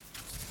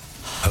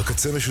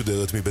הקצה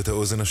משודרת מבית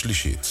האוזן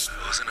השלישית.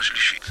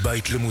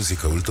 בית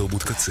למוזיקה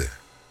ולתרבות קצה.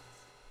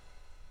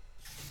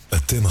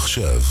 אתם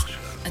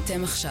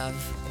עכשיו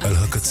על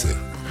הקצה.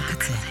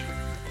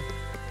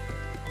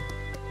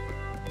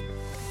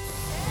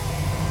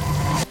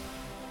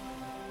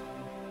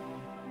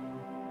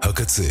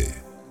 הקצה,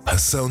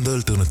 הסאונד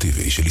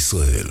האלטרנטיבי של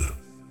ישראל.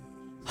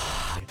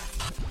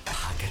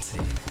 הקצה.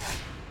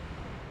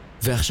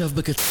 ועכשיו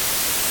בקצה.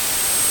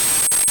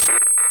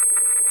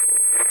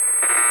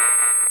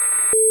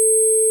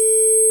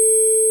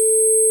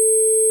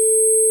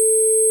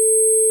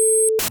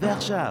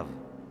 ועכשיו.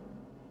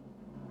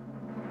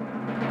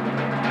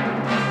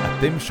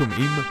 אתם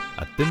שומעים,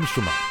 אתם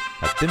שומעים,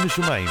 אתם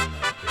שומעים.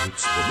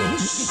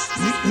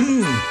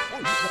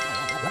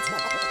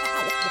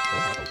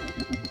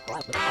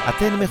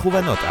 אתן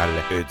מכוונות על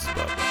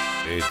אצבע,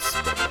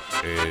 אצבע,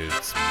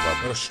 אצבע.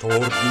 Förstår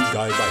du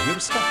Guy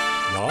Bahirska?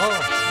 Ja,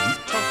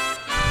 lite.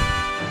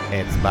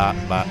 אצבע,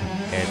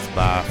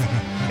 אצבע,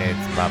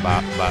 אצבע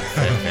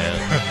בסכר.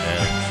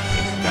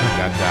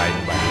 גיא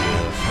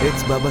בהיר.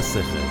 אצבע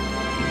בסכר.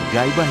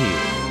 גיא בהיר.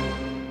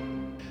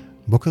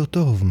 בוקר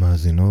טוב,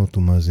 מאזינות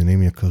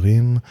ומאזינים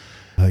יקרים.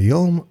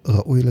 היום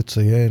ראוי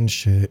לציין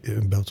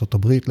שבארצות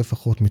הברית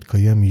לפחות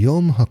מתקיים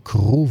יום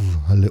הכרוב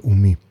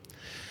הלאומי.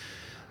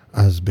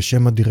 אז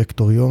בשם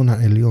הדירקטוריון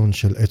העליון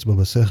של אצבע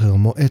בסכר,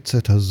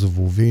 מועצת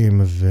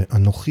הזבובים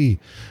ואנוכי,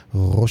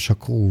 ראש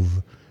הכרוב,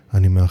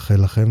 אני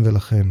מאחל לכם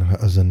ולכן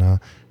האזנה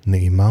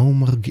נעימה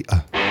ומרגיעה.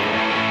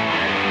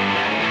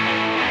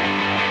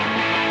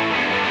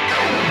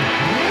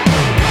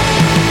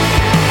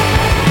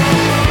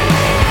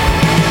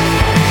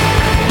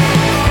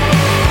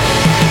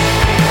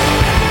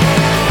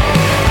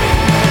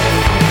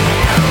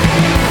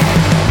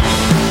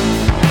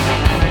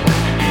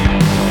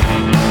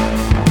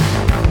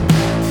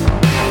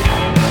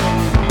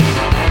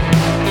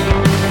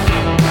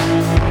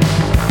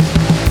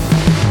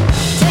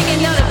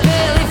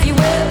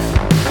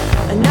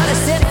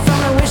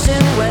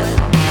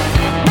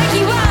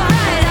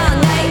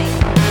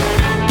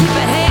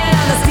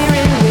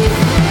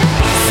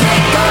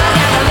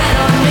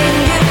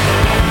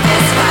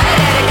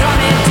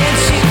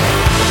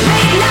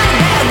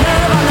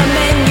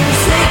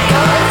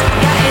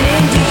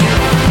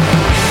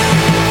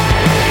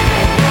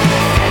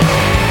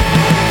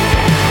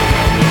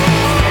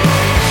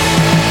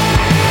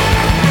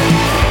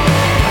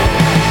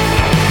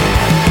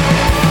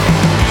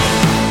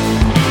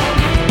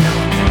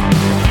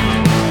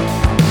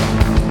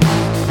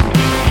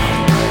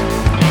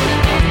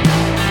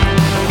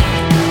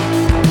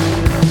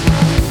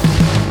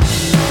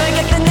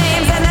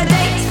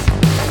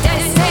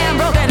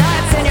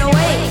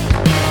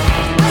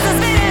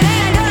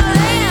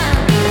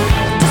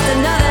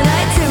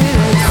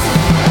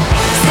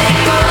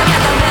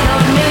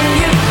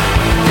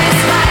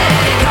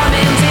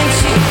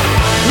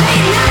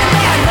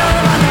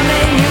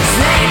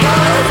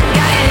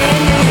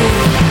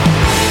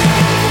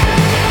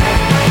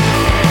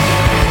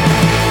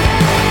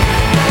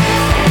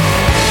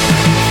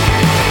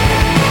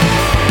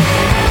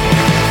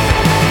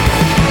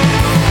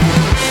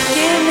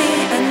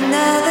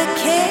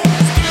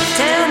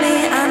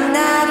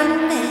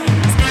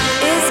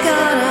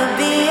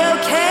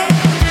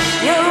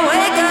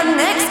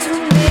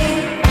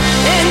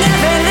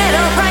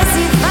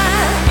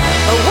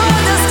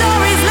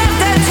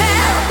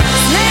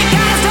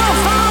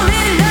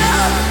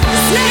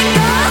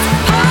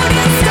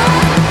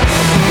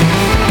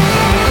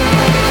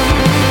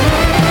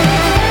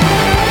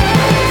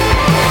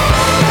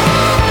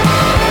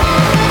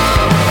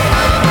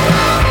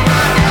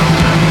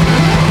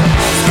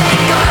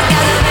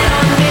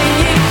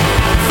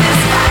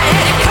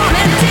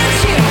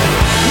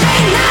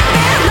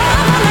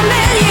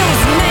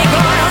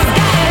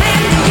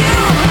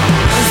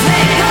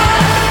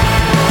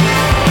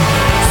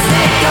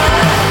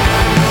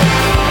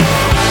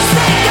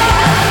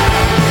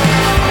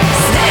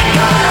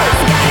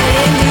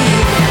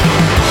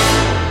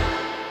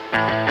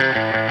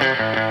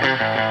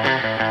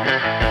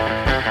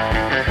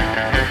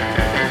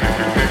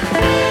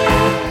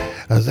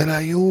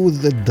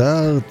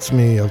 דארטס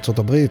מארצות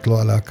הברית,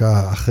 לא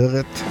הלהקה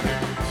אחרת,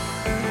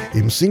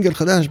 עם סינגל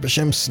חדש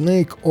בשם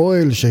סנייק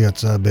אויל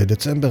שיצא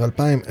בדצמבר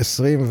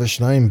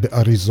 2022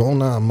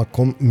 באריזונה,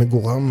 מקום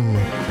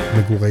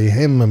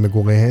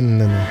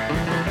מגוריהן.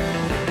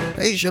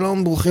 היי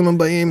שלום, ברוכים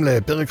הבאים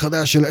לפרק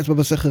חדש של אצבע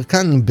בסכר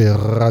כאן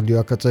ברדיו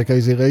הקצה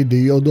קייזי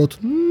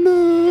רדיו.net.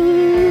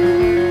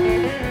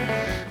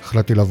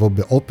 החלטתי לבוא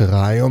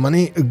באופרה היום,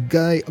 אני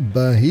גיא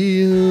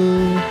בהיר.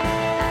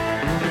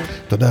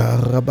 תודה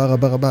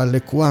רבה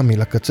לקוואמי,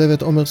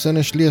 לקצבת עומר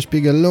סנש, ליה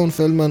שפיגל, לון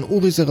פלדמן,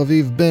 אורי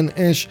זרביב, בן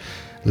אש,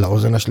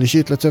 לאוזן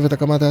השלישית, לצוות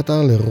הקמת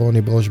האתר,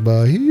 לרוני ברוש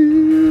בהיר,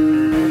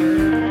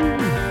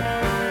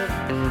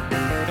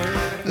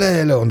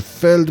 ללאון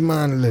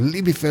פלדמן,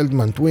 לליבי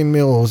פלדמן, טווין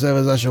מירו,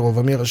 זרז אשר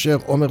ובמיר אשר,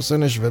 עומר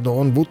סנש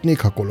ודורון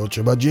בוטניק, הקולות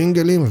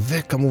שבג'ינגלים,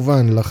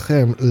 וכמובן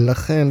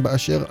לכן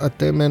באשר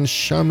אתמן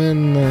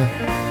שמן.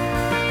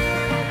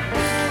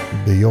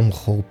 ביום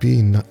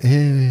חורפי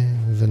נאה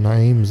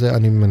ונעים, זה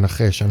אני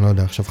מנחש, אני לא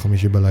יודע, עכשיו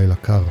 5 בלילה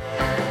קר.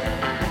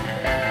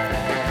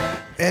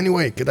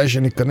 anyway, כדאי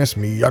שניכנס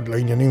מיד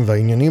לעניינים,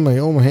 והעניינים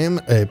היום הם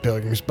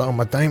פרק מספר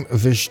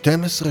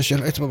 212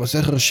 של אצבע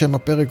בסכר. שם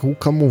הפרק הוא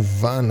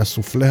כמובן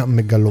הסופלה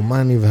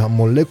המגלומני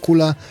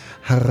והמולקולה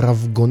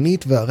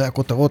הרבגונית, והרי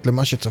הכותרות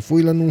למה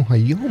שצפוי לנו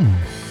היום.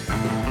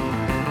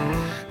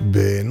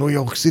 בניו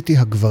יורק סיטי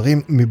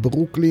הגברים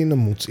מברוקלין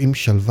מוצאים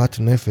שלוות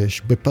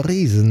נפש.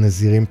 בפריז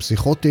נזירים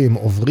פסיכוטיים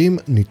עוברים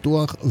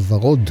ניתוח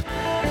ורוד.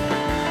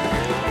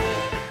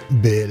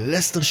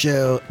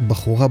 בלסטרשייר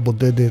בחורה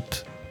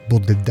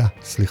בודדה,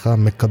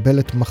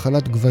 מקבלת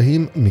מחלת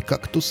גבהים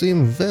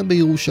מקקטוסים.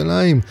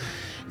 ובירושלים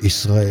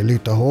ישראלי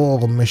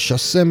טהור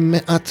משסם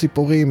 100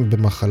 ציפורים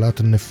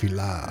במחלת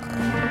נפילה.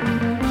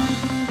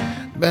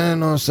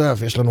 בנוסף,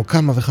 יש לנו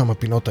כמה וכמה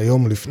פינות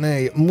היום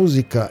לפני.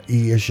 מוזיקה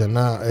היא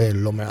ישנה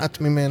לא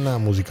מעט ממנה,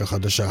 מוזיקה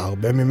חדשה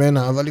הרבה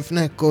ממנה, אבל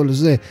לפני כל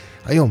זה,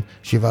 היום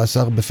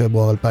 17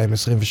 בפברואר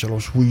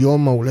 2023 הוא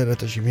יום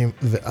ההולדת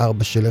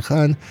ה-74 של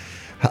אחד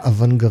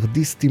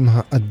האוונגרדיסטים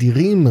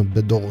האדירים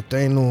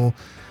בדורותינו,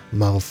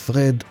 מר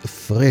פרד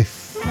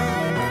פרף.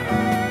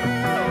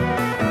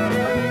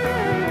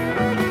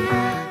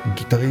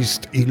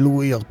 גיטריסט,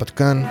 עילוי,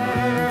 הרפתקן.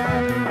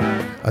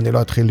 אני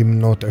לא אתחיל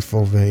למנות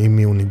איפה ועם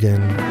מי הוא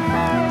ניגן,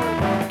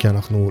 כי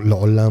אנחנו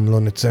לעולם לא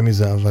נצא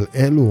מזה, אבל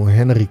אלו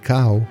הנרי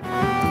קאו,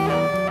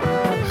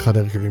 אחד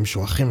הרכבים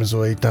שהוא הכי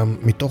מזוהה איתם,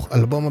 מתוך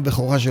אלבום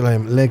הבכורה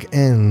שלהם, Leg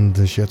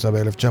End, שיצא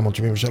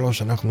ב-1973.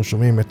 אנחנו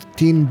שומעים את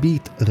Teen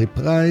Beat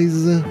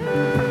Reprise,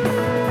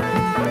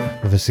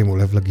 ושימו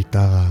לב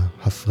לגיטרה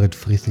הפרד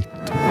פרית'ית.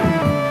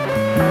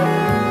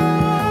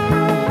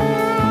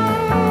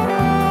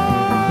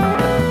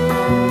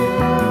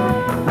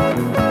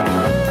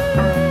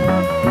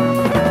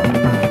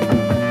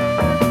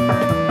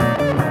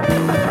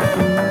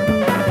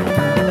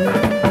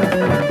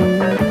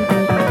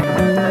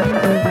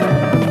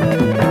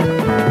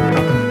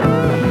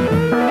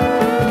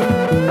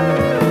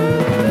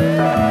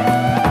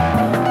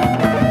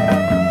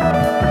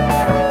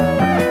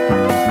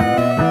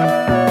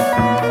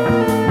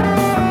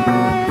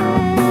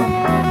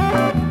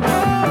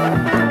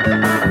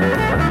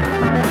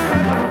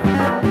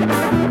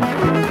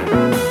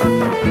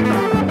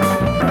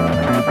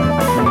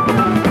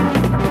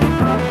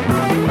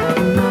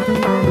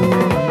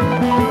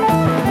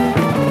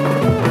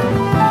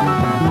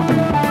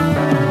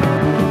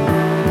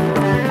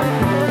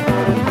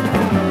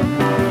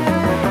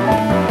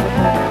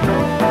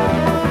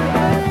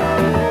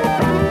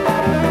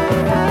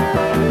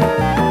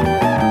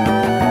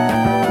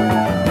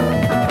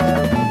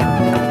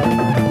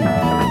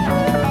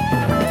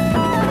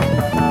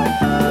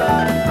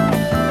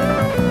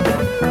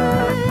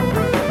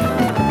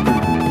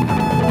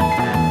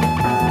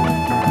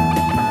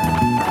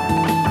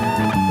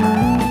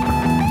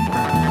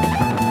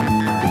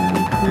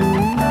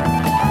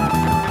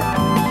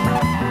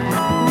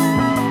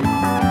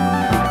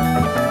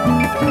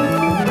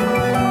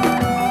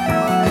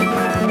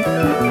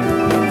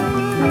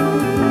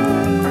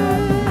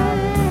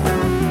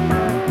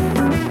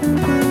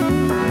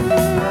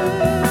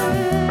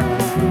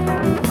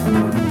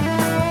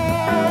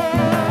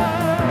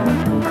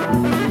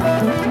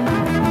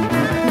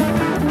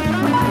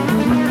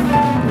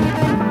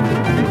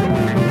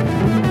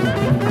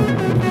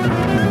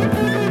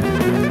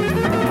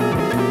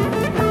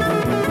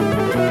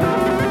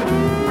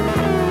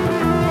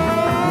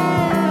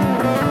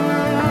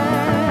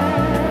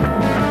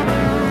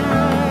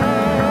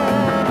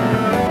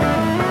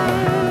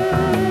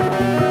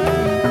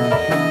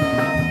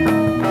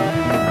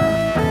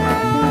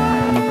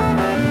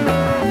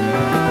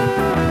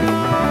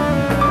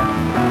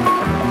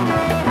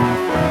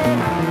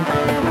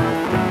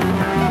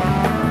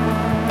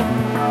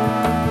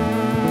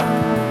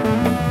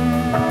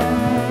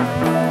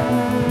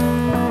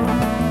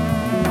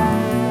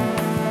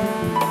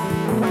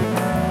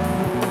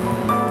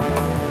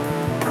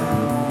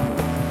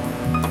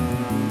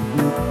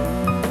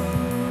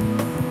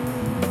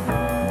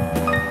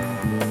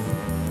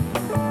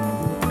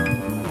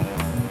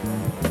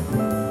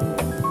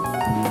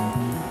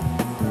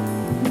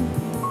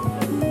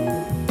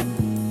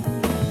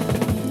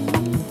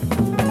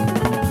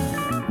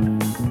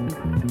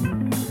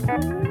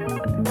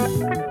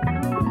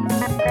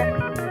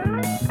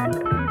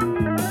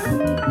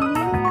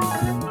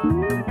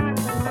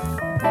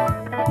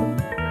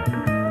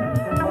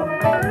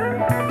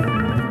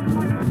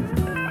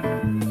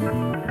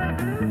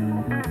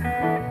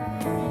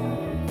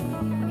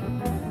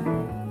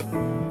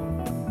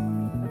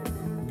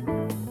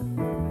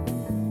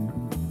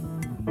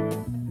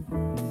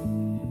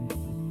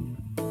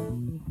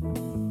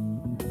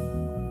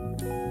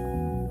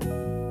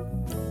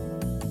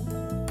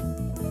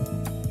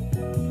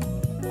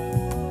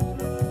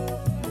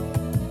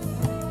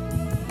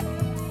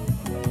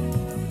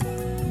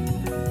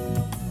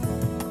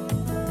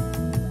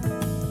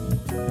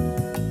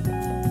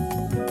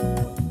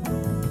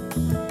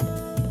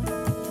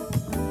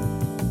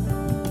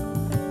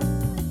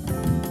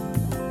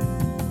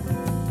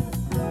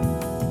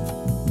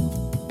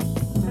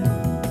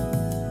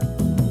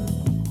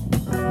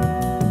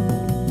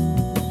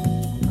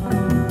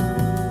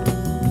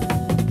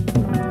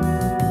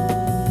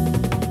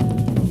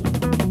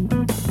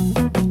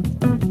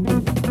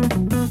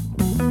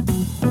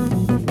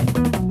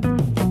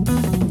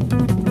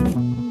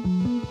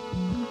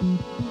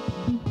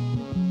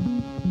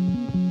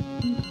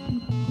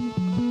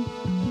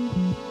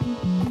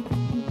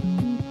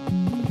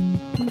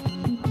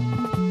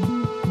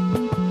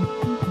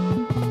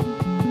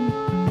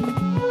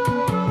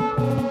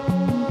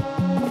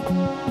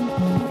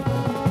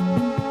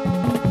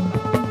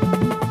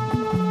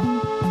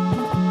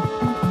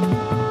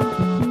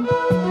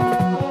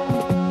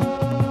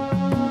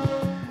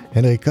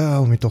 הנרי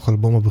קאו מתוך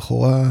אלבום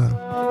הבכורה,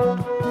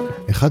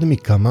 אחד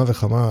מכמה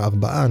וכמה,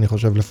 4 אני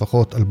חושב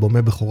לפחות,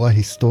 אלבומי בכורה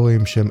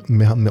היסטוריים שהם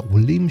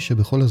מהמעולים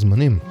שבכל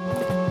הזמנים.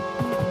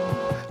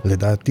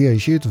 לדעתי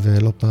האישית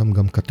ולא פעם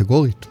גם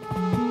קטגורית.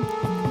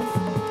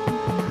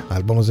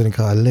 האלבום הזה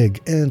נקרא Leg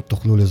End,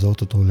 תוכלו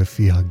לזהות אותו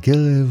לפי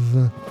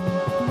הגרב.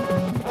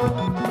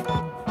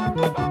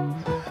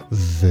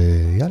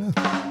 ויאללה.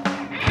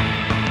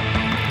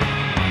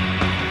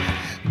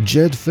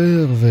 ג'ד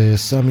פייר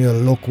וסמיואל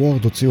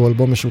לוקוורד הוציאו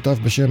אלבום משותף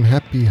בשם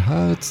Happy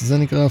Hearts, זה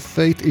נקרא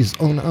Fate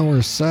is on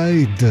our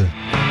side.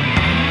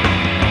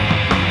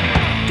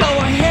 Go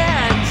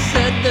ahead,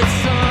 said the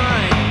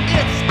sun.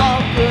 It's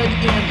all good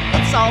and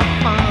it's all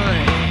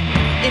fine.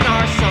 In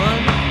our sun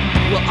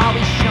will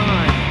always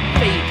shine.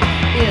 Fate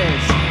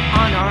is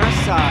on our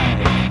side.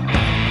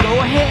 Go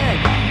ahead,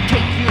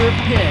 take your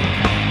pick.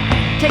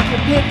 Take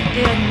your pick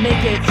and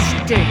make it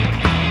stick.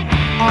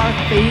 Our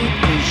fate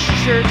is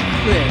sure to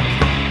click.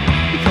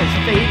 Because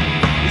fate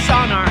is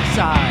on our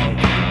side.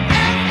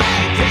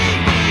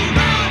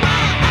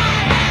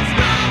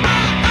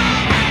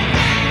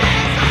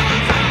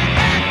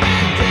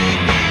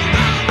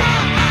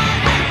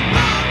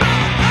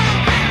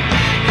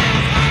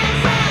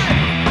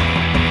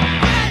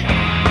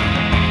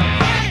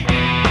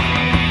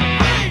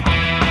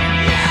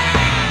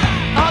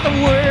 All the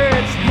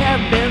words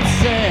have been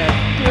said.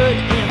 Good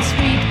and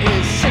sweet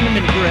is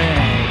cinnamon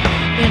bread.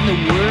 And the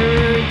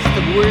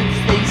words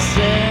they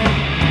said,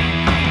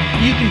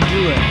 you can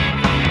do it.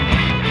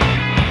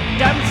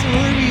 Diamonds and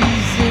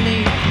rubies in a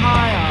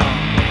pile.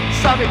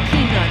 Salted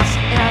peanuts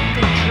at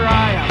the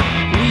trial.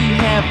 We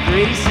have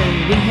grace and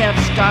we have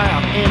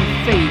style. And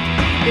fate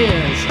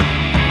is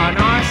on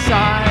our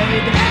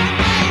side.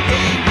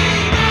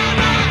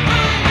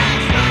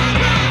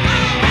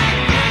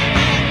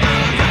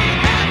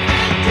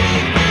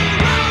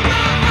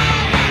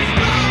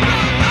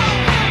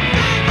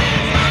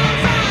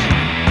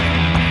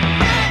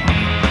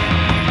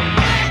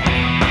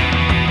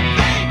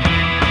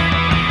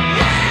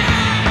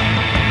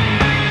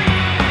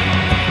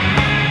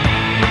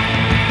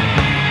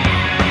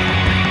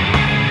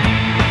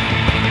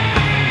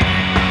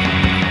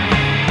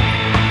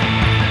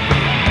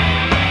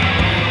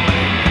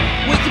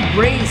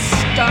 Grace,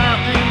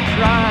 style, and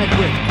pride.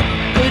 With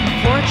good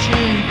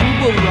fortune we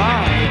will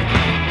ride.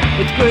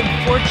 With good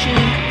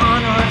fortune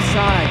on our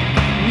side,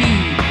 we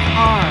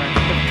are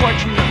the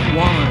fortunate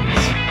ones.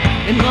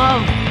 And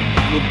love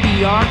will be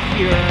our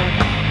cure.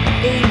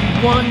 A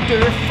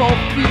wonderful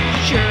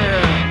future.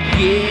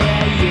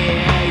 Yeah,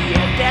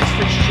 that's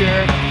for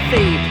sure.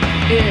 Fate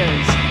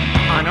is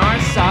on our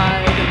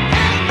side.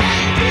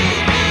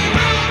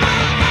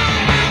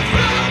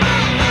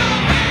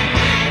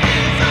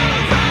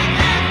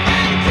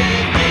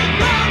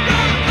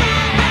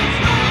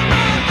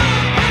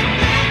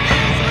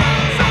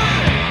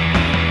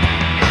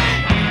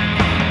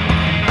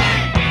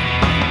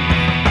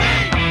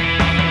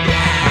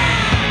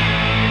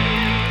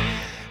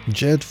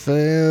 ג'ד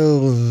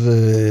פייר,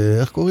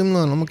 ואיך קוראים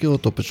לו? אני לא מכיר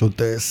אותו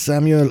פשוט.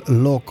 סמיואל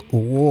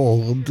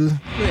לוקוורד.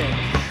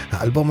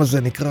 האלבום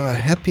הזה נקרא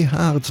Happy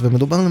Hearts,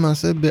 ומדובר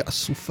למעשה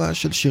באסופה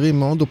של שירים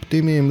מאוד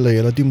אופטימיים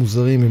לילדים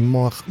מוזרים עם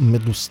מוח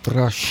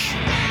מדוסטרש.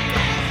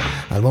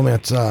 האלבום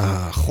יצא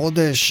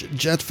החודש.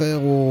 ג'ד פייר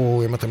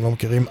הוא, אם אתם לא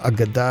מכירים,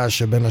 אגדה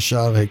שבין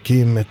השאר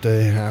הקים את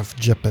Half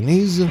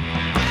Japanese.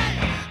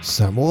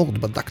 סאם וורד,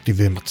 בדקתי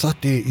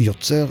ומצאתי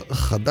יוצר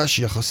חדש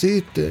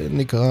יחסית,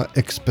 נקרא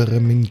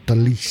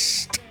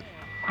אקספרימנטליסט.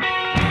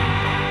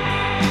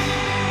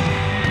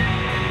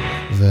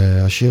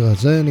 והשיר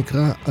הזה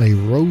נקרא I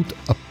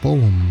wrote a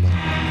poem,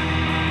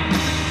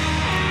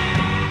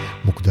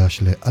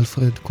 מוקדש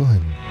לאלפרד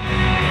כהן.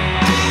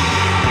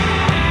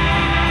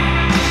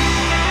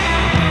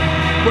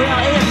 Well,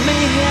 it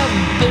may have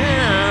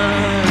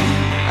been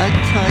a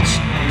touch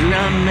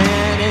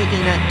dramatic,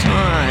 and at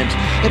times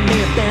it may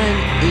have been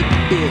a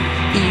bit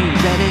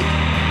erratic,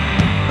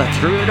 but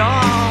through it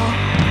all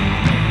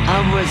I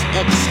was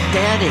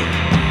ecstatic.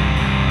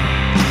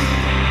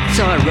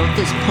 So I wrote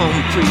this poem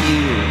for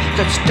you.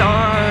 The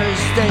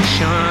stars that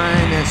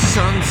shine at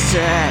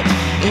sunset,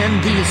 and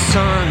the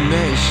sun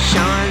that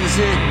shines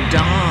at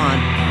dawn.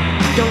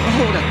 Don't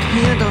hold a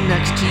candle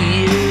next to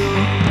you.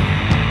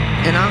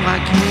 And I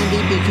like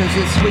candy because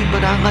it's sweet,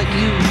 but I like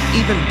you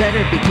even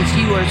better because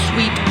you are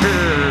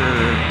sweeter.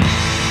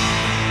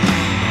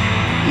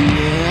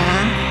 Yeah,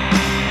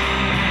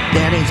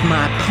 that is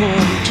my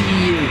poem to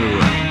you.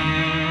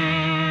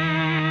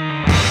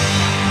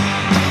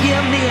 You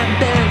may have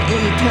been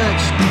a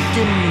touch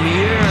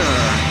demure,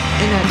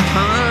 and at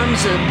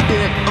times a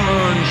bit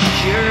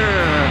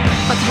unsure,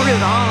 but through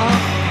it all,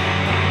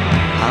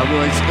 I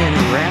was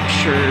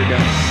enraptured.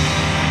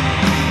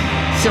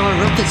 So I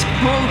wrote this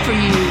poem for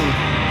you.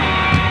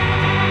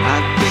 I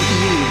think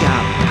you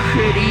got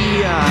pretty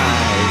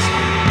eyes.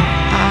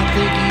 I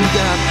think you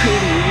got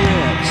pretty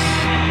lips.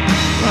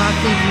 I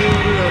think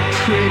you're real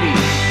pretty.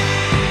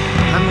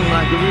 I mean,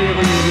 like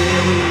really,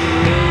 really,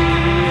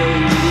 really,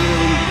 really,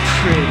 really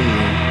pretty.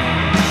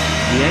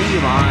 Yeah, you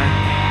are.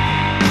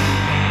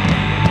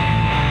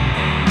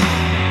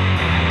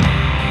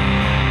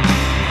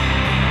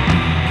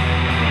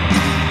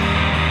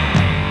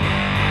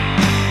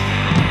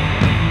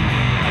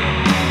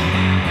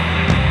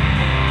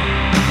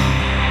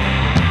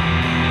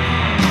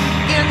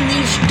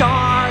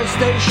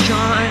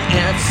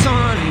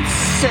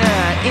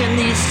 sunset in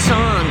the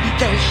sun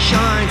that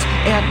shines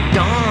at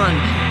dawn,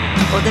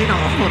 or they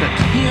don't hold a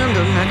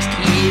candle next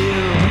to you.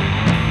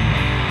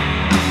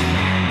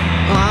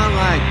 I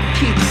like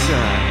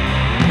pizza,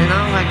 and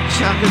I like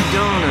chocolate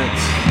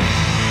donuts,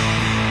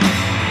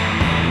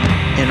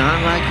 and I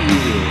like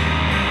you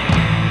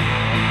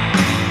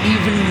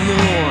even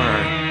more.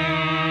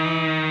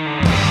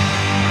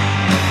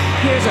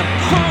 Here's a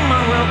poem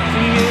I wrote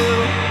for you.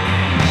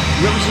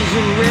 Roses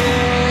are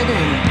red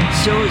and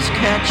so is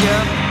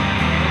ketchup,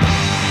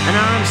 and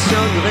I'm so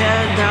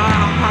glad that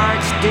our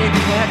hearts did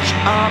catch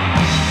up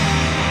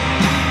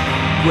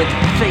with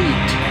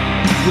fate,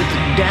 with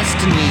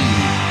destiny,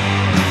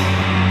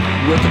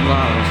 with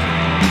love.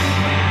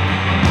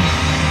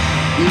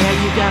 Yeah,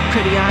 you got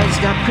pretty eyes,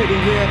 got pretty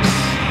lips.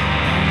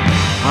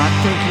 I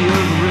think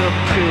you're real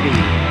pretty,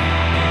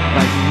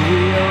 like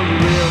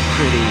real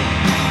pretty.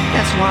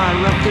 That's why I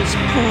wrote this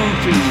poem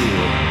for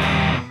you.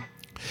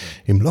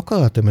 אם לא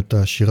קראתם את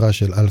השירה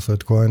של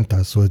אלפרד כהן,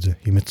 תעשו את זה,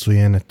 היא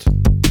מצוינת.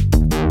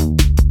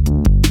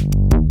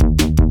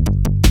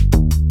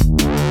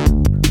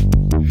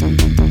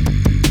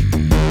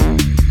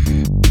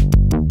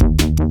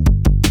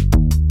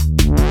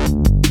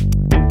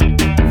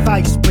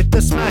 Faced with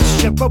the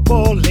smash of a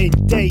wall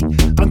indeed,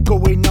 I'm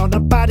going on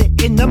about it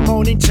in the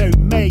morning to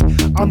me.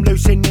 I'm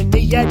losing in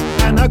the end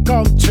and I've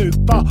gone too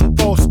far.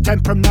 Force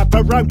 10 from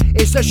Navarone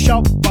is a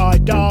shot by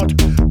Dodd,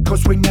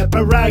 cause we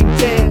never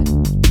aimed it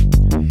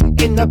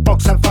in the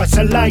box of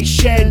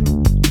isolation.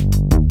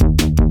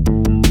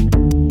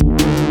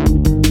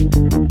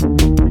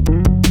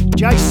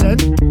 Jason,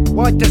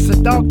 why does the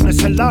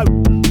darkness elope?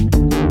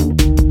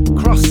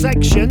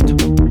 Cross-sectioned,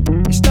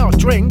 it's not a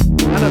drink,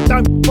 and I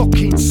don't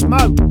fucking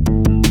smoke.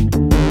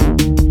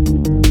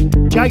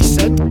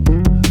 Jason,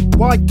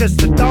 why does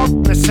the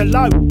darkness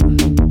elope?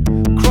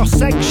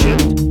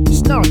 Cross-sectioned,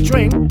 it's not a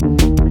drink,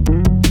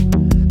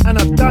 and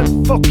I don't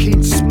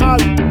fucking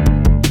smoke.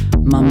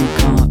 Mummy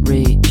can't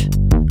reach,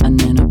 and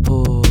in a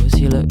pause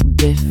you look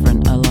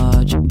different, a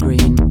large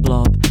green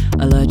blob,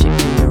 allergic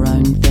to your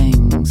own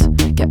things.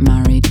 Get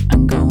married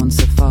and go on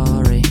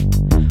safari.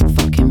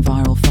 Fucking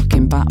viral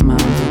fucking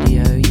Batman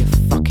video, you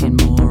fucking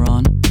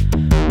moron.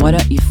 Why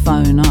don't you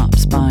phone up,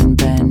 spine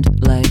bend,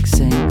 leg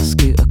sink,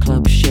 scooter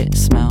club shit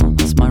smell.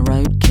 That's my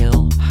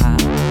roadkill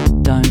hat,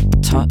 don't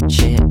touch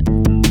it.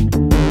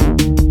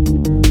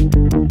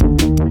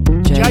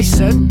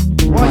 Jason,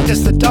 why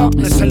does the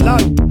darkness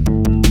elope?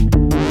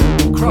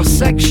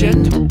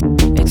 Cross-sectioned,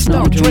 it's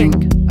not a drink,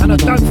 and I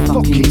don't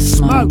fucking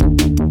smoke.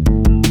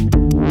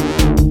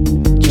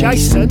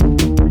 Jason,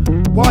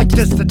 why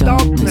does the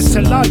darkness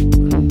elope?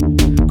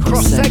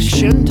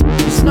 Cross-sectioned,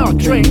 it's not a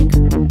drink,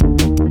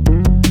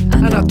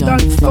 and I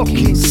don't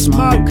fucking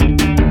smoke.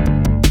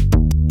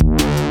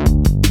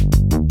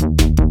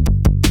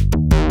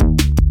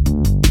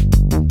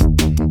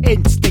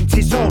 Instinct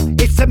is all,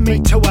 it's a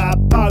meat to our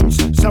bones.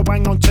 So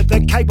hang on to the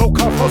cable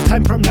car, force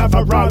 10 from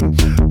Navarone.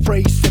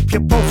 Freeze if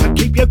your balls and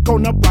keep your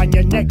gun up round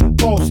your neck.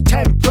 Force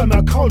 10 from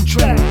a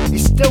contract, he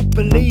still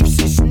believes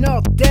it's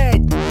not dead,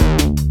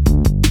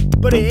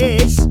 but it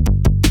is.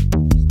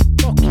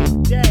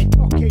 Fucking dead,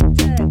 fucking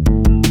dead.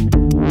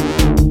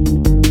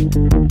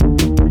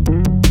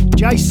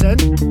 Jason,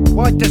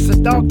 why does the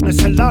darkness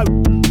elope?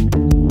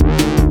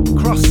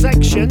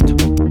 Cross-sectioned,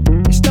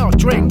 it's not a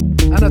drink,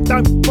 and I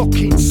don't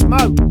fucking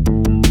smoke.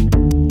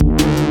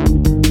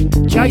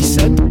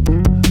 Jason,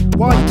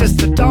 why does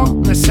the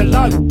darkness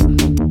elope?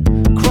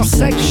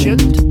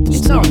 Cross-sectioned,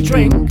 it's not a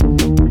drink,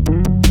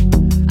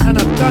 and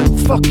I don't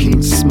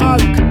fucking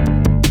smoke.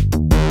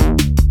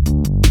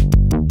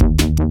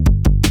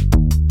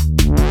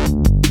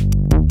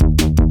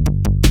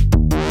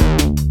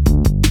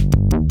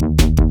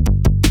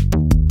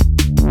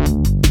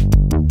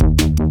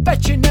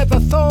 Bet you never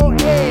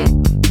thought it.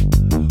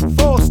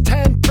 Force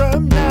 10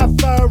 from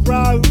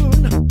Navarone.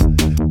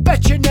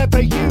 Bet you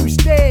never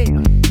used it.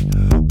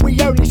 We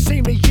only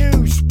seem to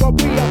use what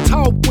we are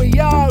told we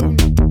own.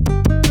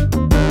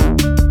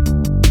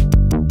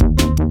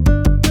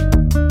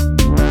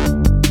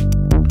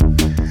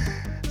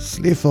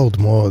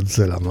 סליפורד מאוד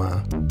זה למה.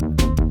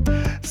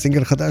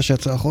 סינגל חדש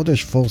שיצא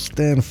החודש, Force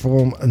 10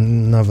 from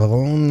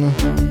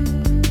Navarone.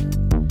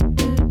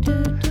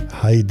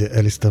 הייד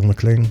אליסטר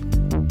מקליין.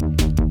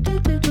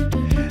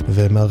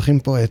 ומארחים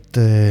פה את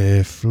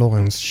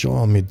פלורנס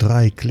שו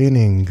מדריי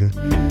קלינינג.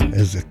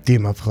 איזה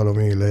טים-אפ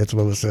חלומי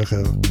לאצבע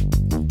בסכר.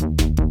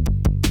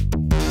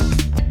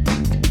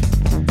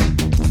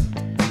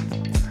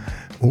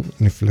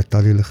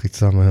 נפלטה לי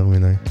לחיצה מהר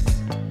מיני.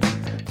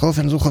 בכל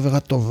אופן זו חברה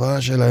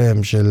טובה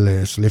שלהם,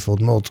 של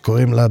סליפורד מורדס,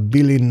 קוראים לה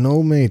בילי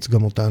נומייטס,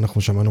 גם אותה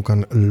אנחנו שמענו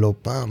כאן לא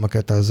פעם.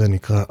 הקטע הזה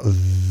נקרא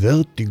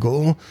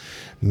ורטיגו,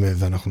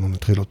 ואנחנו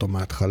נתחיל אותו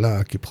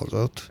מההתחלה, כי בכל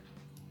זאת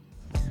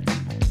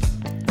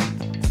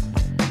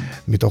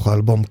מתוך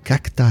האלבום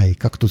קקטאי,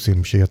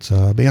 קקטוסים,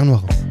 שיצא בינואר.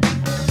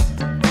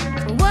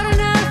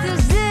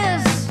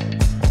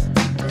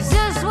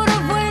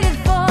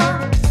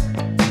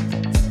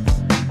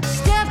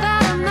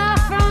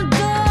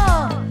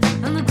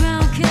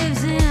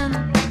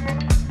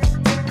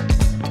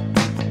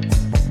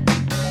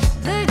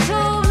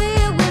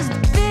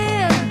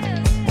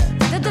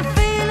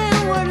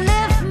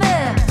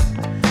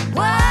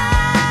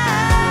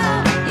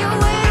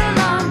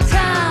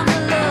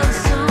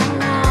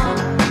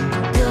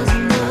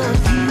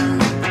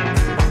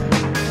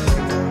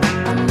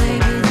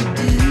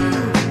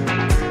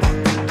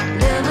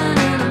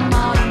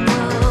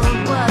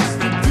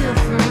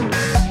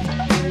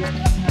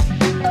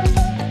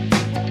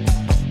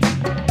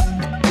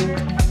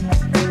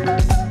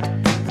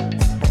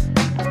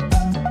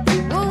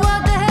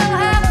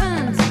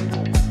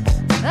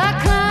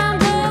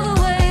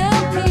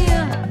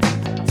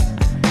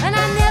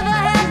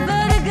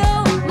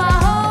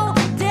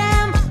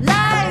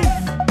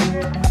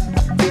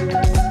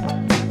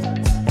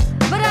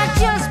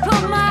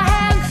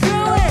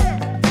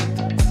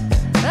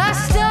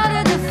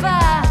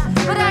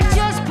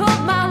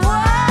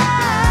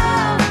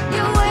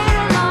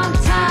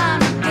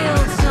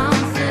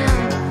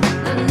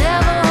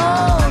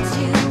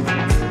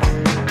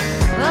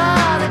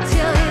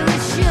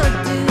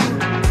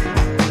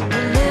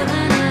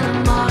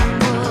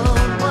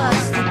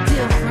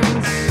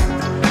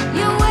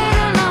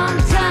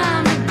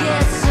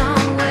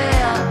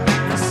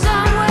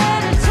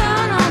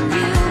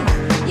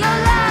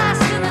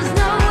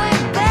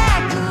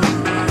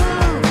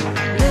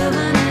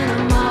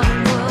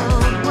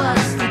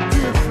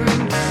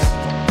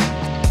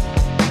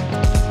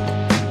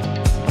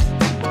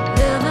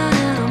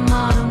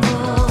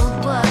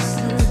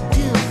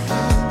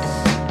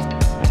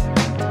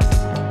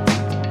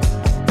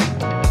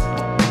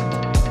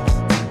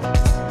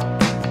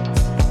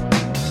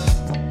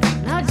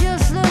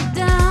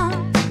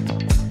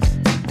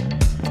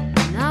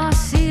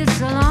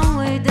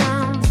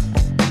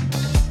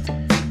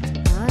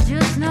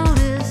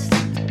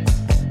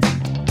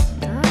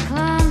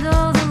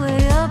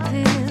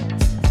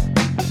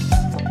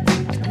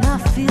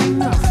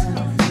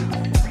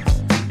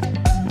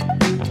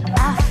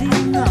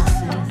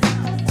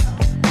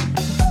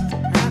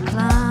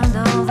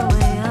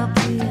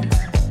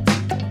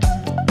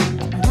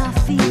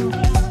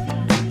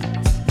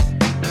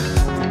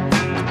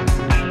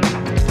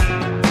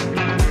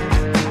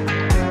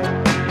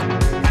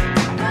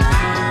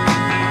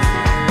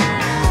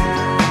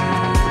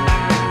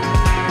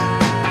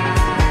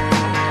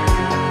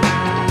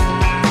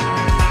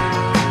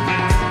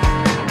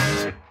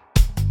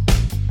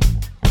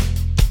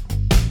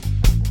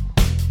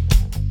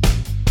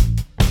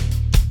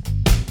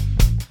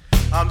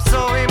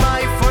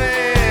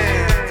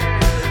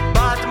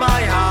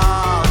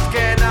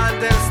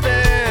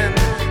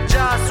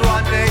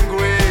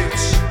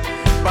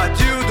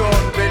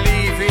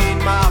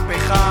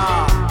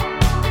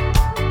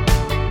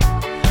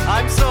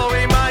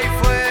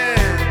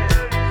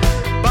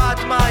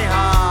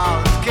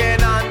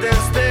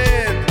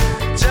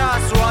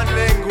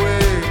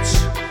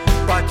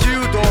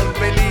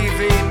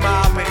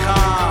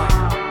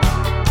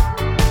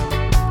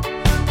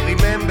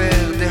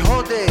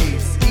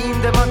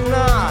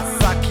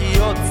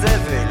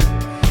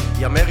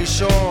 ימי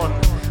ראשון,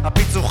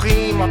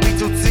 הפיצוחים,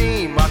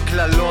 הפיצוצים,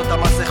 הכללות,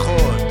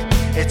 המסכות,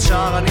 את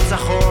שער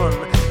הניצחון,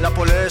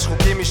 לפולש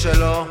חוקים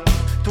משלו.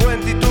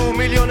 22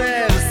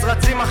 מיליונרס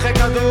רצים אחרי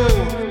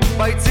כדור,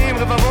 ביצים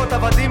רבבות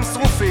עבדים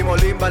שרופים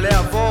עולים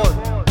בלהבות,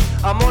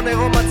 המון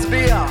אירו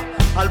מצביע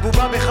על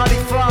בובה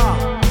בחליפה.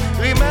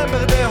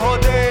 Remember the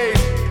whole days,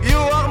 you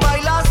are my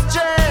last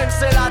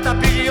chance. אלת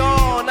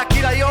הפריון,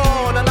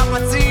 הכיליון,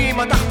 הנפצים,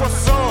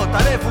 התחפושות,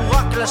 הלב הוא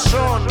רק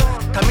לשון,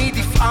 תמיד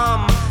יפעם.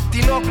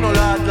 תינוק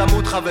נולד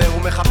למות חבר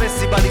ומחפש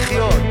סיבה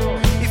לחיות.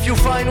 If you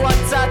find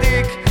one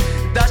צדיק,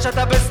 דע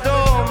שאתה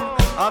בסדום.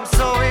 I'm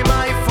sorry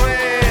my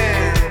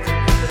friend,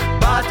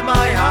 but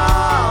my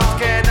heart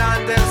can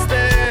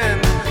understand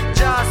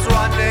just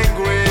one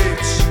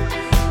language,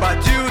 but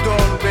you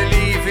don't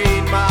believe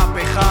in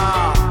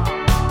מהפכה.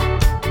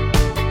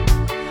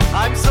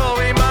 I'm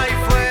sorry my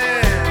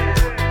friend,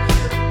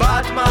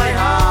 but my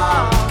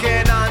heart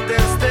can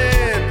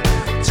understand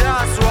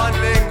just one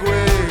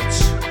language,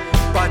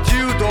 but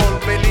you don't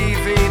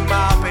believe in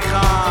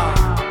מהפכה.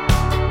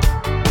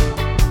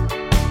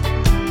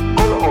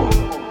 כל עוד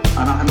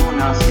אנחנו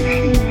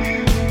נעשים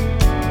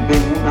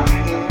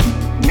במונחים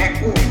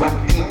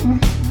מעוותים,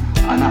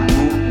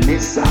 אנחנו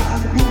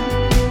מזהבים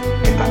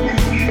את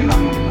הנפש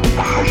שלנו, את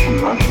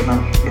החשיבה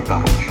שלנו, את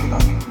הראש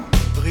שלנו.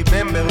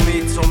 Remember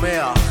מי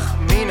צומח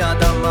מן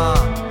האדמה,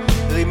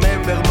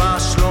 Remember מה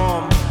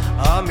השלום,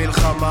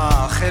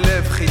 המלחמה,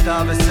 חלב,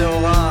 חיטה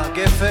ושעורה,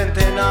 גפן,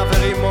 תאנה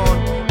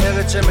ורימון,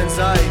 ארץ שמן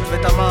זית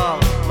ותמר,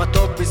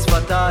 מתוק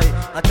בשפתיי,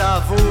 אתה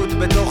אבוד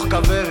בתוך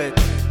כברת,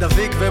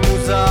 דביק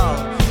ומוזר,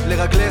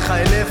 לרגליך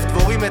 1000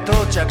 דבורים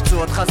מתות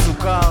שעקצו אותך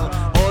סוכר,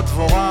 עוד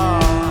דבורה.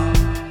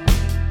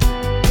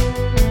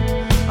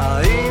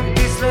 האם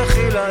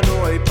תסלחי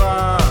לנו אי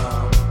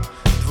פעם,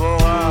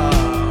 דבורה?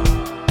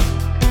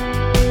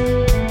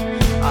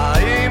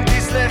 האם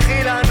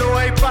תסלחי לנו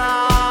אי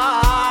פעם?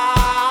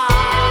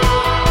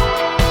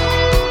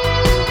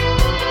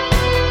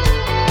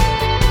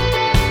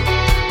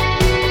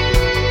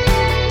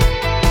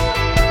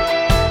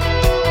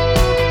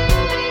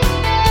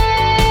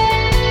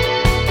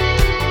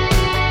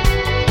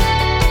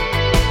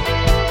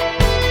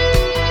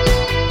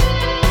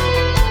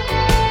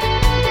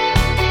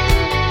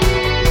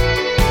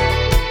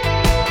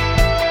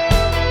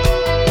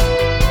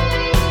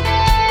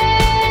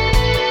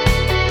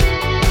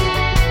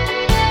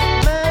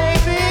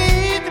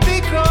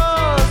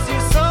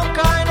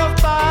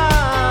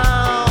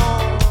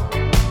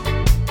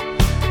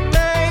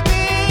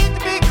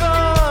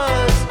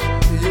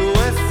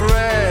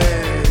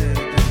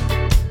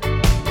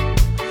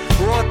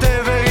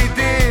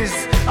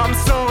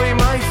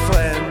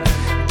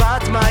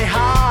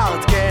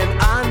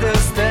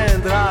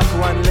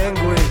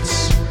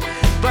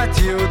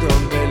 You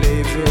don't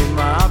believe in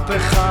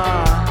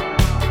מהפכה.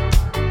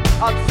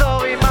 I'm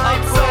sorry my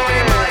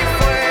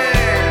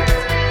friend,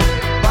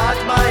 but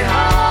my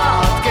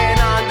heart can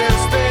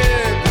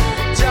understand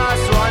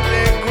just one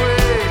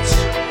language,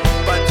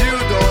 but you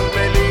don't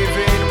believe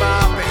in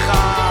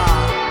מהפכה.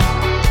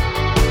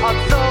 I'm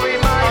sorry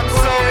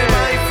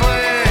my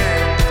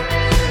friend,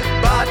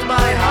 but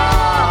my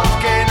heart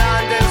can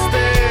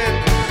understand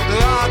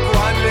רק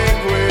one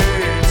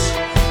language,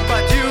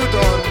 but you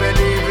don't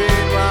believe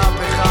in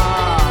מהפכה.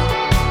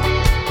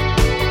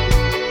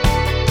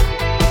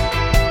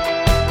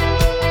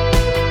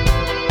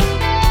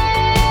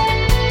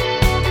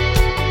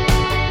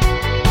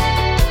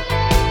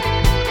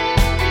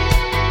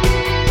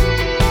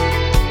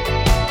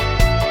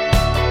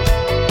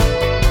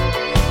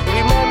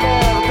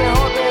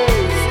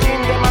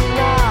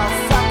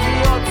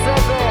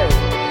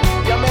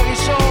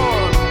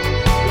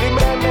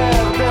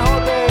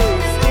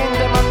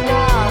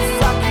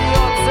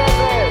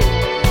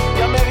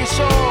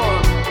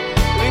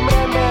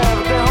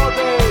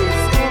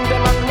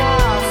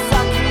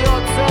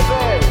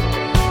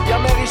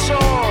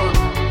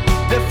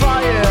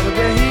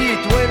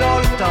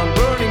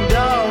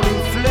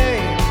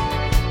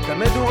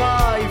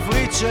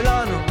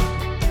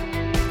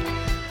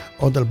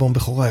 עוד אלבום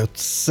בכורה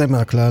יוצא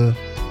מהכלל,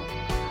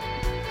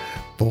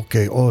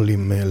 פורקי אול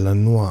עם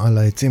לנוע על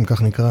העצים,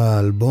 כך נקרא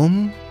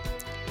האלבום.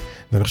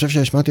 ואני חושב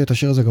שהשמעתי את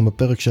השיר הזה גם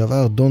בפרק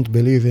שעבר, Don't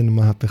Believe in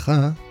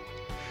מהפכה.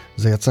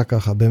 זה יצא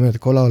ככה, באמת,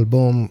 כל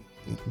האלבום,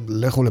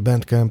 לכו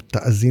לבנדקאמפ,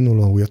 תאזינו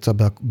לו, הוא יצא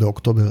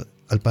באוקטובר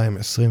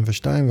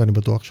 2022, ואני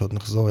בטוח שעוד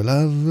נחזור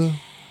אליו.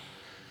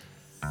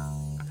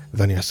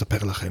 ואני אספר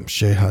לכם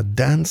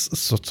שהדאנס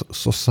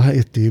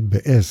סוסייטי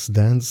ב-S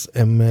דאנס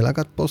הם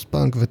להקת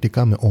פוסט-פאנק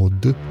ותיקה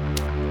מאוד,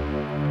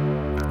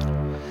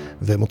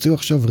 והם הוציאו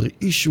עכשיו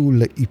ריאישו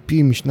ל-EP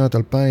משנת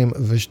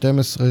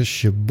 2012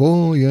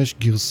 שבו יש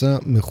גרסה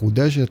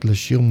מחודשת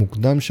לשיר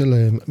מוקדם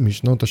שלהם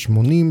משנות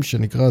ה-80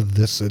 שנקרא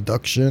The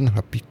Seduction,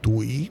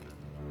 הפיתוי.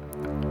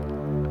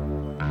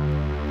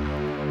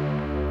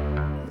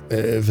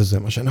 וזה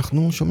מה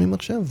שאנחנו שומעים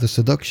עכשיו,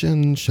 The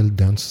Seduction של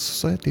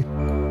Dance Society.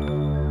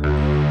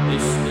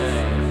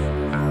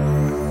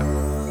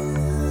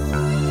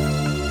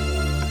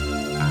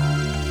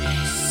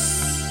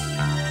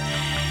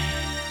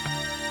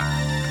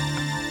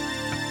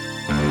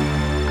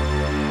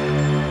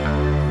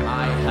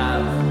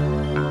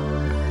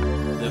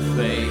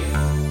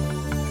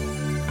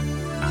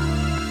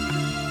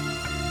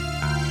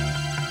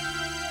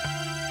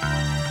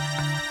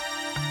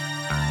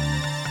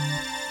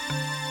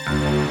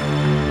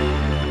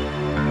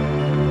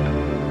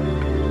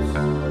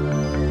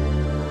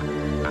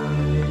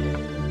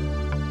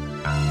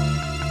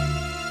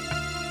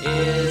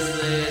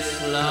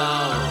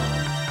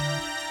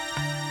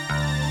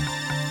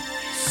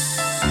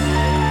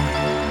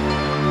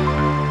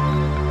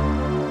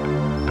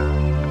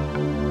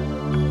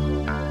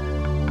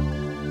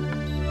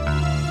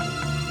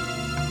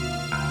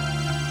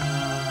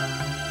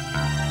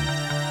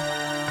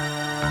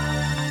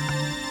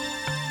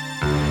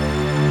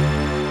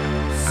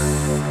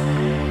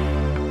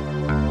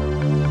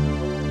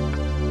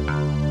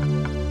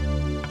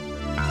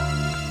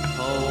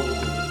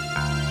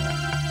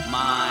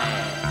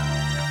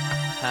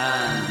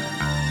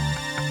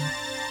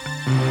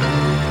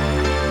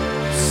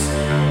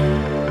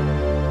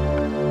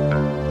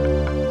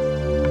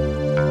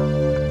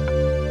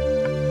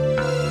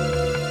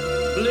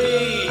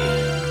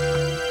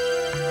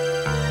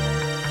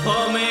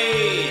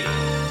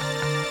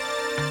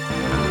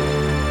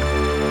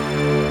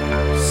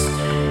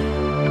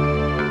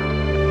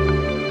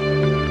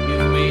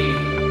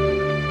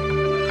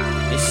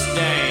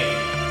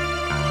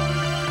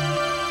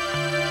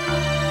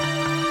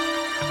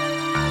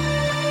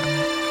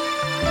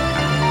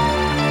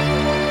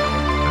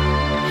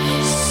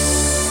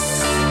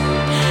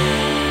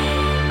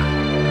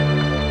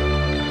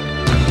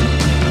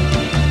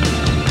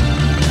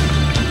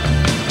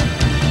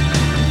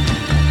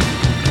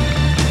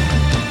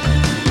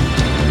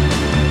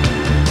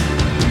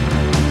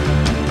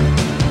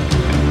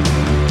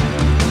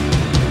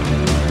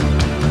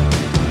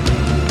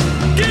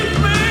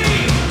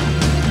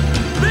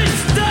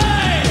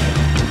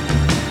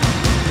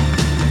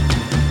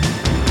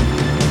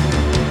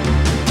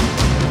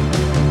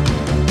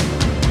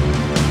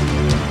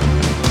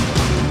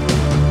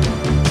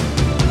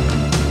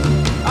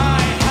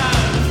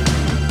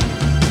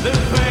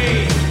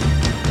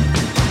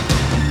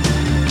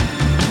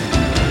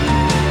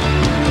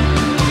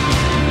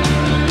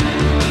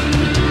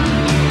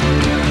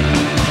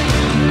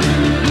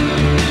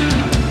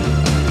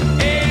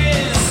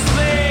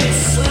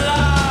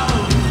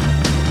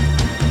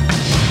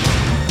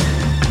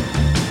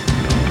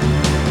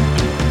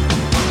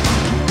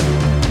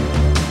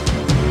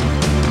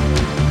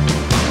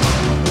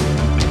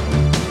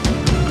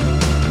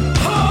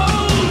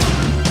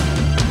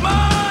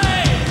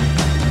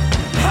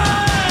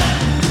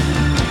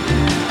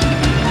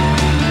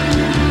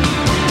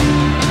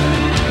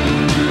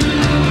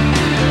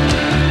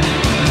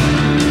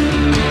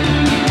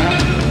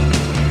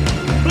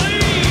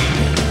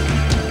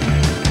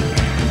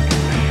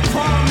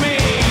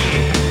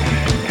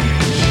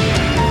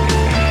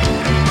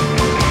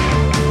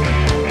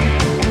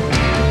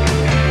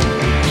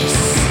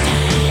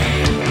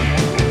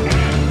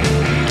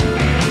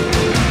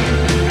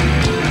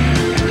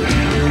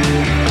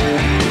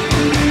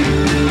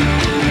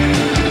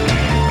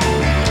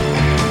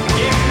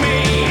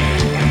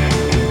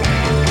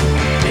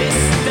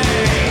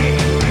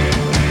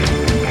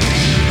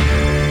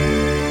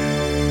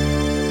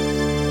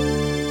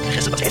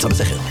 אצבע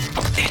בסכר.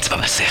 אצבע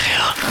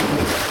בסכר.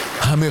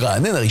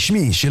 המרענן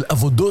הרשמי של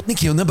עבודות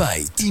ניקיון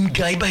הבית עם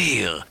גיא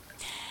בהיר.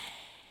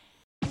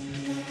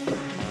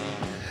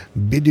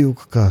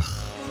 בדיוק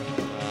כך.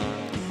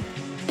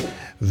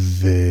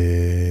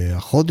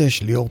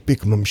 והחודש ליאור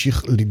פיק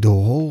ממשיך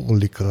לדהור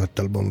לקראת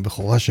אלבום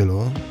בכורה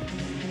שלו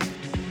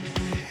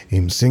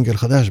עם סינגל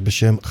חדש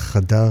בשם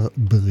חדר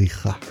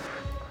בריחה.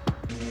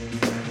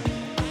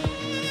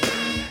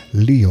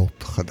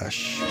 ליאופ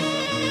חדש.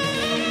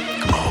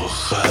 כמו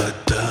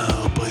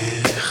חדר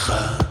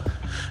בריחה,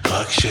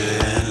 רק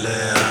שאין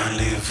לאן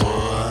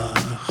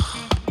לברוח.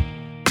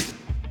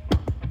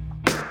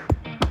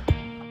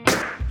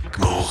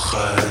 כמו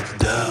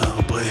חדר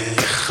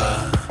בריחה,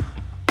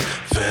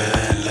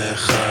 ואין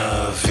לך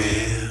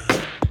אוויר.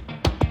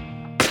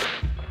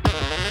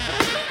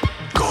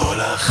 כל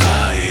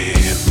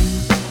החיים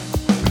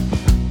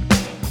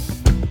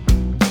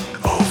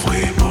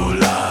עוברים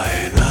מול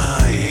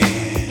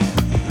העיניים.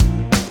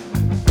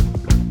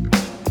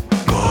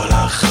 כל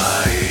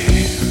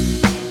החיים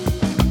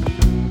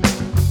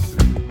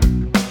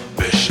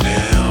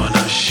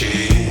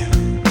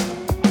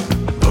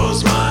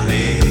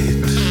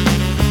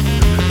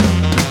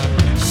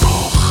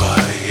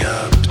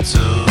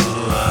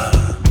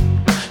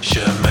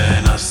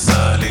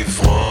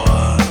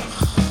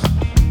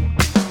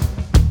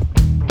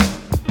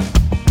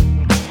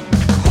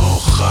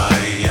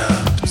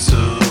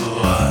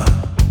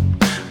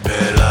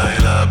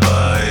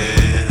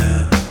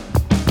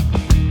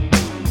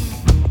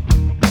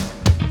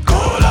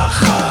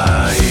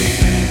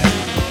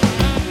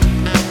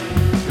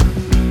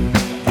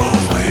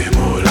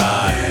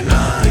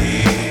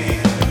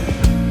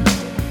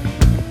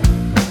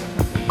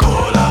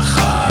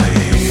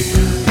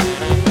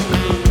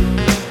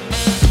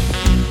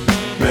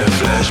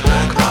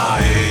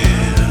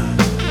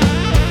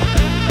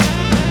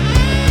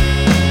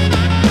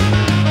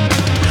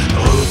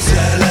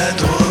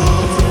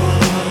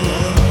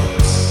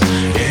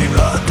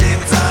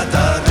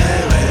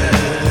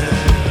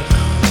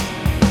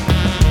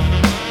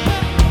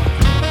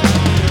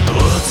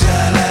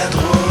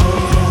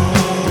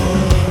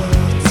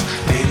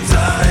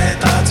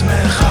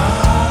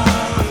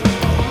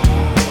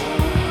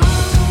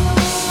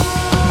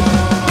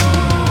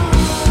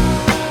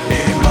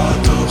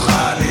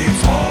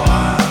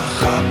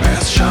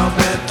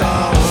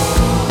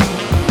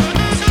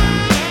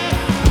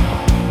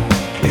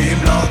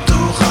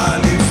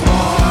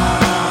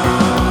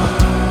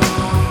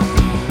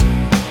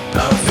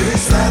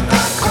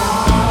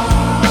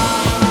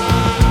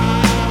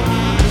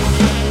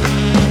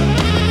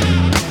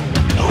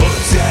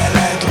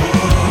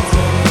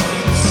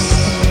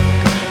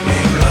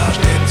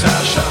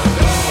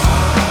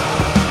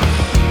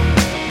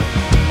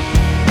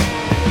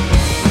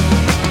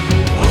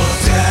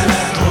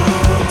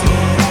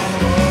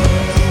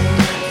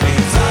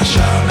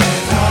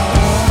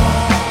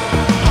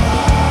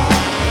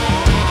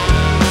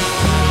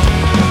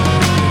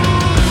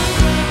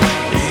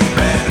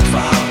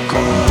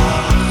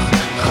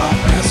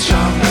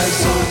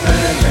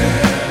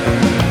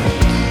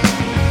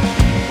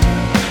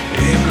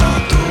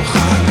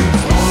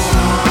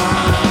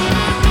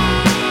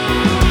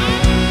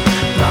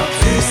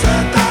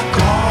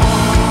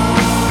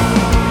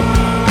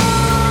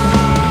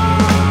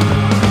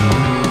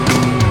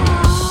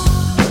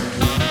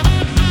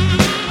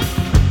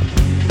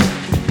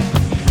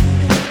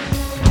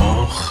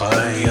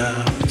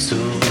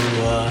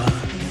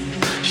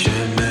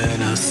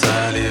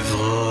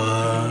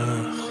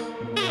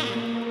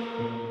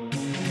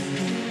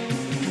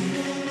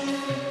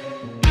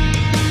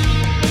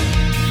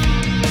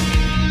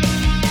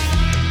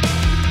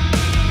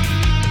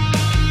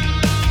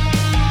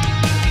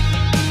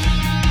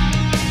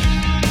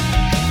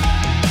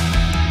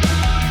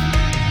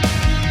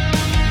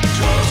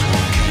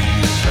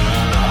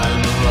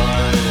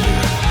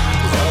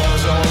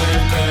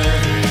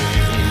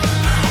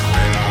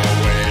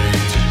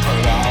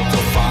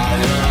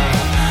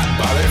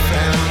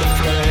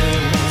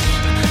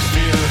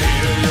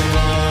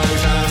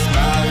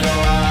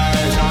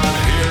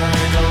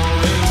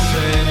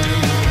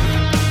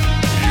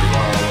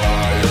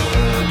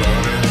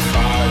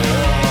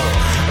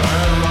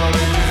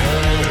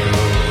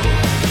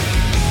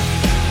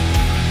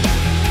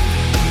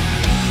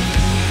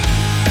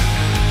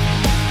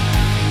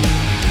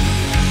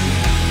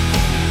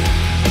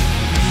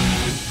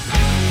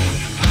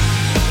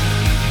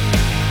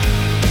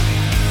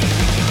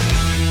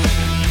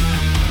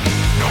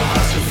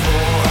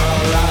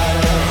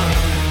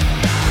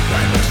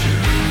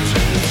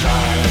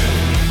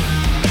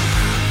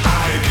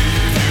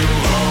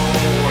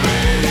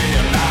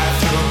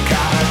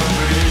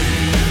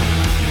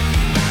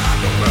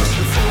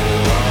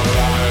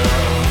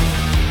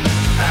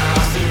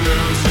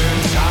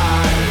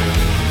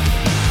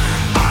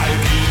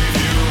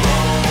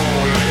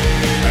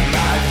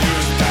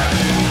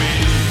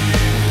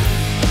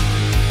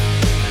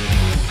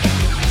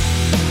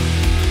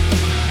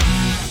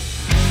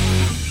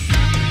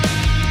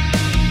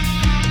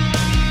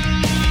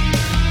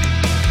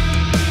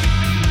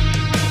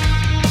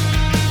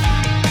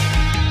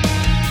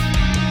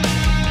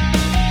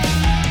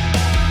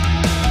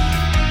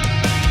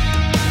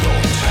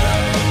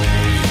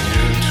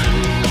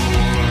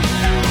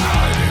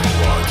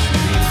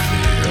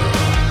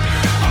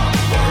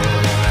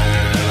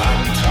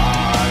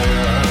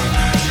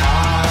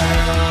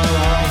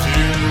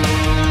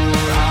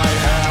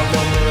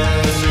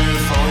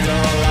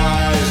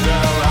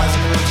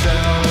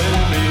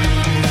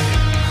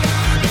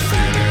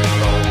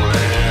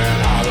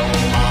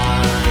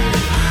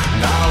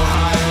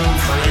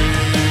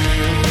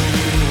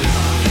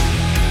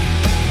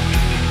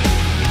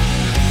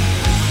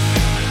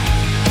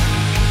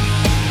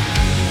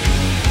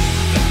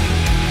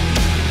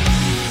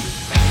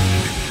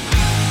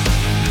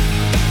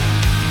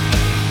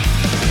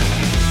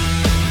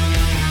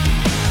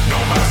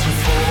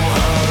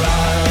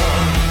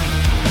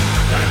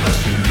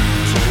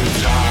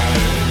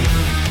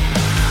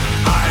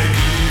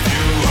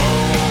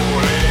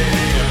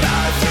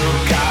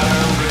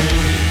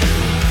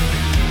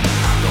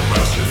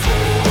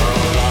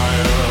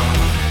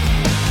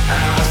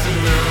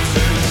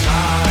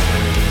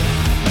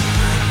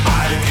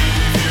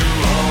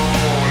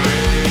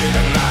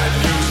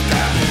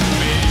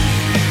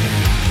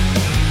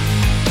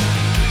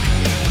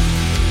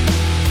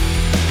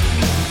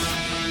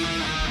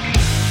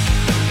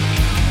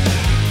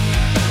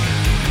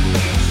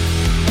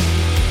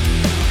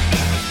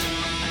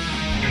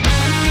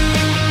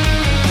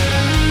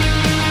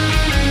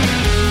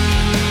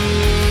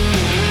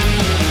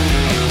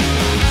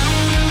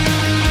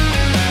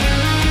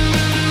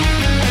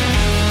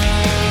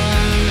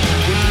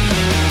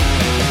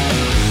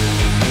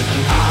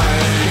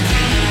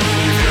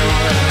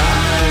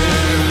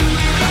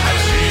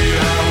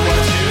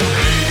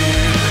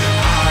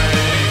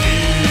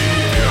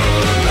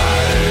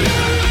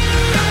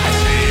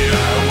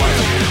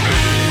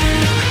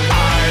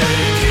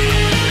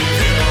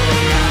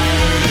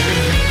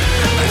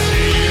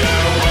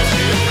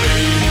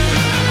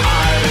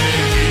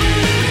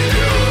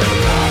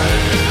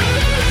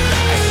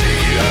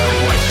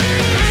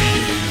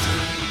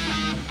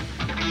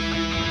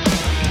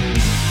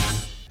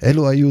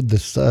אלו היו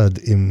The Sad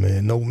עם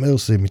No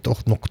Mercy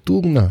מתוך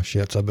נוקטורנה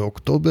שיצא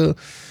באוקטובר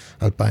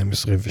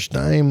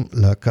 2022,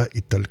 להקה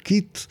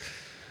איטלקית,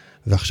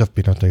 ועכשיו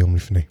פינת היום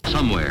לפני.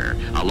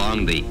 Somewhere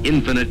along the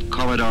infinite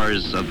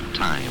corridors of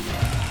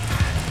time.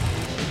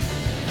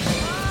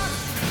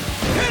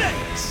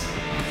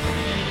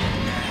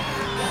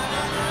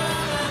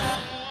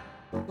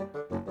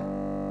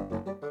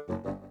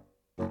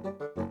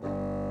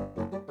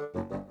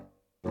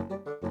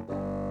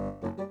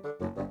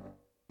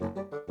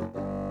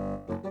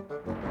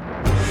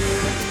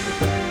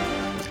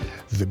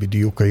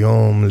 ובדיוק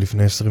היום,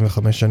 לפני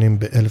 25 שנים,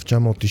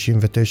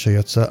 ב-1999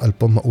 יצא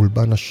אלבום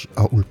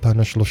האולפן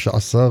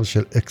ה-13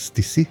 של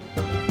XTC.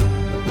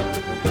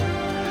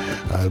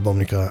 האלבום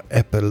נקרא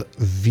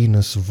Apple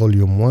Venus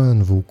Volume 1,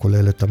 והוא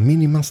כולל את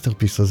המיני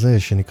מאסטרפיס הזה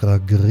שנקרא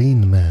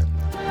Green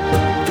Man.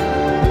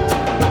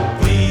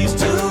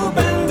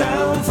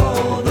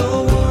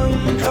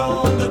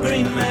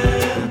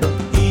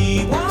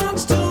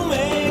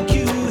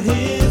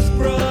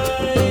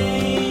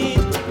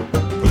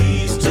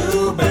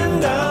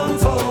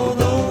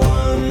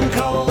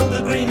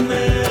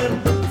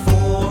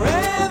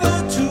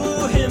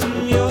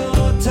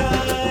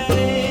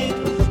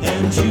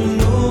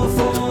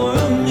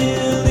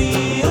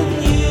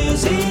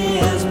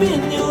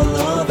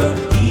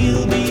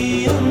 He'll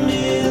be a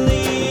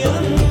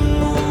million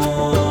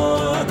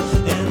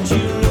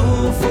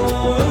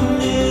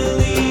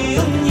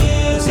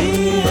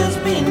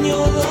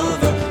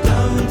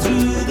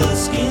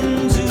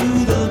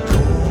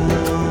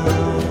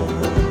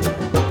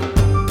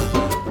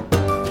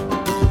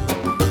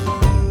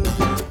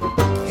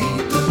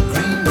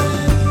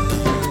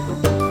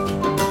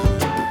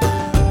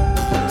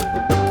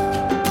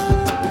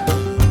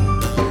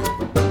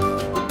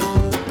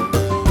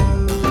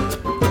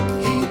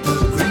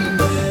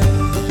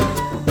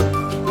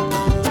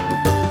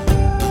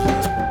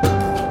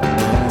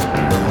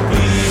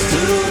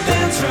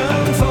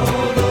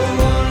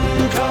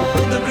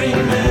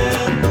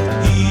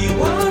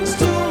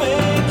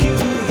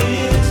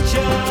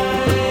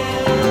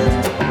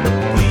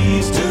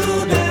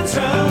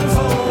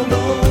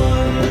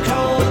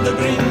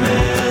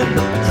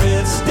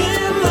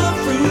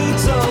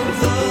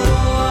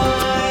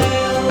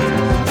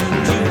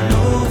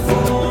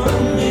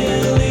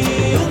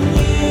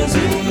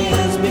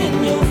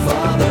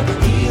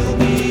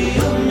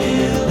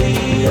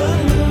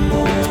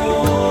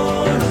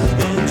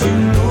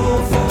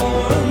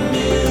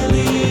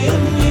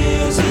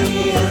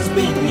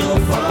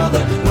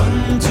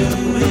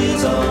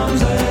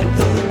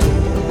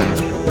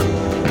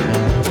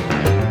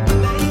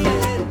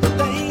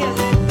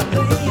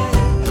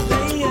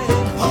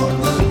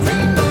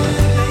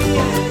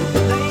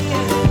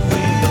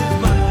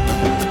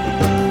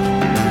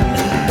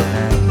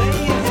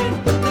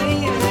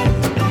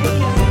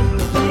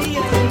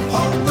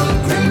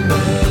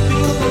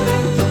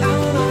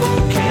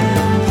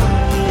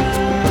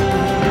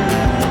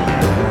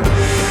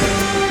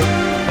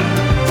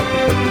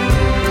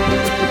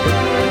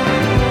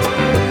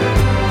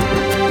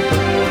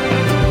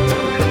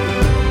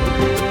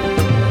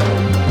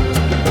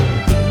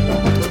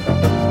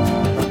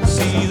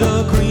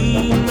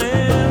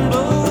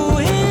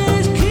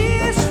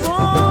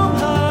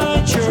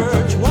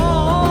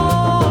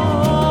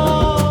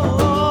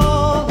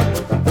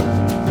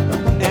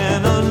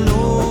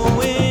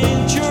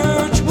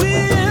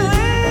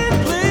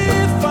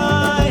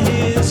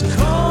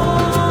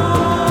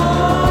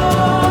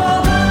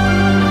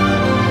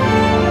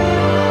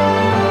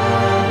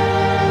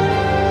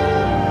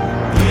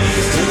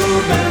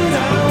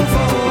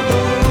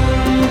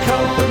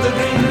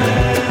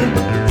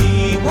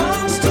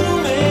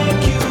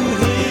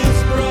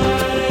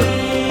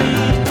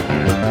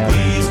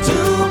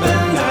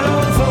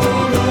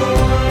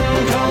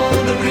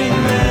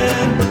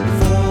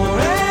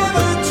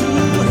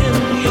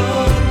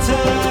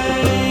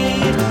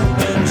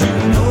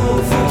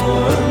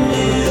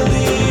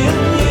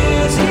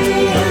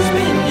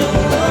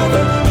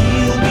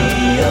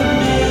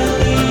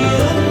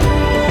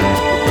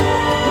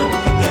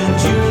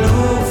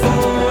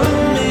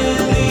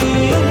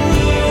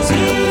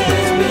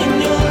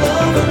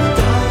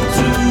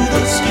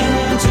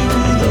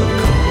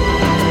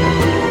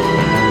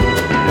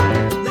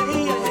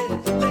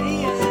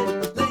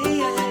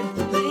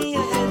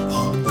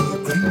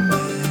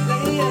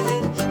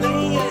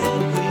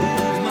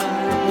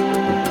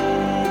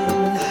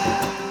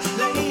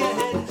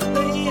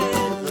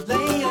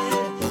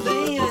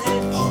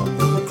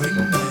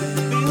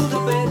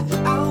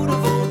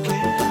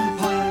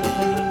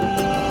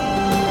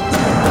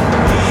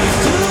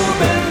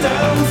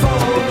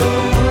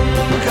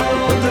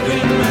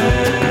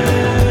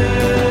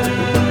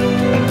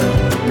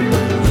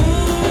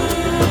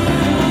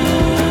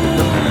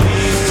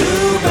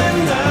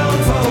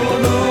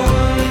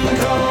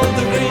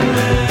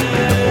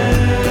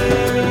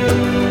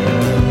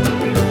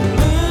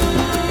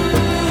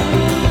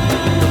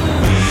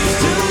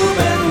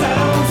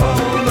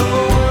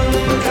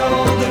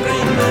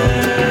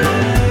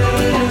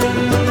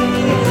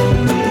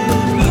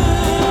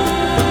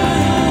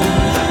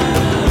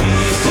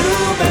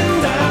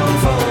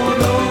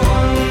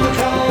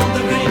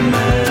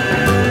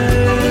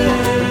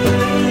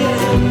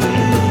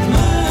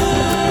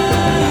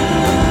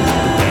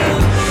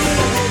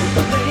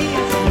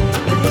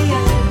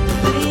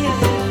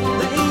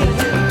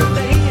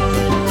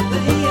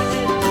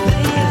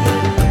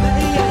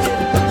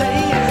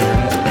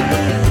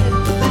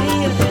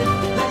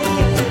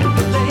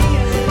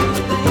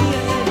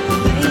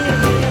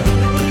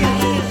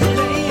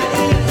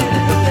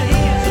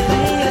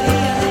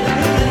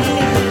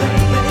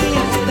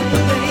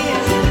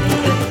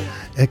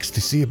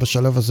אקסטסי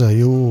בשלב הזה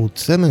היו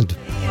צמד.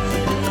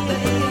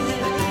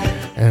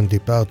 אנדי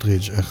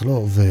פרטריג', איך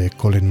לא,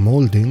 וקולין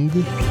מולדינג.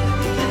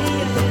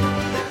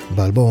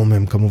 באלבום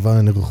הם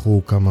כמובן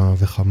ערכו כמה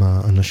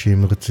וכמה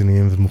אנשים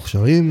רציניים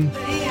ומוכשרים.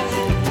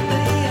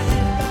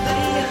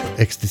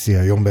 אקסטסי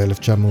היום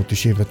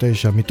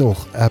ב-1999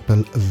 מתוך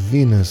אפל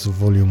וינס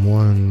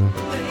ווליום 1.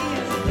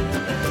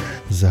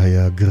 זה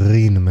היה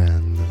גרין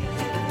מן.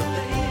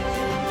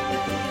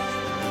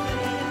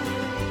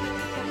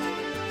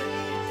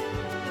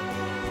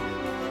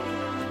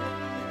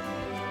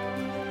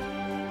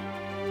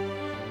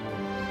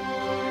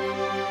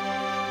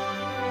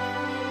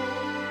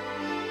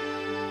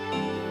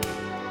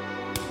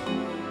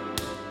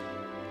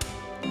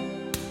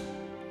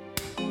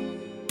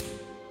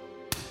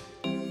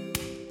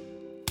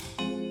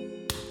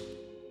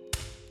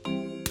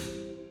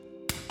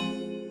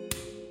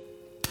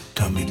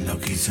 תמיד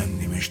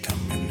לגזענים יש את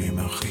המילים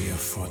הכי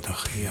יפות,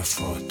 הכי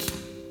יפות.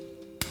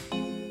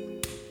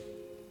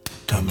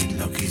 תמיד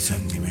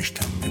לגזענים יש את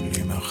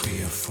המילים הכי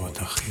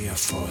יפות, הכי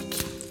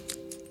יפות.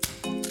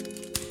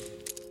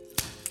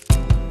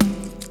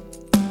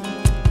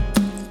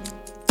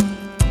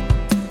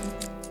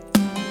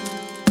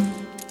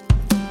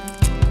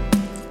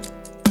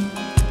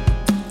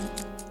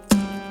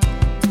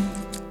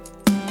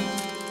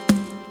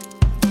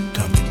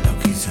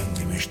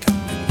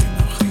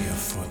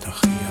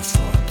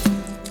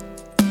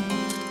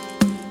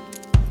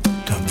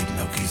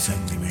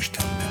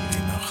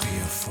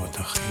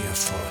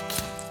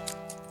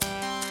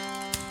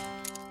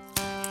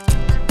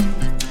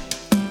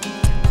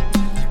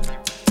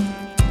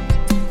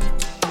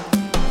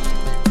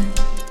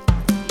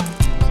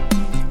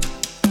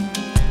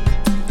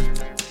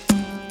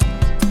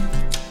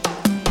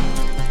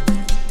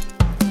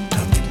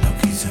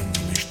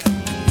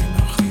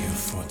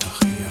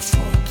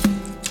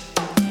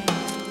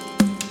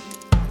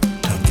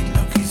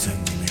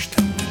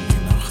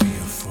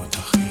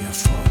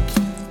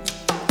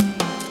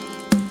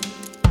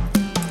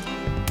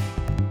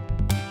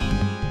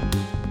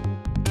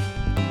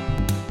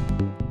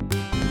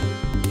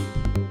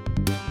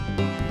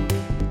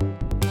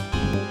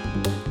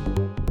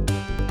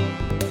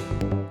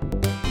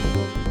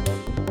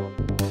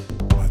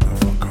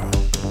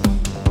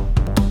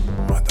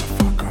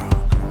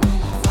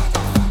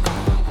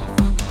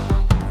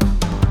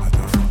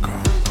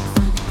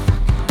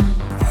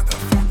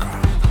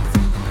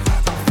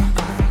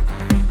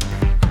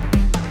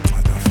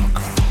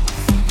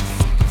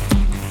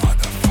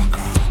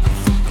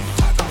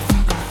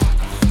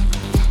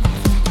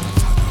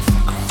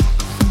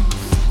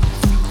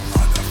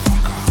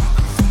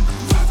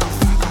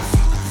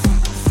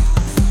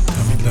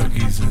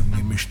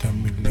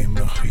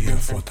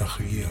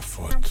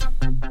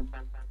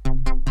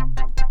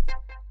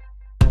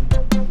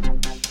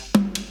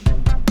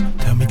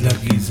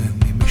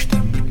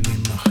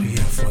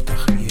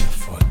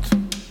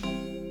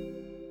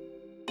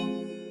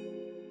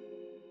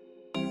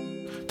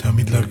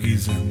 תמיד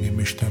לגזענים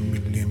יש את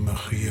המילים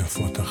הכי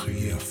יפות,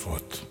 הכי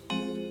יפות.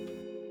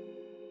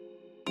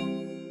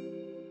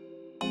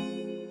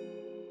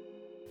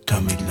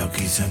 תמיד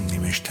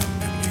לגזענים יש את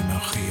המילים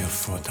הכי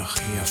יפות,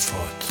 הכי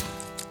יפות.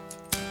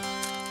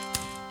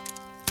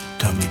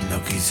 תמיד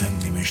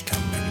לגזענים יש את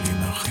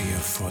המילים הכי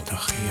יפות,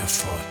 הכי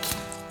יפות.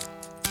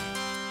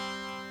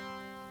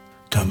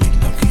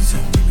 תמיד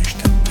לגזענים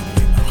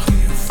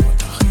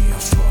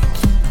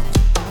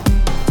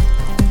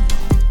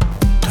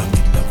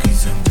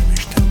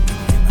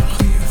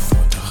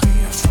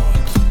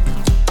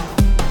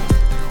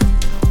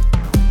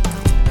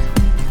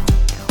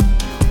יש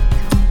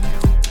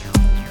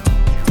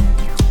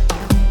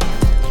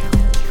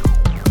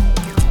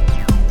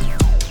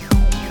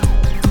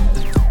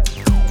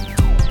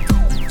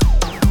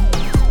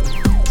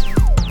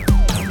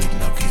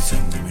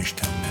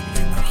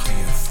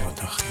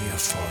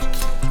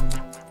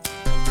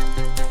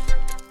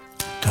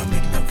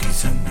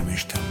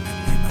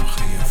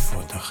המילים הכי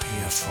יפות,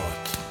 הכי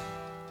יפות.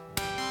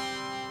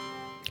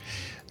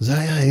 זה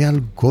היה אייל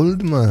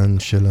גולדמן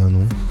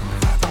שלנו,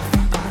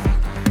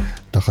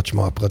 תחת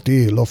שמו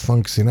הפרטי, לא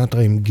פאנק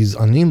סינטרה עם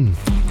גזענים.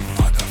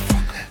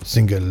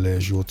 סינגל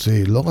שהוא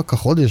הוציא לא רק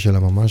החודש, אלא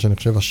ממש אני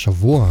חושב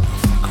השבוע,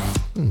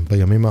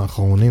 בימים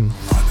האחרונים.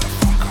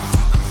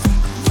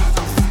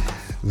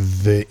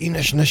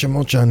 והנה שני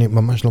שמות שאני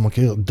ממש לא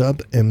מכיר, דאב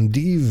MD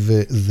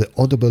ו-The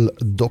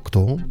Audible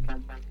Doctor.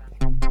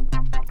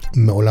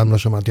 מעולם לא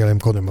שמעתי עליהם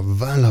קודם,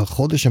 אבל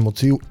החודש הם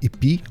הוציאו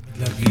EP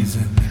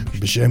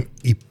בשם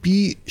EP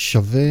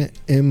שווה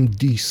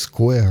MD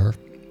Square.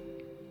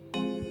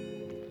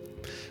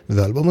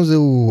 והאלבום הזה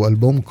הוא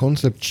אלבום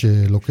קונספט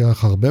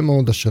שלוקח הרבה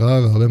מאוד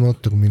השראה והרבה מאוד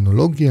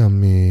טרמינולוגיה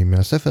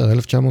מהספר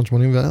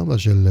 1984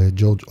 של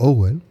ג'ורג'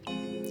 אורוול.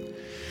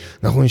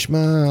 אנחנו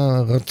נשמע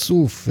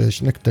רצוף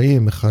שני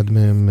קטעים, אחד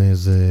מהם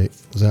זה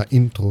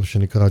האינטרו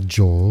שנקרא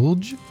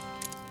ג'ורג'.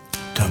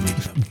 תמיד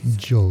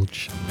ג'ורג'.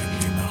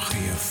 המילים הכי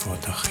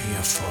יפות, הכי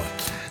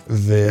יפות.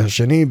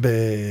 והשני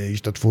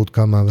בהשתתפות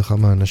כמה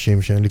וכמה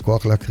אנשים שאין לי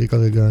כוח להקריא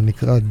כרגע,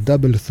 נקרא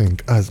Double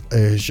Think. אז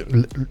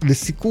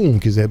לסיכום,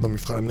 כי זה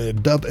במבחן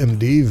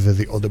DubMD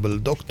ו-The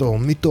Audible Doctor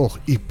מתוך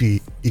EP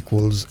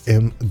equals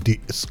MD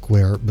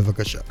Square.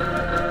 בבקשה.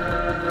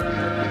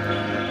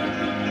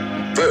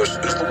 This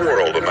is the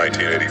world of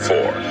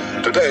 1984.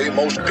 Today,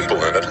 most people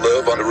in it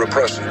live under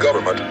repressive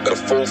government, and a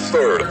full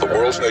third of the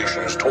world's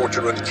nations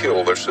torture and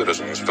kill their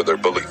citizens for their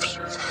beliefs.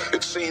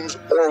 It seems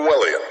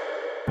Orwellian.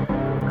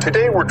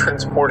 Today we're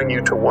transporting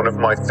you to one of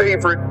my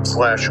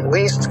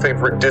favorite/least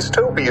favorite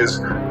dystopias,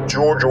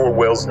 George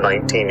Orwell's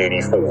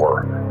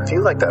 1984. I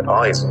feel like that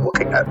eye is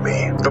looking at me.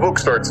 The book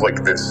starts like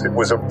this. It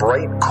was a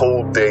bright,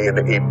 cold day in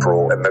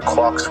April, and the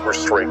clocks were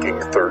striking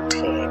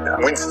 13.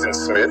 Winston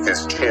Smith,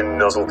 his chin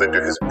nuzzled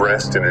into his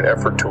breast in an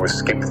effort to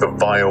escape the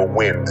vile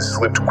wind,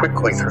 slipped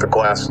quickly through the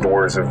glass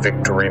doors of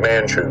Victory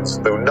Mansions,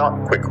 though not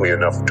quickly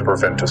enough to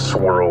prevent a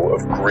swirl of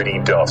gritty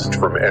dust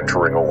from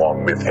entering along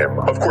with him.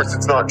 Of course,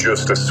 it's not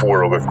just a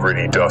swirl of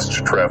gritty dust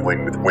traveling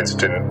with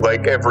Winston.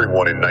 Like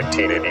everyone in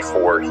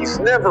 1984, he's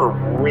never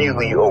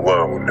really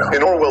alone.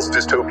 In Orwell's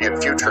dystopian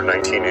future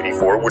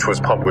 1984, which was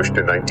published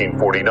in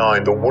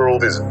 1949, the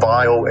world is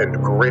vile and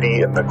gritty,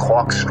 and the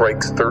clock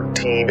strikes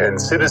 13, and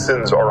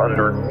citizens are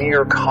under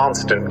near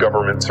constant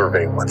government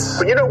surveillance.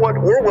 But you know what?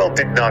 Orwell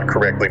did not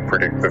correctly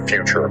predict the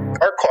future.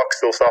 Our clock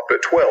still stopped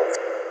at 12.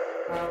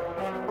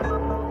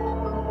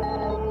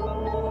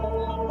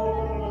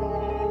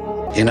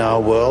 In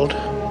our world,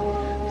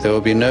 there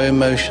will be no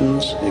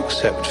emotions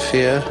except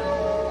fear,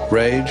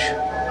 rage,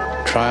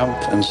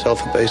 triumph, and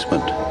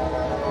self-abasement.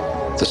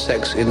 The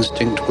sex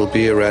instinct will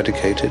be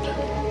eradicated.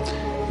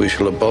 We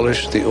shall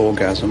abolish the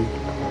orgasm.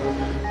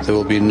 There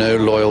will be no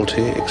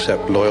loyalty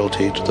except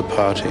loyalty to the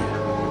party.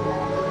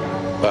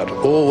 But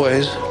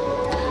always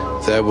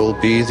there will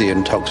be the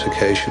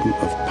intoxication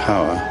of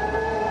power.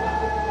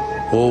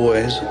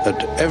 Always, at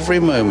every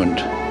moment,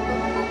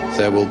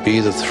 there will be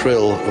the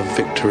thrill of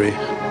victory,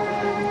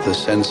 the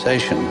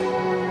sensation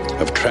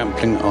of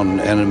trampling on an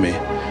enemy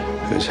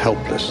who is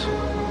helpless.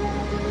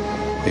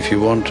 If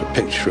you want a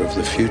picture of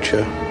the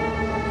future,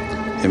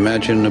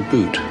 imagine a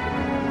boot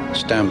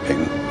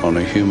stamping on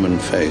a human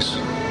face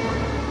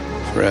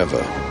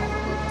forever.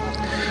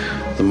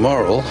 The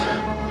moral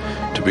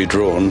to be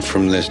drawn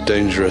from this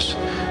dangerous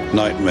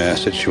nightmare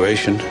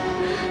situation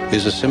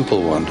is a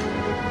simple one.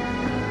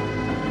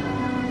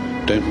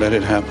 Don't let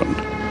it happen.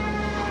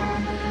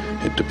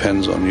 It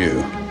depends on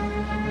you.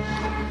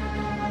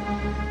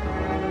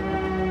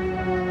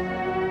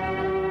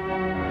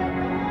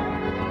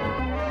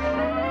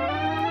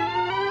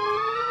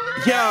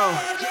 Yo,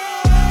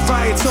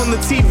 riots on the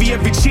TV,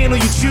 every channel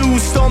you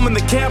choose. Storming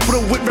the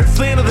Capitol with red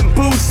flannel and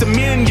boots.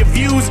 Demanding your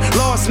views.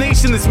 Lost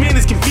nation, this man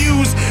is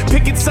confused.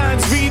 Picket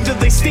signs read that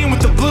they stand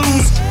with the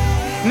blues.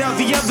 Now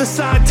the other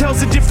side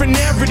tells a different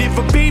narrative.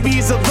 A baby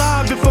is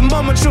alive if a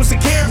mama chose to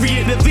carry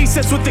it. At least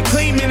that's what they're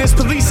claiming. As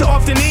police are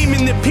often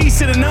aiming their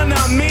piece at an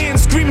unarmed man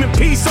screaming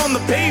peace on the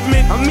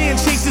pavement. A man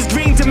chases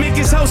green to make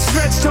his house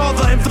stretch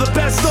taller, and for the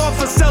best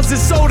offer sells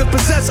his soul to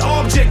possess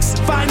objects.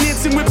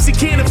 Financing whips he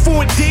can't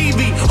afford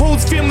daily.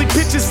 Holds family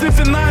pictures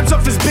sniffing lines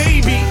off his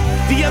baby.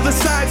 The other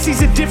side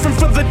sees it different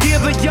from the deal.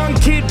 The young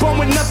kid born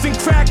with nothing,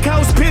 crack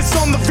house, piss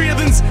on the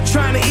railings.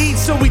 Trying to eat,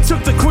 so he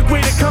took the quick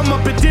way to come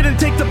up. It didn't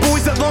take the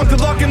boys that long to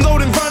lock and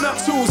load and run up.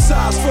 Two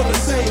sides from the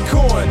same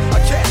coin, a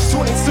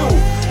catch-22.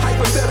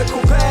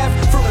 Hypothetical path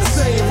from the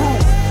same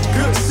root.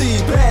 Good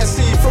seed, bad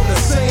seed from the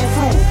same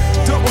fruit.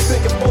 Double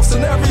think if both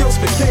scenarios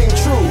became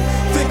true.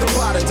 Think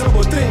about it,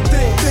 double think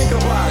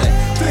about it.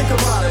 Think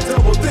about it,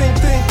 double think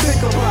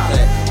about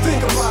it.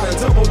 Think about it,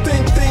 double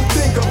think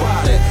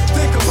about it.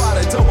 Think about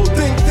it, double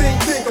think about it.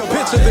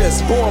 Picture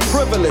this, born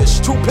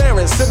privileged, two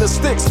parents in the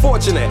sticks,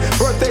 fortunate.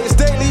 Birthdays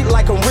daily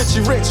like I'm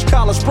Richie Rich,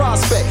 college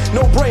prospect,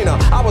 no brainer,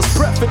 I was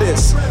bred for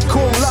this.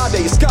 Cum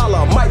laude,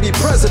 scholar, might be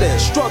president,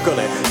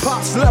 struggling.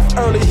 Pops left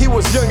early, he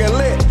was young and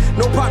lit.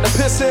 No partner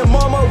pissing,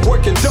 mama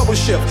working double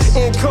shift.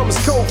 Income's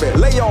COVID,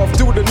 layoff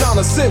due to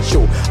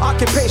non-essential.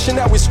 Occupation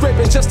that we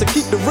scraping just to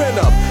keep the rent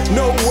up.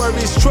 No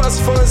worries,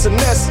 trust funds and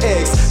nest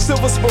eggs.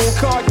 Silver spoon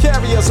card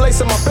carriers,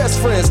 lacing my best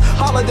friends.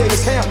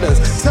 Holidays, Hamptons,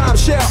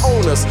 timeshare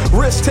owners.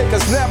 Risk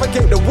takers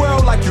navigate the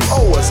world like you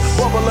owe us.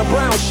 Bubble and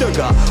brown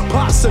sugar,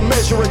 pots and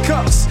measuring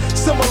cups.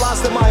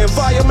 Symbolized in my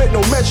environment,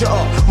 no measure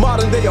up.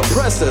 Modern day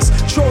oppressors,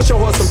 Trojan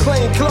was some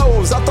plain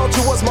clothes. I thought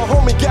you was my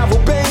homie, Gavel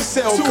Bang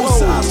sell clothes.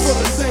 Two sides from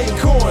the same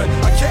coin,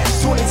 a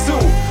catch-22.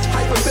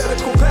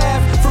 Hypothetical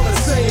path from the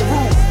same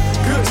root.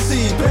 Good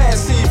seed, bad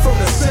seed from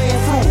the same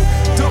fruit.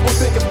 Double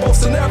think if both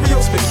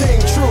scenarios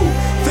became true.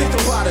 Think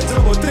about it,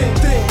 double think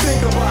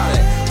about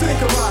it.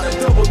 Think about it,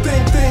 double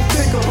think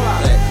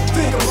about it.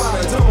 Think about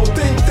it, double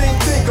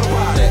think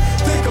about it.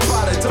 Think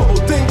about it,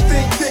 double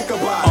think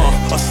about it.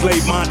 A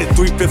slave-minded,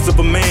 3/5 of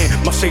a man.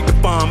 My shape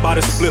defined by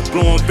the split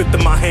blowing fifth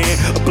in my hand.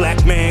 A black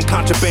man,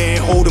 contraband,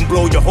 hold and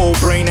blow your whole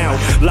brain out.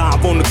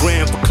 Live on the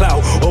gram for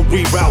clout or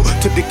reroute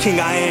to the king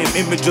I am.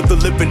 Image of the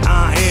living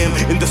I am.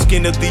 In the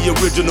skin of the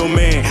original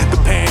man. The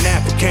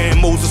Pan-African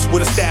Moses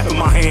with a staff in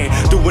my hand.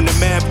 Doing the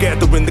math,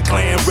 gathering the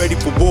clan, ready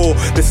for war.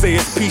 They say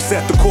it's peace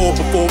at the core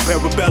before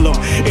parabellum.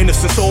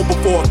 Innocent soul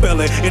before a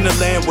felon. In a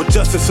land where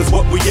justice is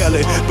what we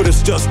yelling. But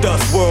it's just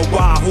us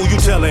worldwide, who you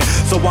telling?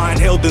 So I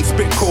inhaled and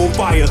spit cold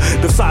fire.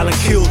 The silent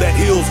kill that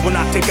heals when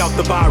I take out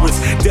the virus.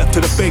 Death to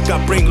the fake, I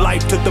bring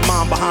life to the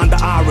mind behind the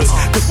iris.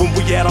 Cause when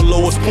we at our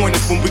lowest point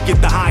is when we get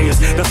the highest.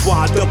 That's why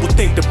I double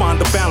think to find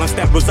the balance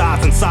that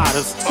resides inside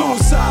us. Two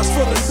sides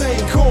for the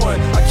same coin,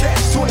 I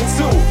catch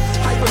 22.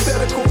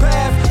 Hypothetical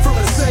path from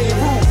the same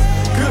root.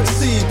 Good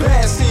seed,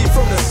 bad seed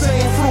from the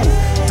same fruit.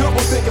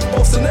 Double think if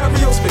both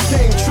scenarios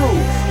became true.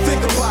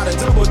 Think about it,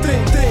 double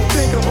think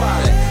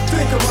about it.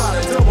 Think about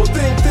it, double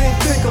think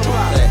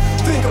about it.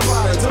 Think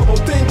about it, double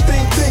think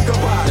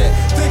about it.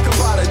 Think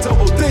about it,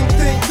 double think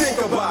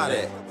about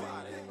it.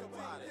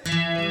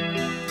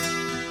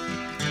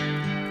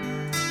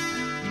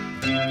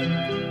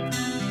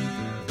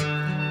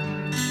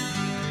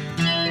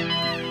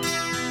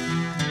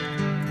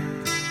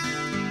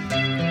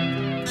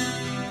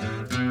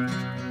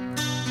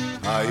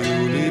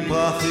 היו לי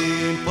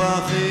פרחים,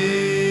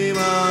 פרחים,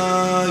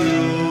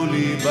 היו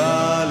לי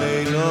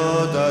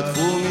בלילות,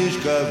 עטפו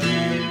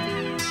משכבים.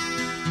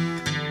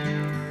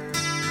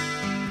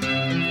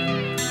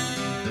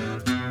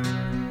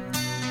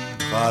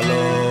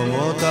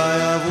 חלומותיי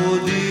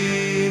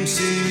אבודים,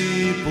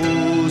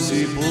 סיפרו,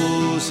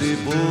 סיפרו,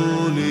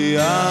 סיפרו לי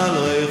על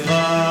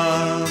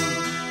ריחם.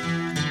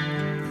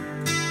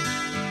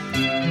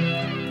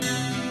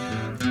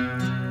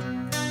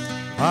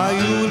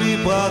 היו לי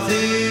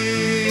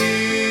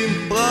פרחים,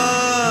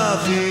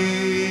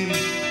 פרחים,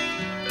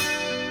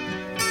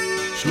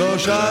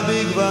 3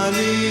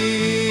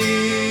 בגוונים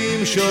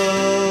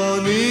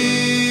שונים,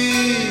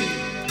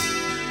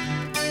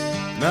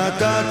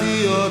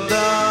 נתתי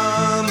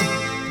אותם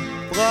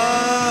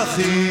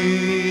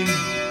פרחים,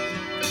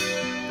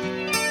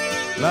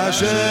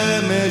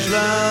 לשמש,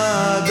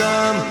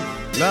 לאדם,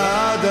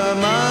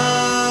 לאדמה.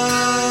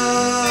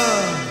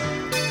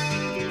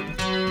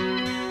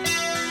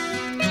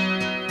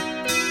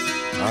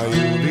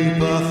 היו לי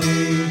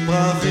פרחים,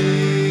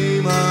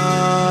 פרחים,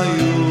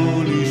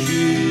 היו לי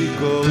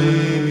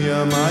שיכורים,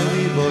 ימי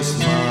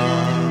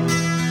מבוסמם.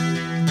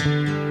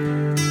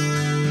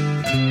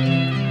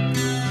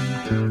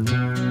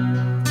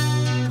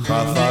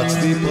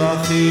 חפצתי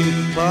פרחים,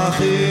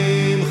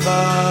 פרחים,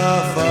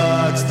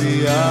 חפצתי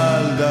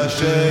על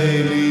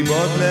דשי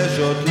ליבות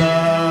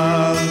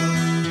לשוטלם.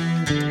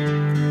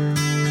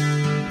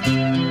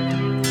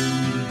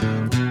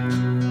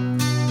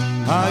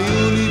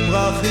 היו לי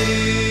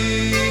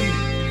פרחים,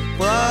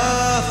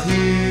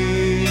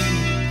 פרחים,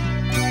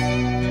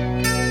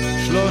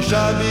 3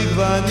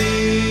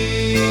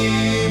 בגוונים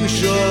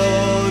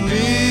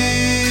שונים,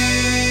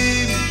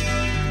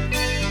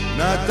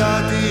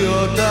 נתתי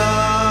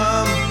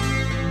אותם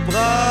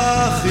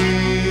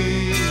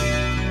פרחים,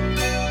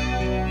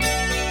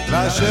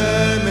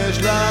 לשמש,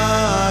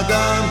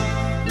 לאדם,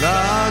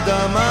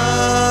 לאדמה,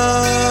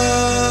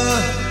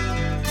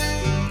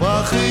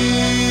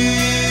 פרחים.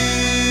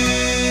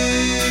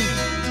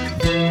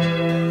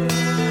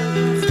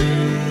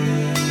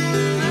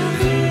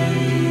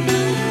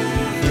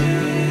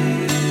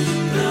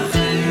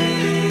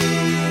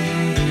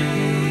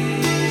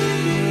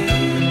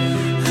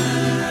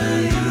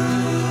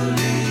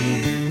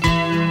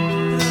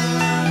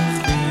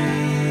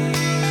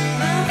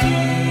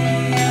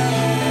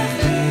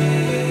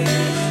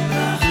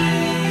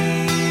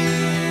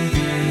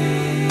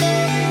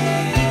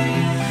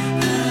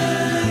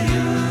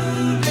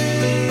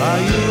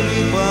 היו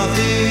לי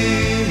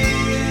פרחים,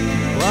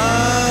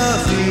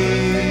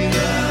 פרחים,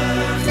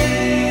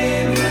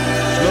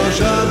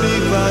 3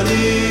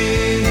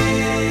 בגוונים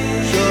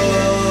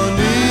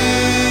שונים,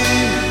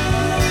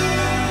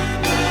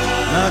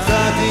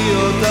 נתתי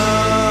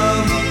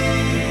אותם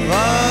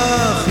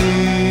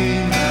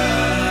פרחים,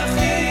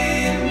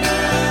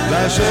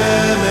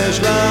 לשמש,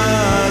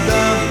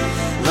 לאדם,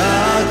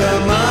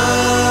 לאדמה,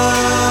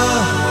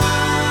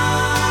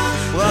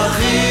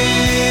 פרחים.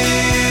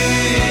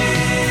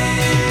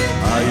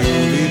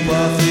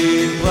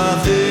 פרחים,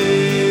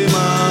 פרחים,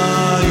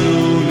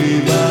 היו לי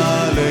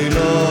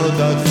בלילות,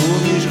 עטפו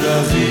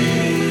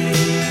משכבים.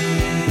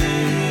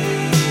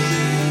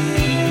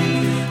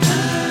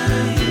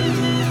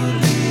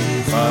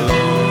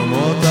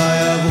 חלומותיי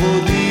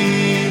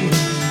הוורודים,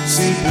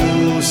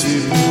 סיפרו,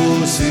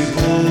 סיפרו,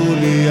 סיפרו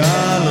לי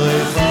על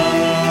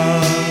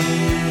ריחם.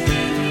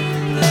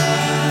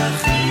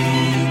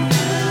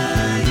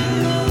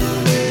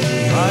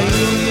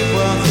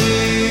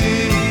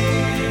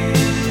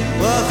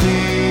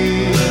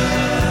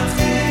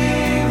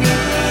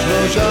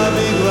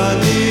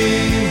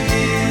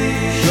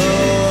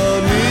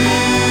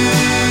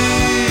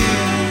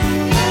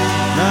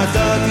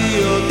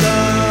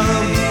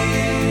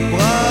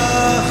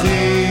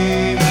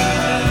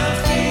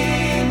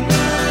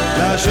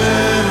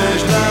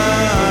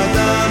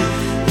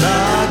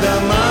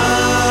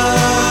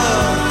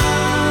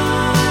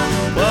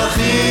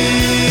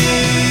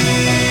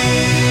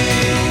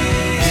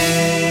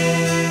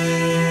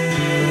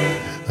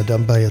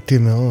 אדם בעייתי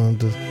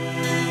מאוד.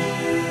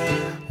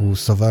 הוא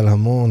סבל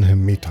המון,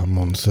 המיט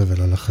המון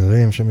סבל על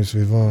אחרים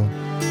שמסביבו.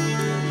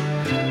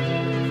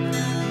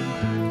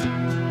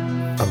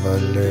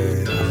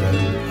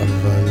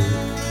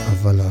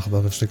 אבל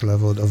העכבר הפסיק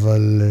לעבוד.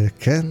 אבל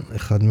כן,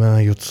 אחד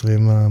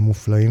מהיוצרים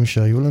המופלאים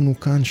שהיו לנו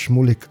כאן,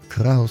 שמוליק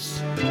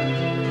קראוס,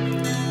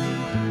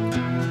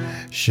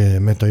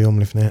 שמת היום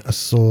לפני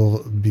עשור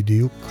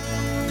בדיוק.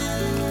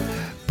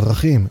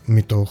 פרחים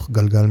מתוך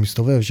גלגל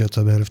מסתובב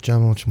שיצא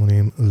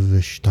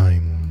ב-1982.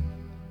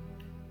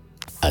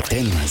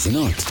 אתן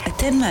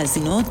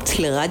מאזינות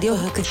לרדיו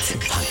הקצה.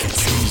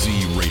 KZ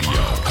Radio,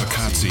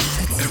 הקצה,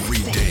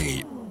 every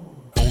day,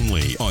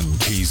 only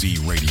on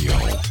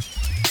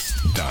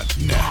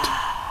KZRadio.net.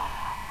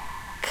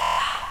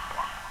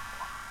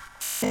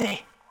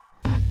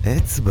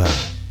 אצבע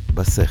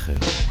בסכר.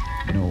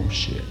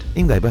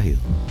 עם גיא בהיר.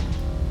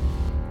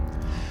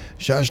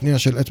 שעה שנייה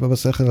של אצבע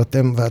בסכר,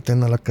 אתם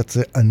ואתן על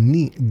הקצה,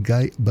 אני גיא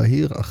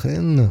בהיר,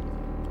 אכן.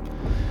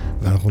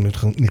 ואנחנו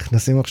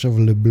נכנסים עכשיו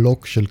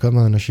לבלוק של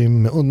כמה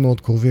אנשים מאוד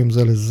מאוד קרובים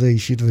זה לזה,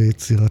 אישית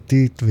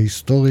ויצירתית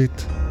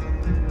והיסטורית.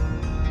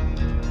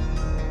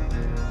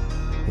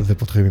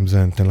 ופותחים עם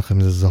זה, ניתן לכם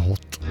איזה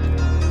זהות.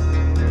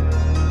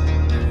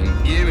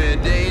 Give me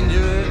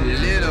danger,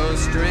 little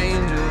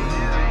stranger.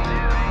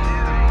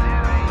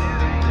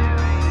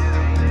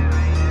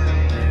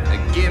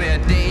 Give me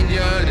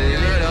danger,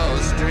 little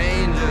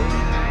stranger.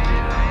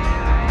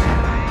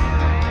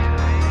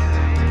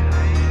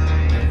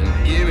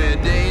 Give me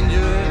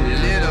danger,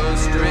 little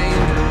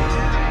stranger.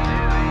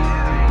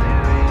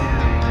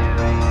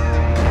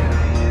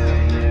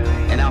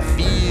 And I'll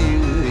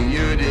feel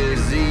your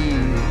disease.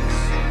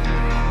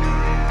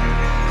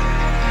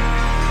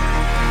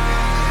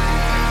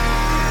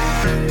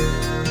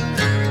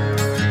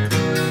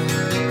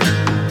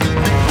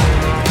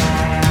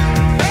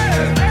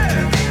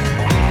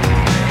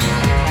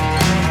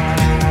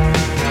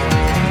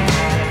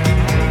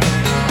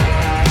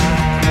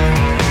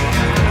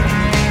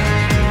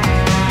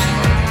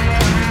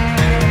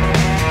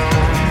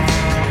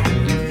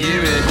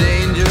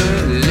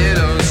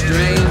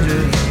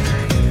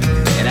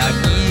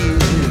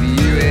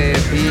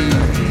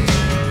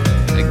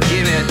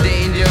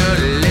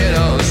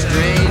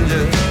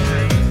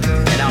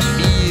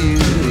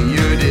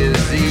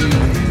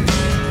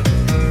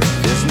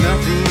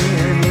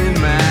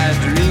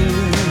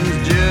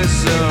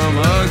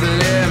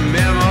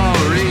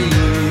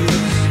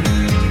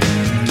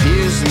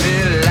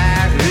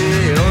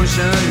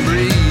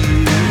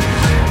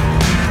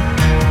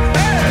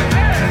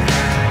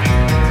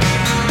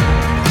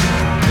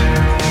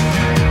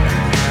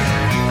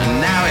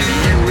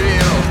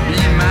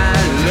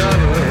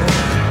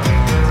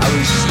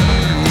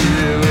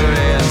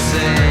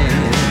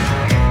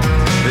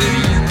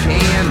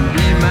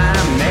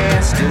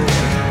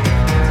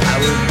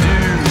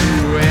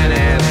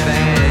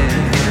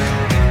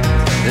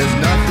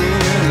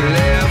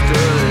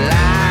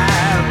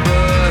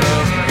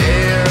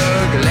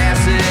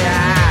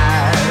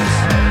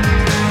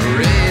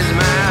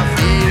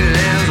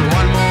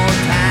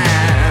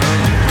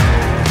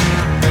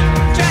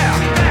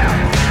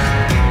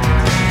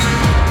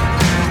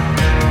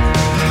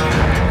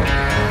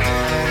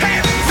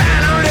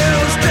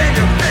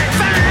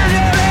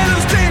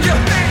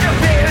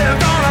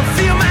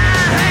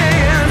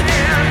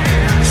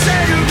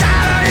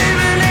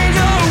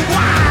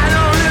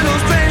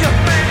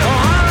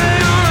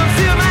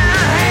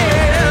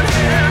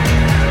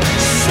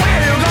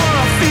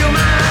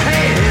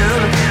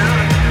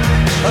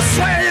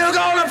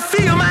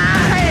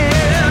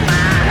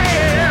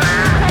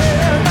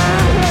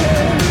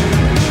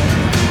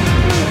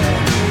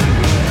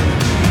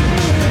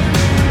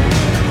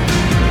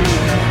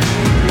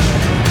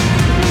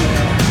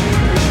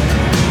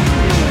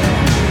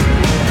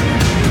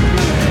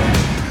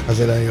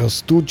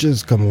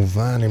 סטוג'ז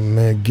כמובן עם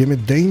Give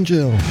Me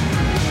Danger.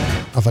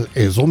 אבל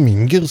איזו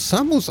מין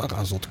גרסה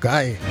מוזרה זאת, גיא.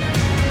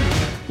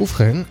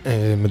 ובכן,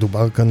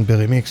 מדובר כאן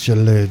ברימיקס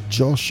של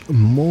ג'וש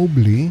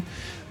מובלי,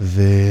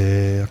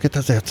 והקטע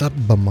הזה יצא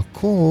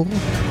במקור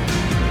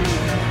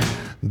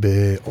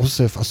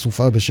באוסף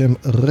אסופה בשם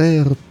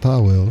Rare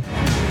Power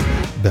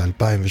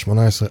ב-2018,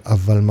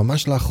 אבל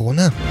ממש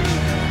לאחרונה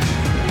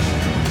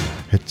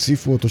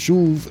הציפו אותו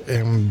שוב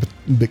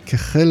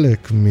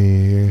כחלק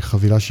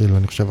מחבילה של,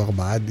 אני חושב,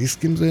 4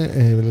 דיסקים זה,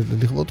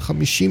 לכבוד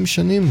 50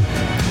 שנים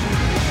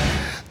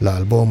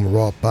לאלבום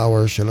Raw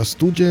Power של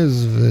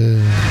הסטוג'ז,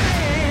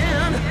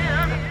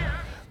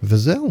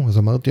 וזהו, אז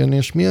אמרתי אני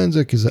אשמיע את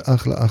זה כי זה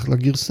אחלה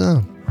גרסה.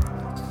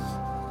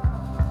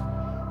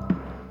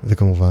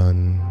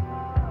 וכמובן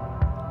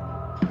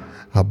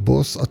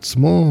הבוס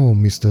עצמו,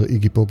 מיסטר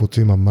איגי פופ,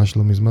 הוציא ממש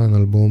לא מזמן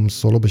אלבום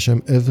סולו בשם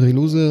Every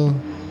Loser.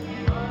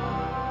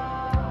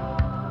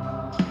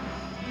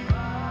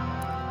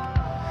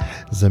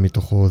 זה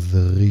מתוכו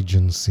The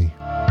Regency.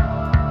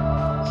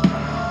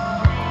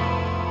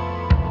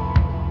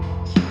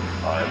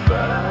 I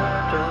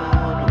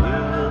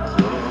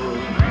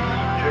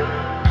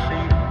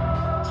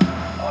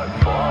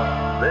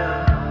fought them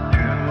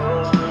to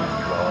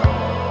the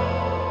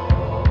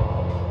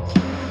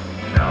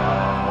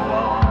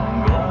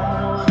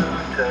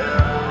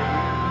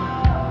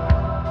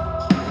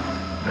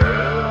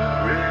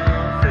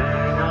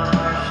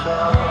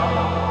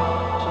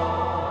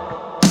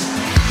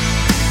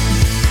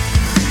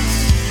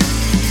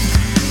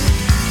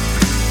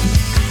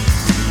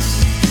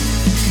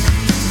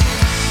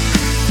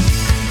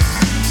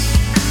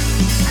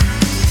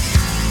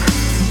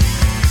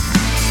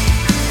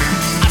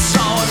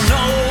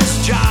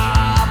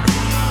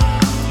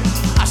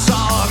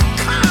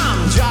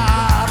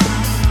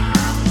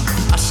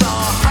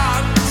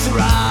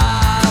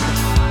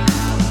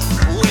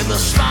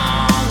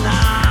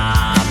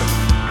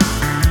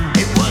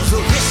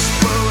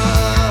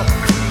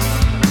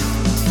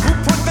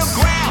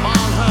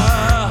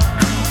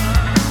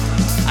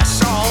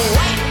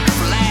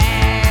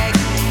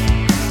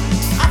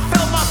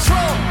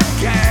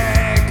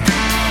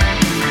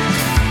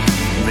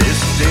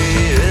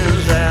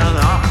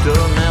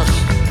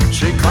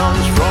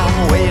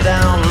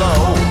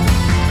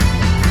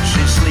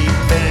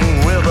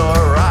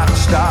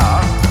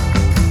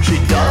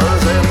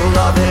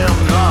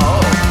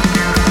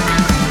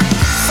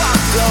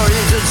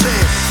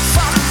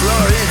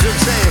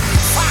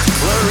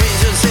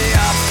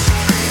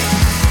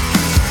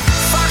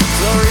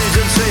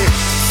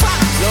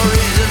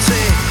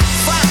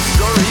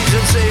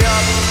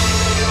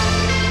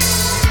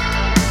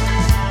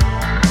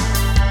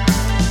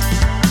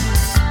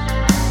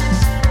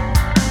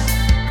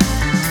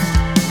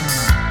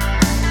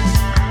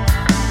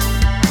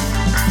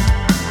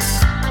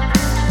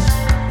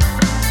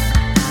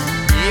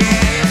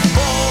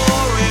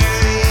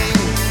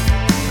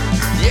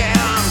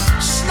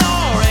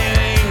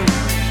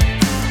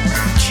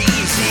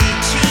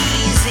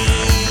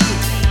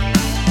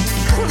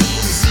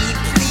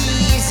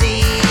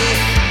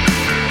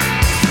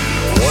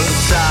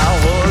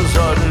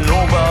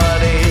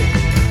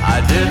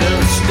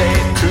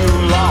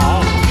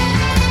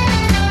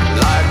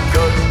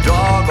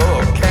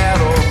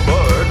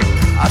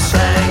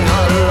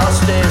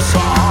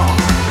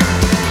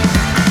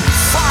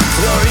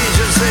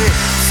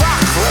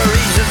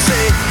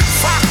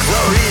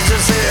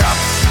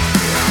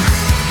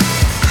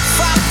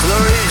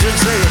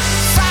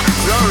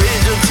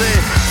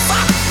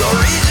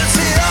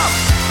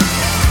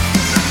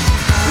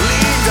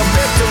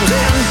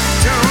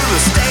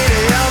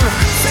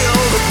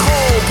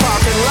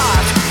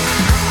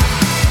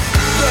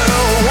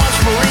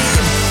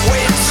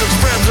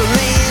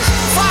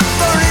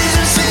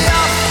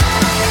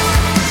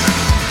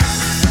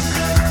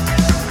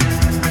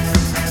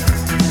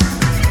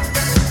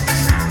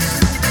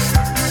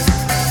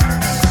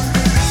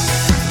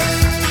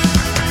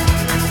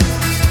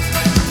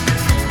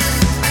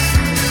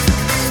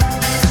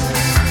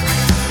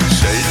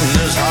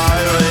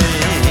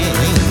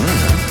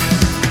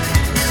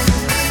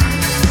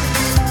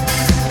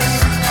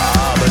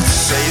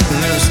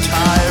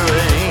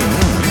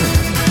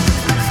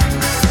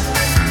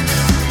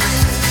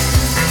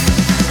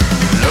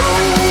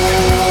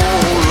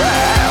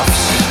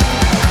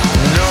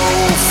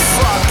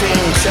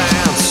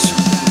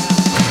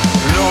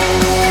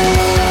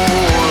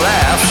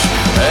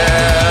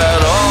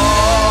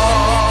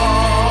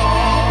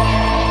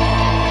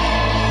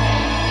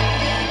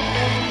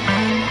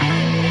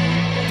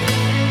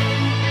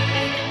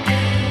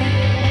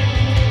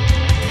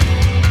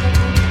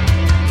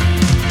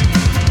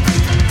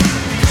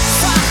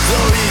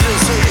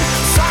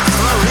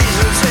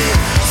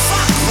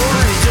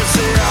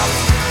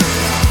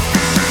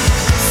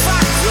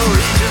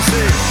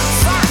Regency.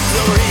 Fuck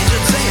the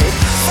Regency.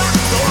 Fuck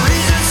the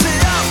Regency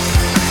up.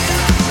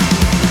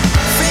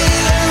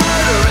 Feeling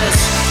murderous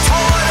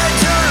toward a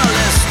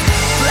journalist.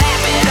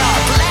 Lap it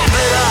up, lap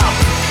it up.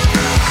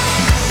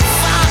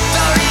 Fuck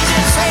the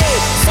Regency.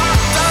 Fuck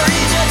the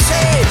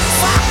Regency.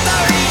 Fuck the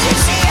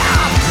Regency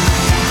up.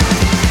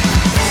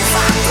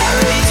 Fuck the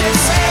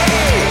Regency.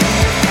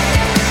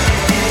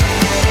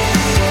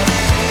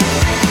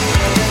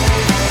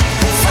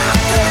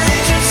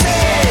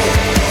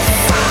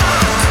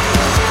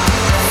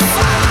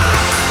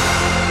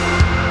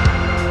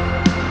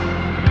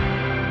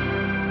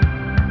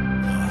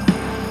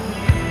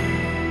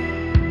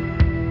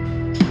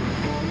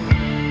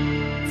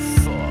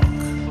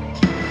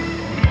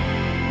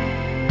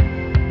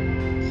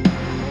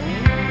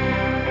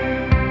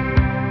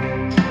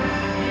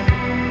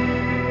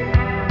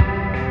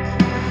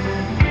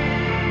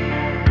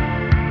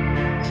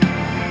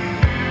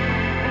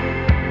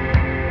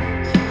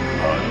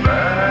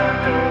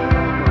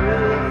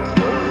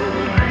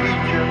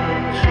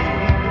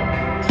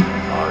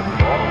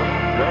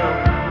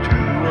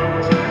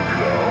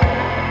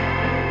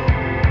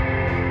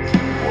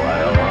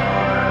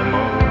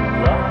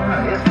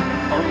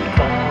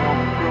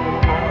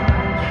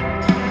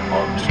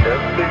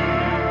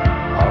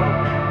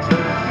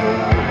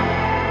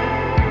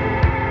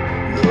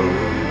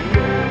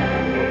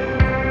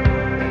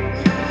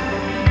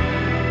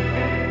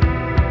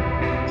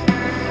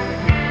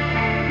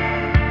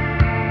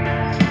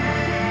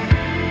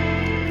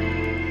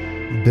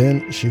 בן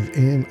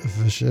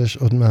 76,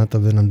 עוד מעט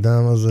הבן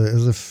אדם הזה,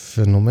 איזה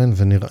פנומן,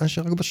 ונראה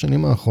שרק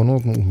בשנים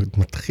האחרונות הוא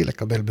מתחיל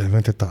לקבל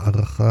באמת את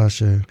הערכה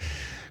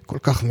שכל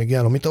כך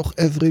מגיע לו. מתוך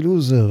Every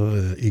Loser,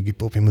 איגי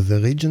פופ עם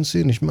The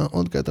Regency, נשמע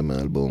עוד קטע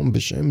מאלבום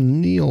בשם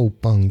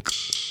ניאו-פאנק.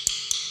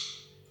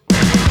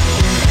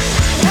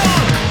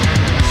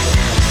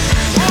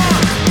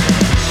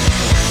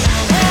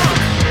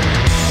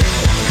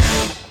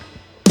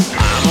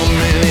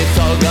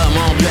 I'm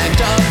all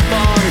blacked up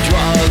on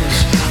drugs.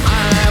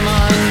 I'm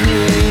a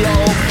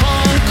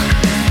neo-punk.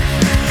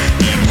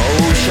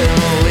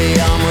 Emotionally,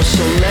 I'm a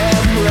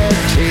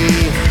celebrity.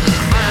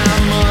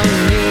 I'm a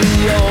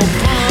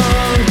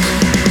neo-punk.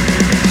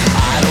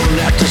 I don't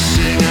have to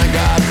sing, I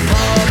got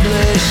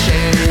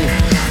publishing.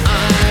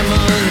 I'm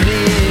a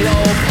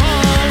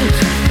neo-punk.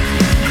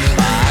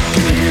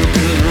 You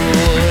can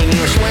rule in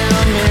your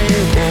swimming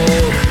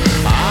pool.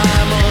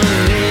 I'm a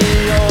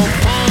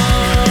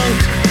neo-punk.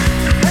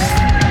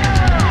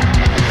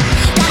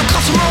 Got a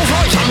custom Rolls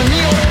Royce, I'm a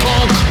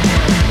neo-punk.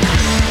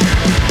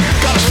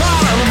 Got a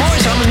style on the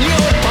voice, I'm a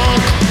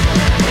neo-punk.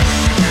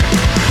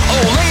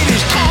 Old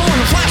ladies tall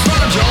and a flash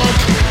full of junk.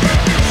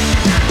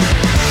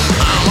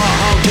 I'm a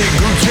hunky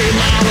Gucci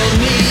model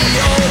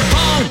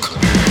neo-punk.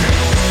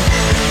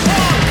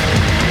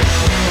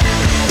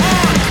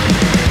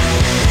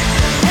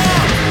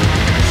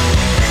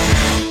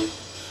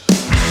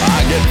 I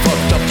get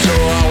fucked up so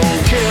I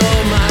won't kill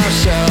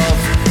myself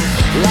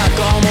like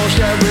almost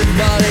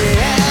everybody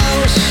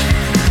else.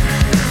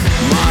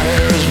 My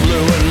hair is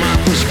blue and my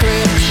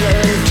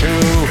prescription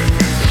too.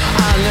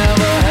 I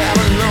never have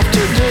enough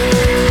to do.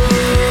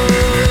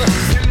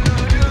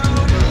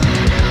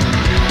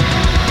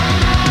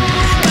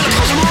 Got a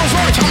custom Rolls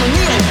Royce, I'm a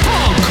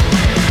neo-punk.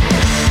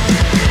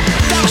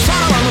 Got a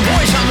style on the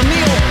voice, I'm a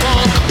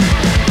neo-punk.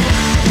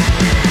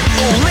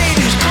 Old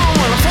ladies come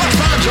when I flush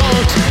my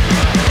junk.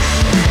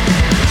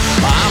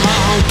 I'm a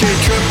hunky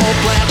triple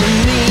platinum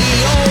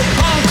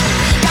neo-punk.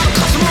 Got a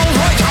custom Rolls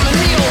Royce, I'm a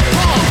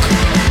neo-punk.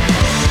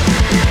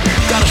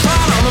 Got a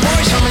style on the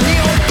voice, I'm a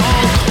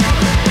neo-punk.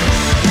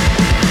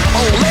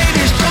 Old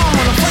ladies come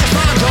when I flash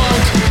my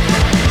junk.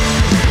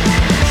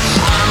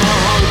 I'm a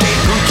hunky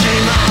Gucci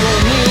model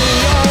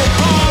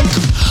neo-punk.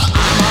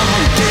 I'm a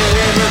hunky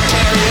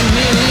libertarian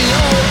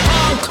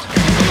neo-punk.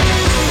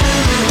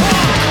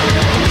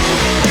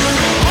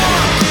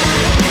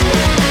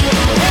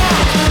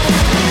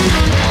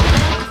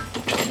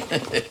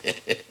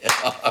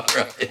 All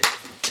right.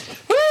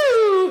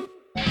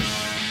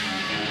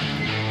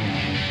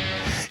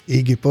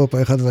 איגי פופ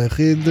האחד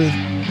והיחיד,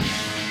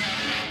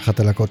 אחת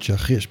הלהקות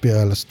שהכי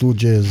השפיעה על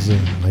הסטוג'ז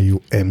היו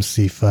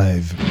MC5.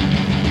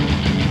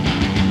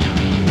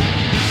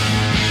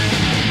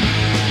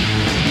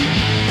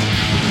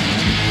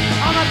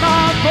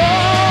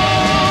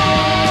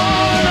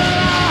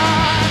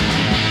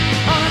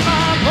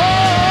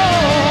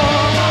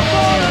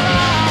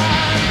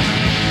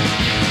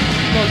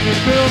 You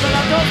feel that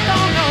I just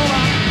don't know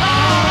why.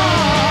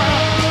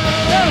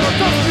 Never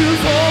touch you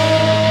so.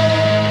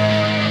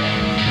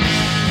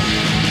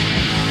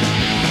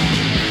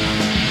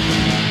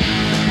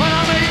 When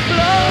I make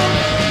love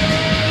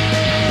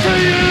to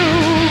you,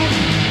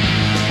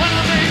 when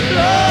I make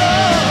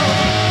love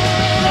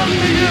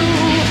to you,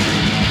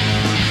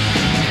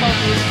 but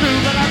it's true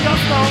that I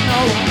just don't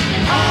know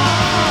why.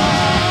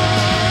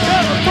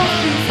 Never touch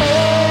you so.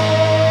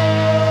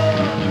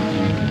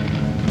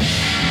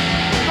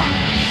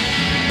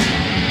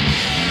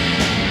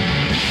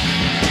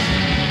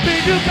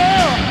 You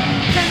girl,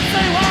 can't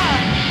say why.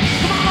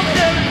 Come on,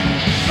 baby,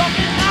 rock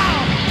it out.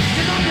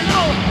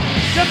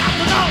 You got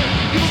to know,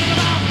 you got to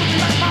know,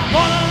 that's my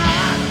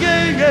borderline,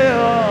 yeah,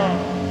 yeah.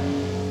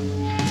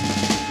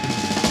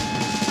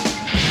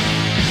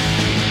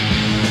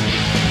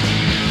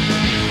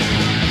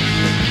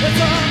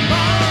 It's a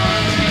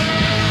bar,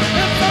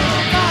 it's a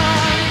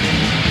bar,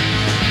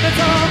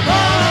 it's a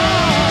bar,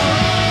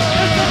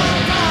 it's a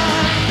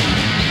bar.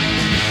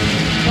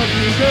 But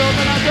you girl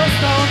that I just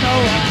don't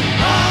know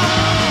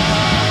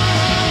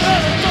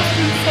that it must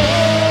be so.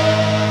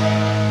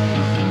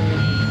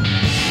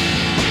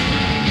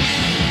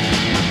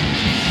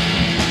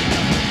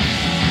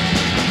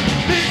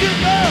 Big you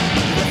girl,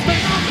 this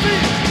thing I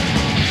feel,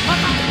 I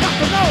got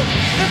to know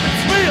if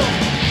it's real,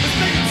 it's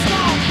making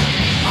strong,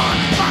 on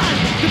fire.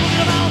 People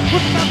get out,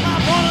 put that my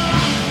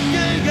borderline,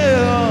 yeah,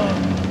 yeah.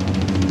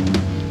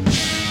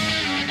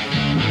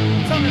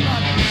 Tell me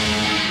about it.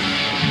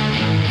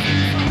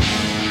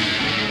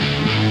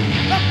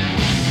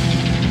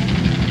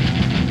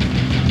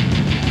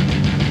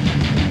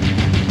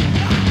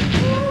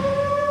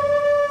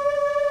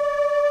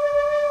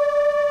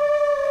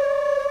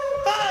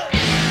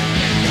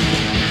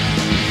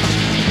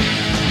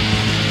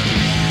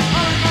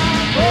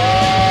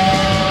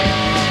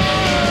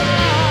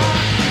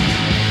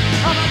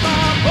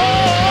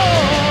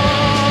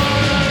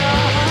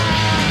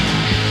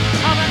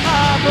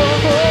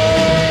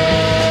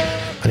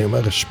 אני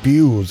אומר,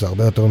 השפיעו, זה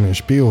הרבה יותר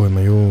מהשפיעו, הם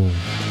היו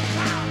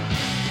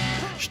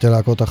שתי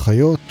להקות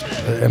אחיות.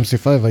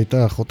 MC5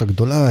 הייתה האחות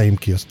הגדולה, אם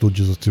כי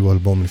הסטוג'ז הוציאו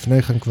אלבום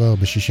לפני כן כבר,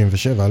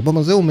 ב-67. האלבום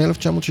הזה הוא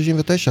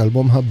מ-1969,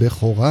 אלבום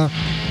הבכורה,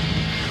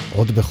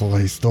 עוד בכורה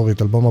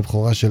היסטורית, אלבום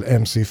הבכורה של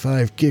MC5,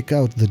 Kick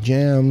Out the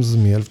Jams,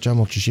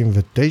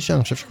 מ-1969,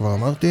 אני חושב שכבר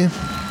אמרתי.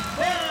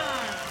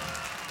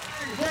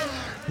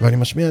 ואני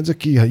משמיע את זה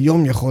כי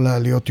היום יכול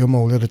להיות יום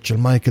ההולדת של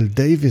מייקל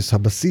דייביס,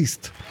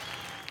 הבסיסט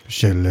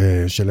של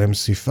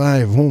MC5,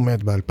 הוא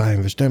מת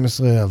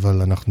ב-2012,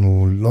 אבל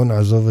אנחנו לא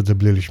נעזוב את זה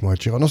בלי לשמוע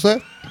את שיר הנושא.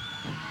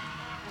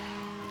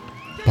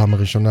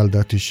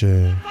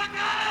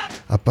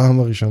 הפעם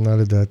הראשונה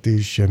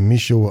לדעתי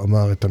שמישהו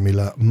אמר את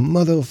המילה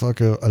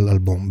motherfucker על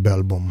אלבום,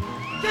 באלבום.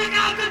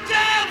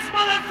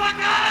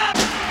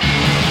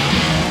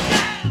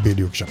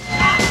 בדיוק שם.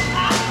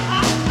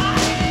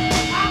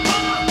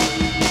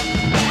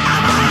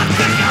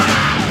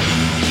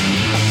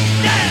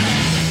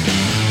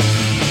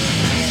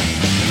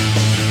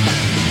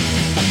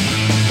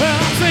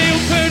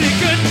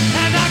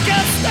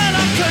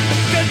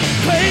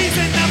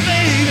 Crazy now,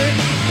 baby,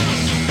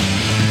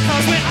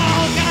 'cause we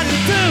all got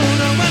it down.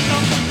 And when the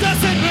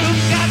dressing room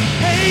got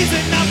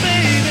hazy now,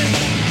 baby,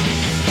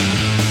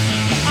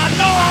 I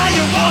know how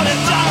you want it,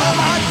 job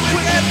hot,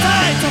 quick and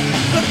tight.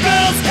 The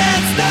girls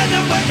can't stand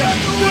it when you're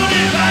doing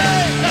it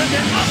right. Let me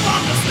up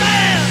on the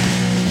stand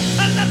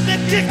and let me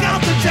kick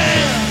out the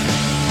jam.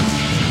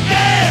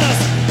 Yes,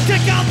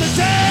 kick out the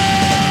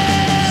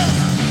jam.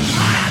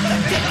 I have to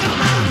kick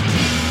them out.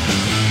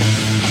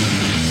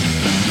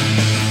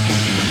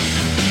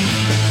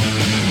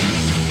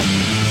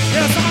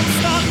 Yes, I'm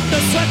starting to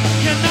sweat,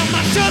 you know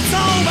my shirt's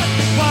on, but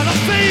what I'm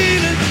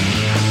feeling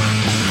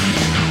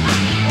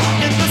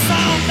in the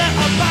sound that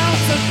I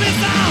bounce and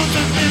resounds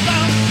and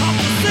rebounds off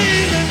the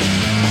ceiling.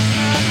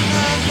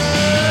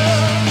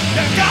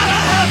 You gotta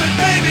have it,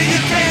 baby,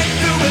 you can't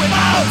do it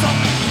without.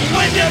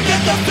 When you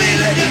get the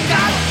feeling, you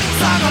gotta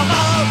song them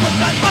all, put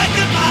that mic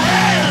in my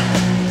hand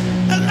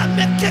and let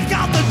me kick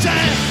out the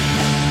jam.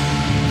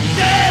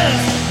 Yes,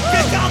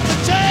 kick out the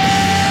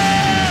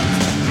jam.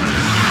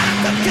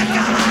 Kick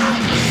out.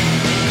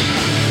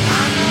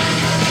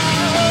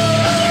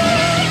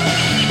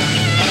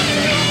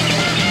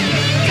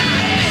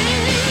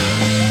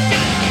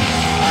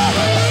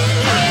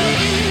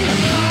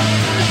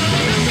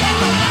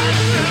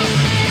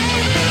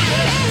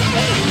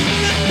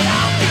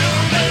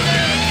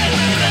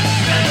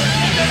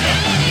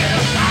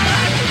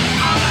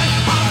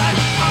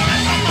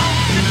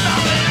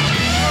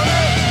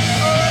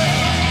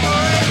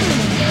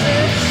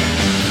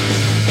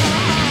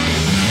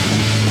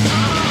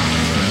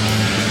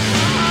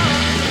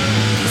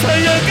 So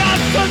you got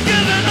to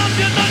get enough,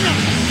 you know you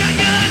can't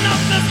get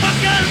enough this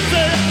fucking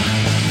thing.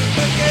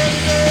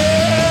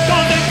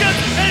 Gonna get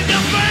in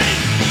your brain,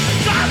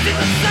 drives you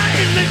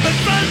insane, leave it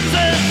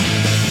frenzy.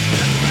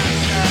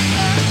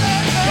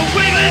 The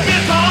wiggling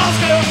guitars,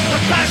 girl, the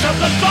crash of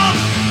the drum,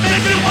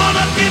 make me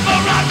wanna keep a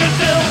rockin'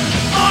 till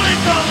morning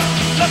comes.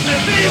 Let me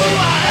be who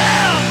I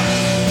am,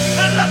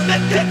 and let me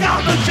kick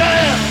out the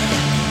jam.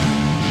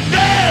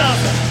 Yeah,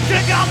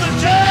 kick out the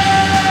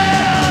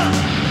jam.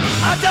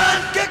 I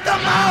done kicked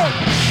them out.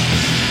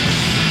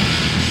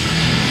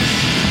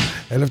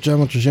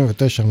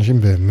 1969,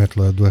 אנשים באמת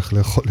לא ידעו איך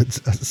לאכול את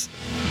זה אז.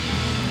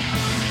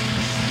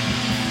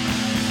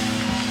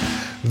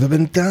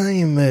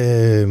 ובינתיים,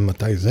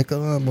 מתי זה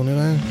קרה? בוא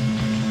נראה.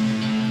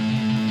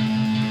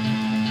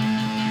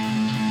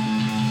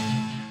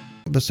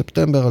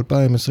 בספטמבר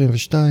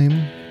 2022,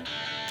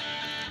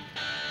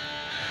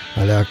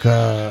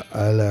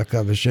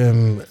 הלהקה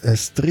בשם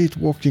Street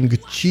Walking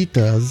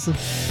Cheetahs,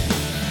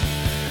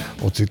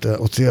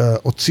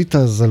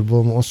 הוציאה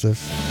אלבום אוסף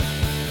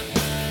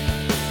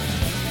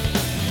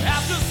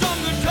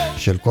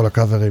של כל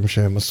הקאברים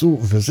שהם עשו,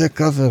 וזה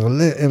קאבר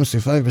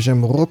ל-MC5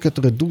 בשם רוקט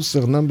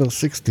רדוסר נאמבר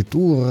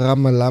 62,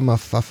 רמה למה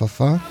פה פה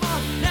פה.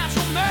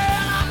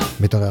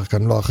 מתארח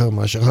כאן לא אחר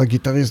מאשר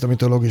הגיטריסט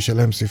המיתולוגי של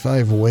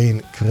MC5, ויין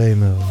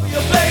קריימר.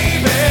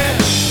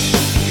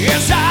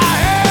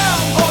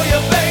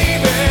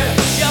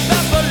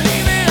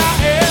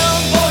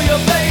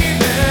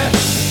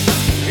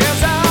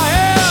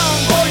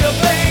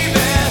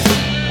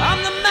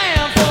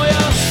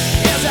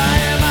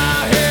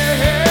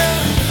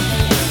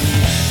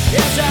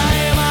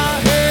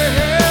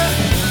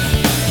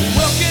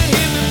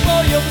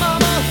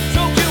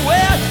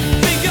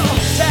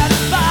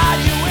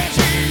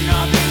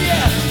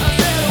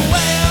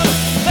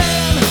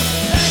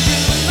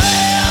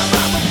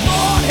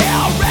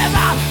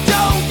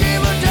 Don't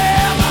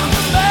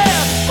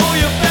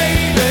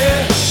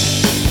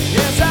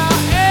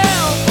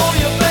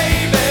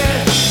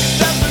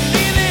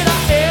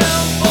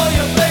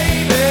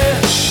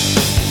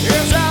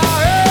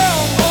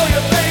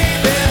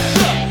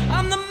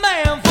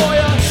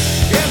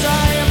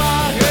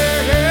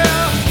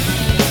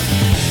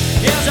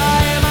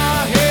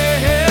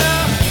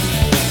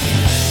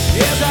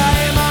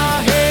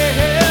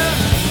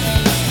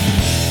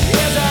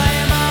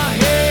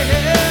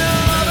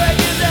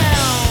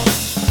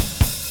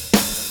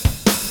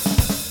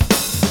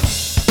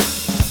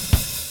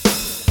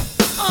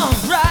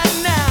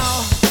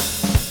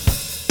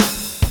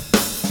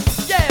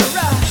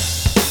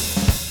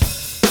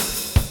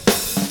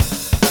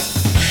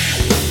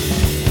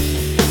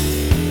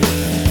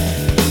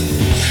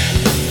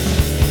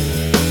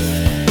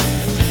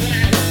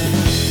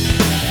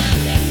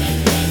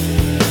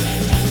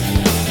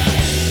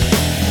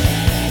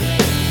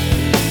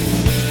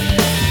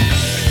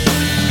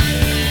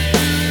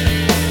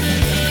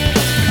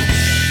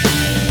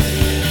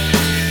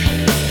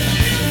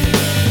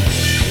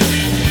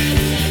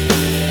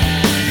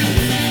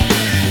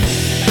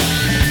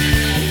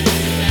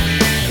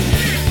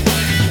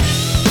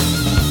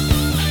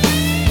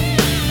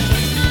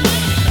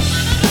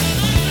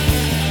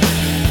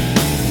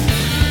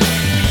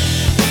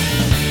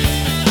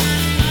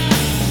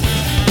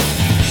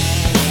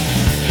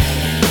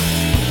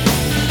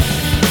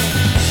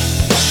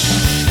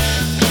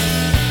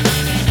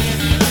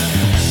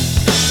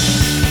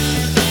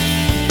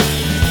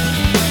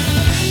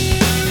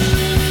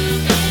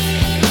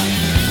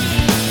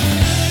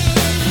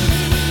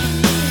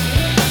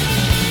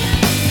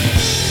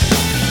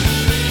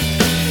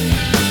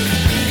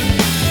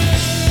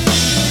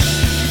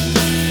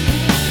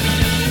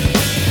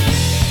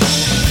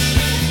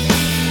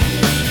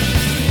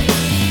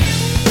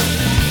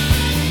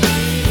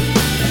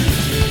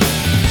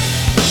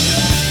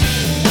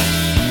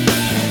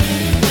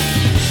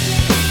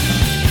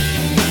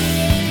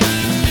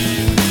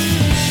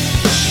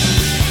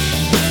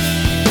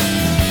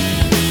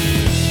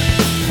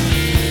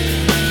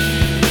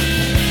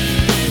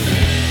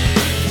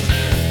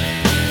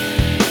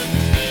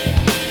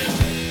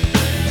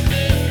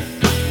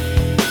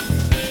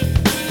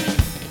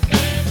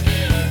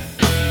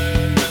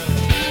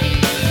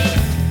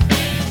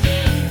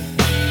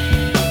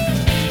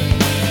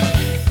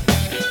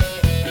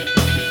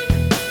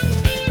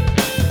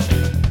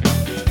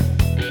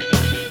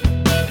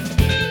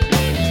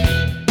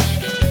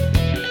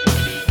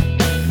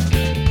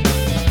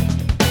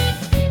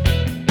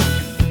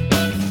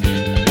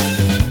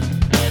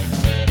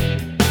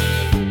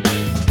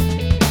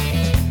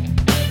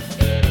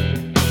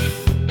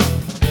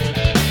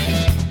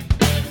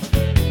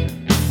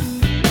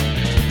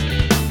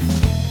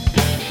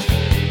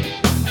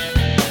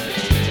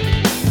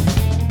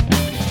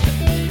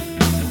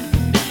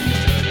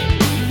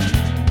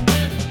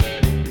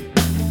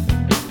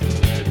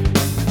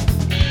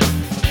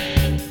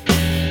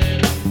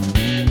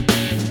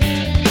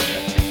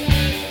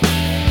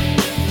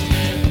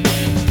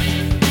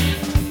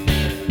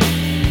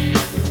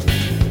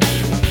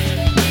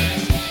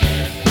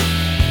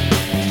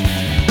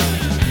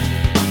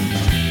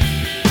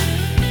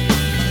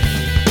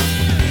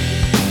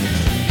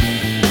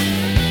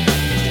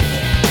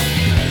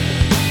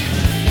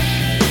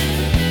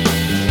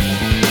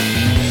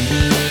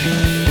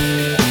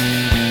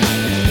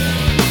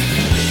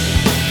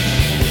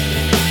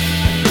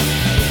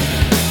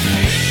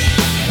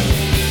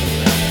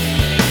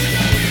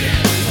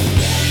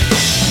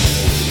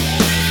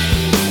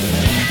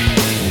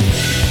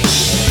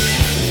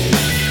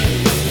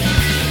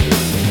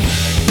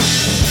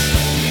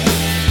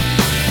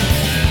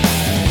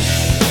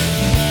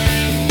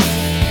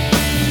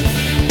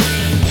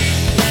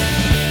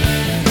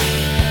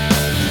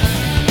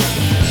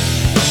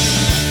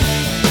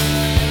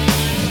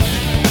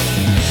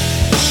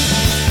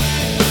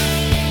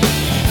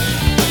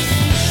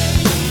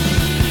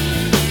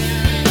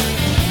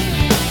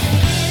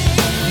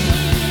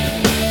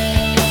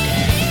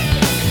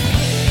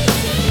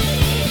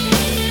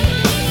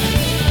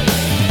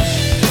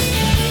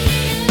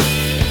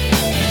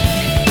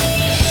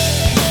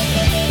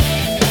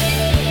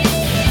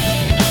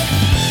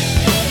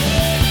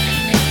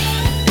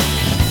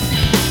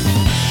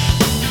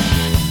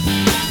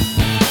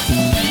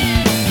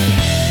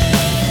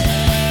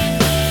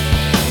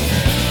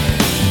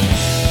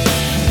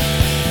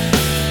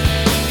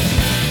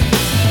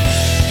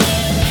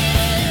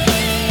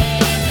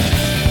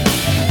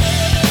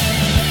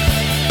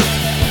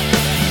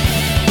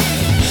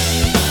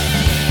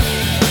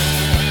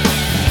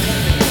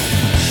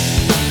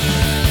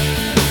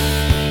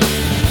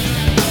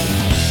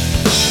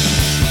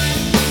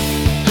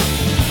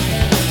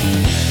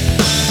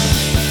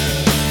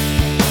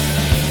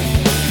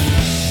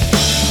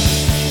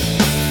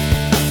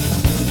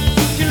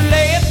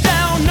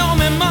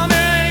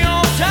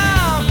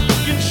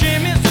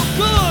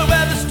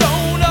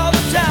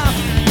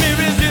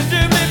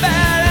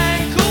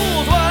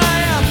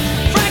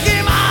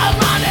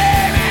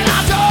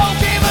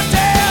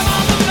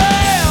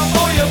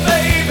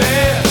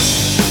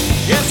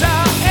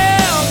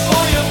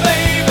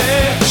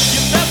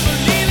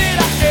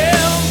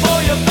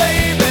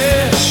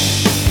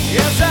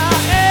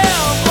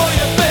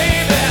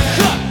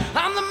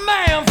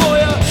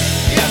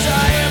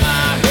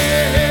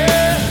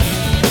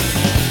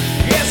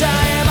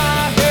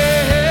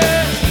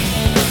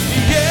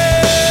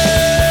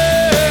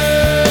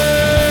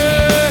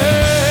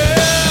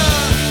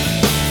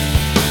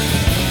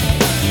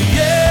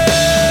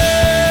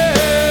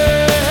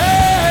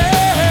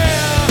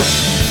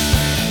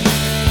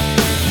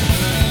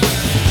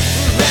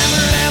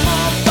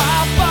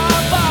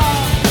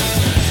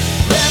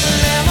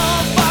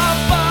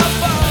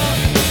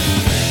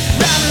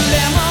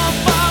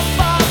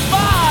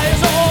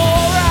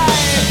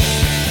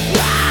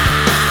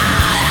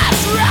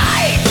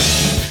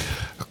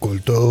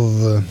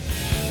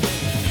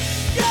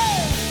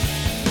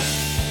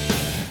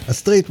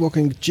הסטריט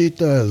ווקינג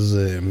צ'יטאז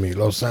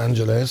מלוס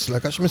אנג'לס,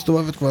 להקה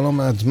שמסתובבת כבר לא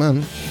מעט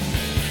זמן,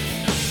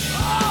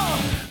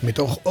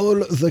 מתוך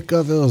All the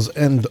Covers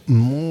and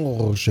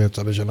More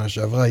שיצא בשנה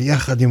שעברה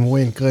יחד עם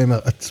וויין קריימר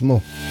עצמו.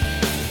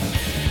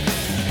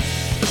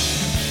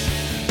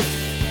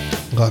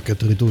 רק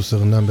את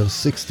רידוסר נאמבר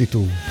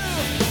 62.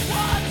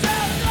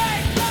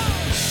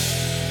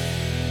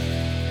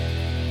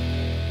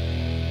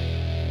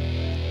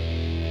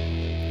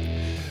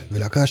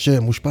 ולהקה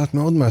שמושפעת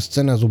מאוד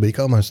מהסצנה הזו,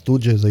 בעיקר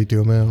מהסטוג'ז הייתי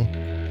אומר,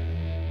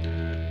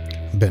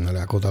 בין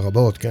הלהקות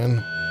הרבות, כן?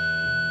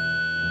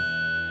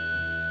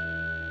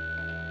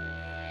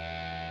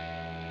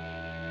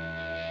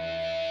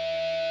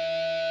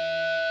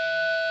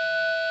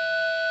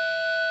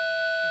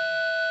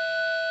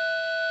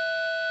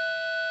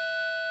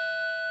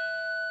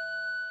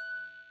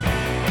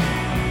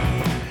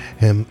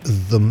 הם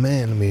The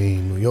Man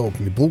מניו יורק,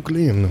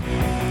 מברוקלין,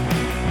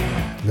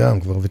 גם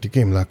כבר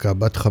ותיקים, להקה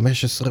בת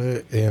 15,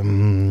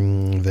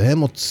 והם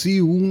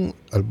הוציאו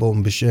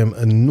אלבום בשם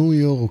ניו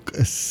יורק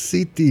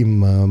סיטי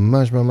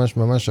ממש ממש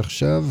ממש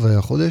עכשיו,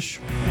 החודש.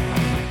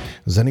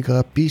 זה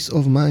נקרא Peace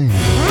of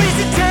Mind.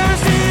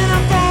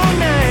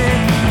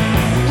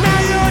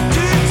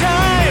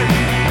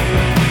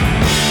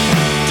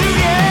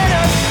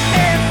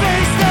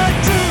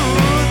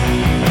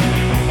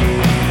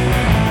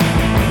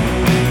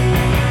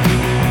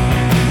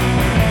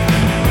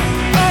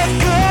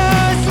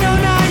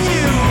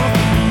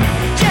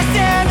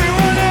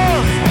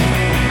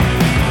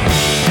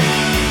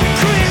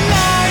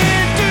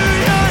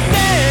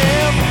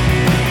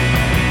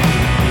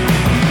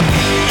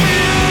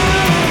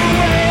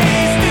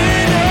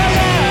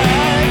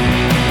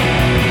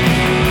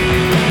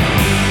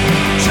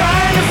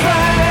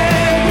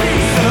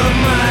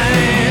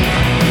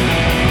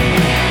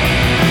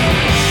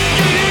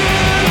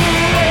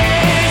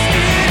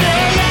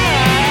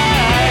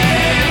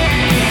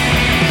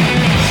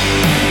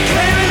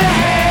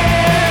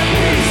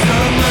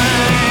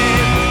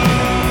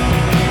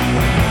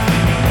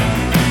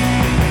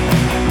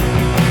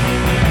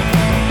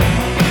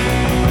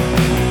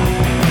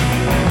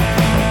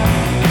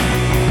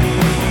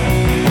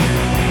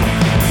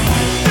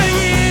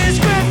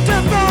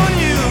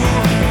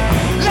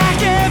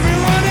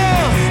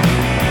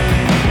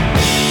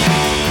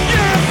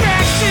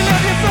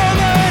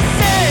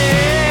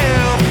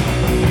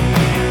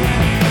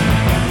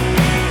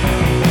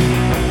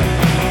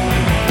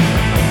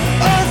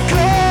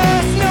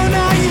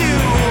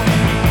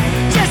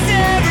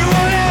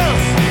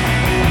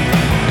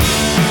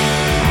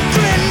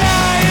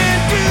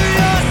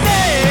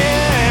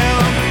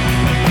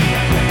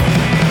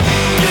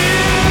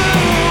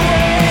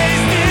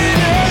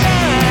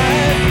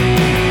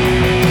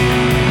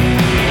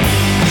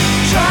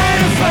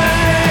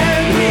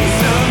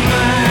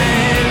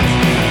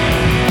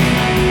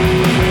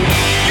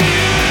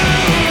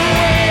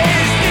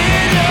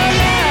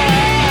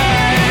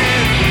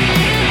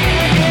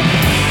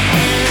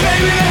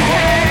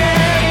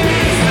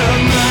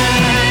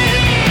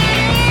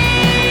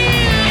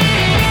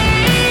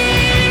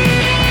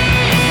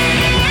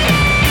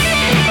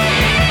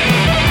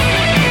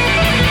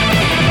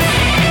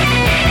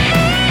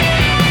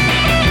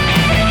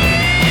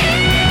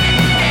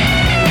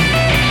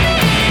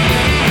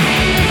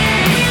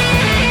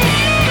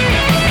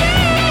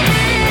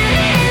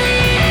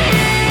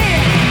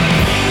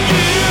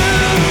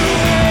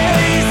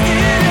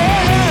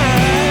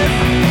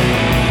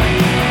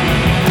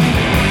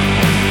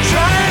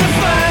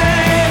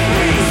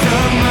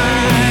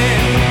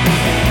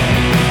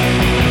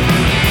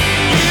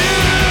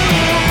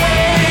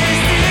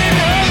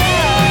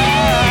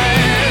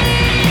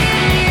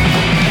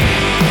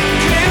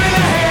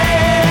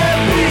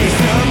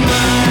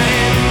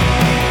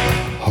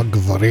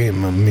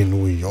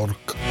 מניו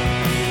יורק.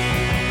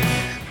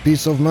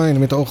 Peace of Mind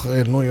מתוך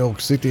ניו יורק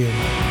סיטי.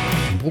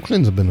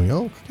 ברוקלין זה בניו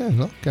יורק? כן,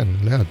 לא? כן,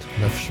 ליד,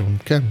 איפשהו.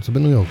 כן, זה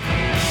בניו יורק.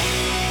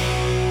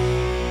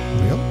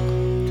 ניו יורק?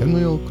 כן ניו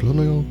יורק, לא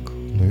ניו יורק.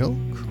 ניו יורק?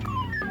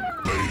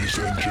 Ladies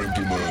and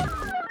gentlemen.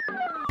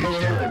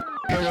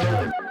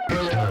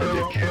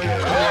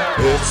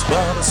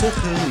 אצבע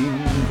בסכר עם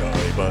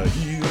גיא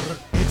בהיר.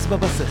 אצבע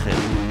בסכר,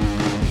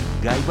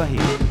 גיא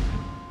בהיר.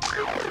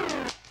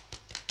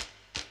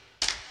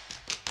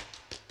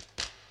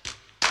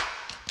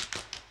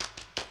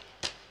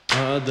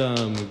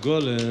 האדם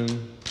גולם,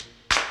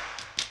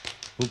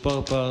 הוא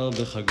פרפר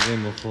בחגבי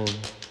מוחו.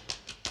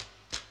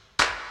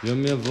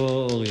 יום יבוא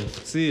אור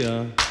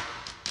יפציע,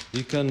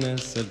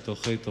 ייכנס אל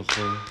תוכי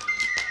תוכו.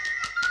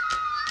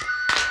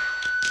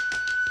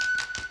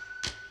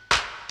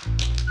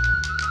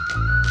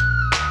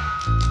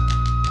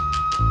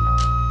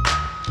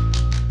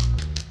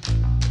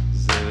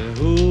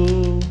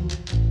 זהו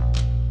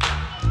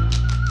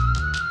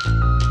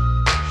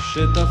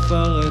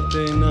שתפר את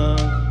עיניו,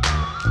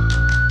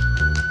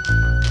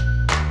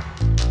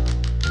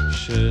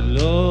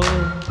 שלא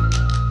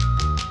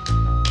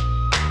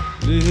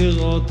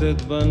לראות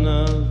את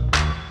בניו,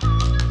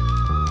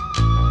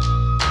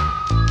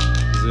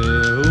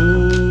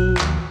 זהו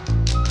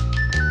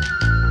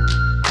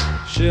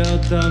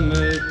שאתה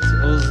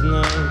מת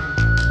אוזניו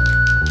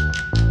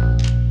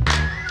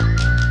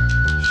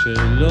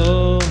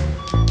שלא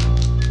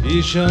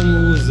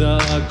יישמעו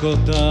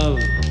זעקותיו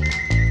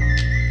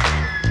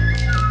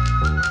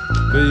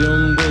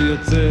ביום בו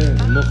יוצא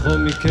מוחו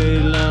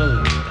מכליו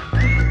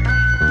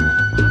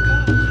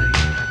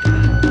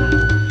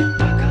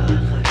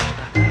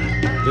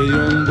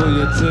ביום בו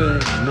יוצא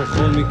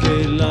מוחו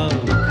מכליו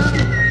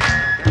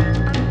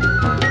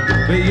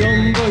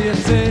ביום בו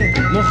יוצא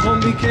מוחו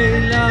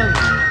מכליו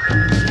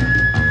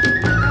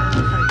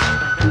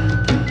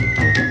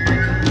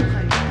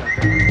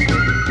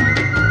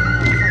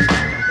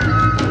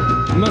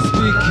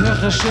מספיק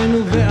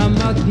החשנו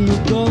ועמדנו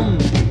דום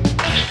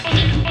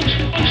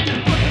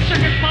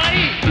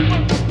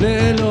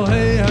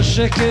לאלוהי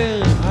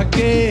השקר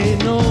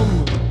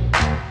הגיהנום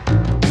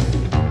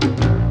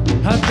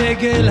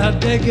הדגל,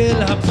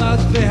 הדגל, הבת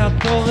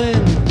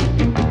והתורן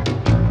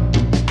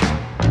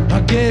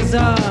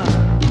הגזע,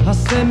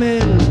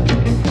 הסמל,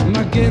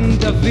 מגן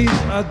דוד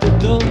עד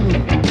דום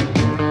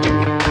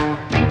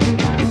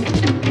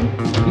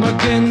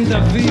מגן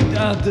דוד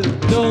עד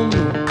דום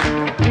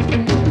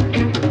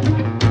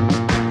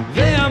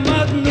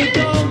ועמדנו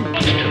דום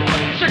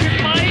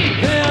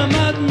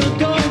ועמדנו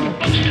דום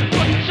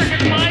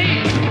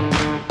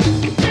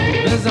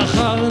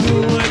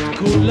וזכרנו את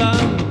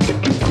כולם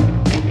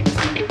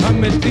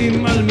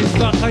המתים על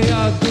מזבח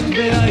היהדות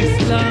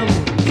והאסלאם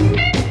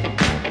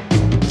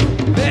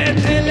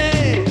ואת אלה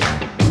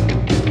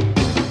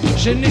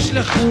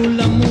שנשלחו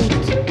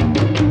למות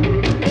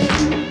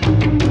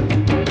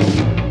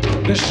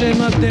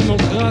בשם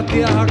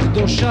הדמוקרטיה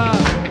הקדושה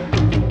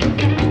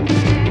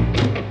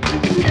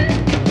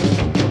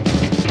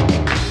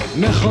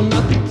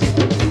מכונת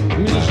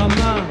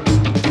מלחמה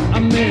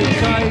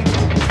אמריקאית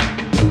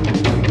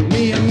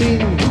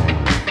מימין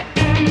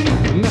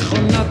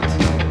מכונת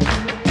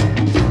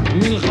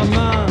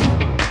מלחמה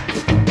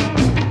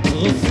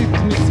רוסית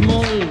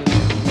משמאל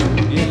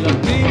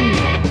ילדים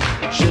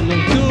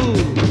שנולדו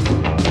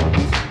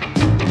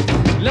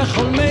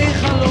לחולמי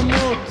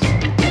חלומות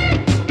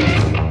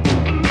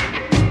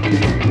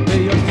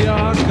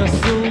ביופייה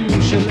הקסום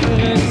של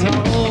ארץ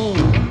האור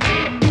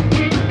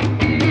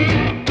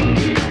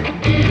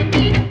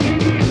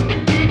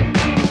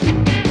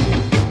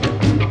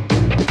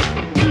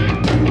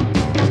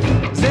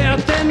זה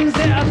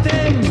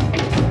אתם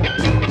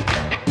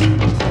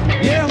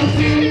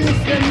יהודים,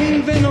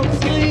 מוסלמים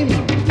ונוצרים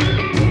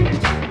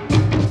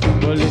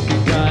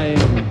פוליטיקאים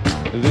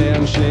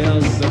ואנשי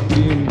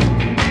עסקים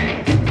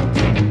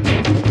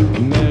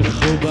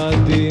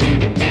מכובדים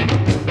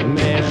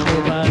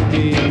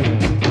מכובדים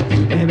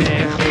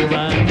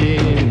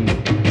מכובדים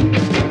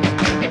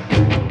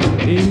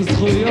עם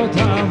זכויות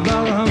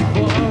העבר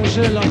המפואר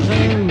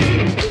שלכם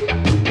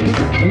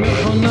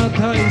מכונת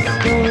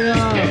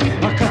ההיסטוריה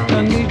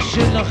הקטנית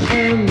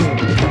שלכם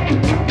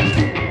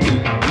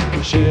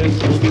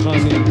שאת חודך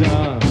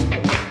נדע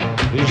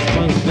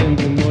השחזתם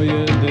במו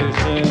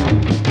ידיכם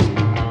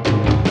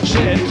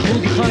שאת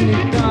חודך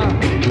נדע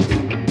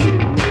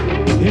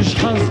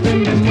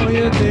השחזתם במו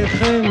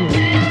ידיכם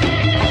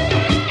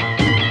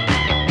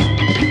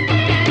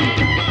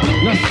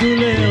נסו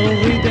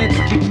להוריד את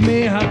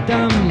כתמי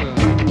הדם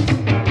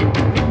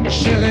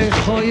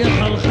שריחו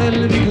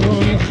יחלחל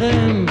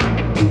בגרונכם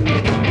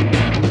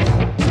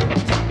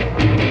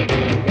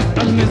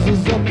על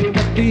מזוזות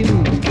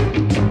בתים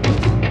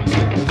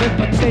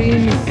ובתי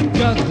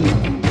מסגד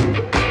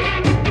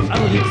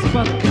על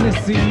רצפת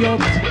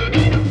כנסיות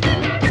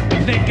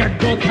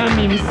וגגות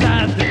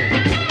הממסד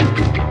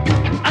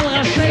על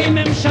ראשי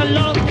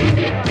ממשלות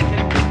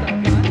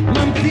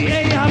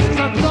ממציאי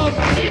הפצצות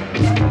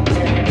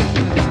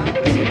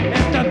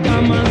את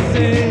הדם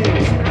הזה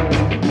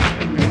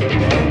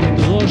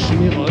נדרוש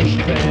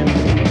מראשכם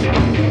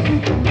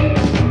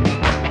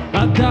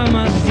הדם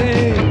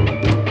הזה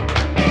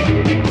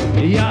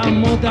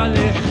יעמוד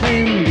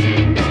עליכם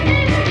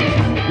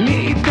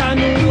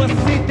מאיתנו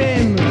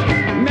עשיתם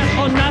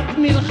מכונת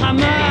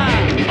מלחמה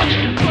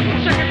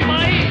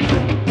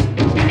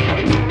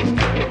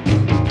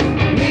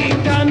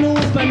מאיתנו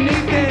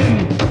בניתם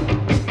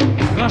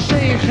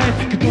ראשי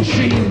חץ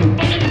קדושים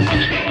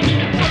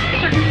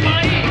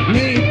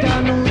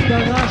מאיתנו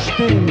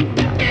דרשתם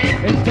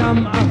את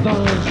דם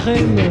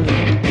עברכם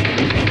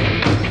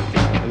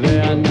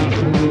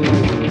ואנחנו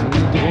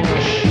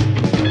נדרוש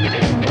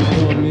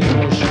אותו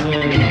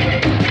מראשכם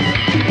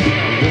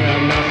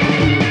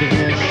ואנחנו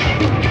נדרוש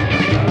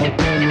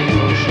אותו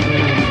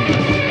מראשכם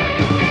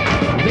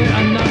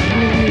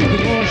ואנחנו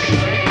נדרוש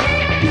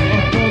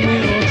אותו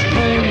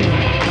מראשכם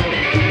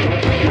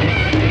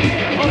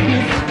עוד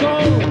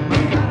נזכור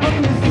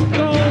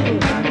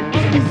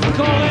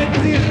את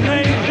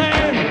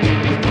זכריכם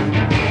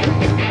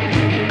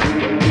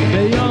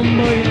ביום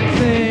בו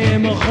יצא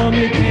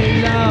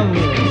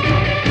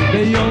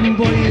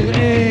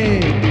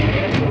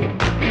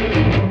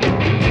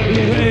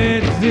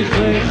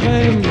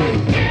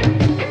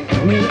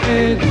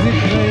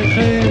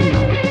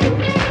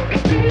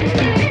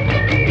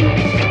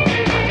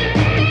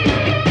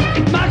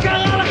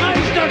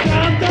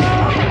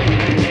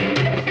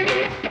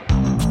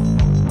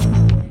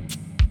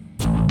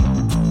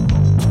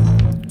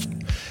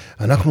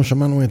אנחנו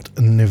שמענו את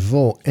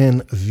נבו,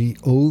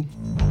 NVO,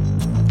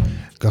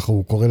 ככה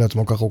הוא קורא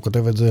לעצמו, ככה הוא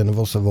כותב את זה,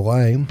 נבו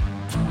סבוראי.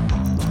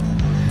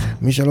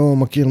 מי שלא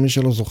מכיר, מי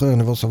שלא זוכר,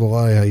 נבו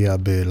סבוראי היה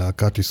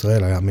בלהקת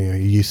ישראל,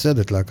 ייסד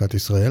את להקת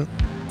ישראל,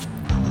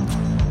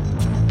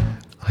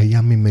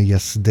 היה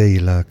ממייסדי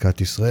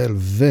להקת ישראל,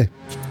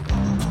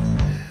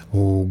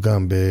 והוא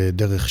גם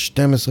בדרך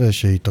 12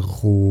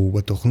 שהתארחו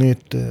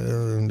בתוכנית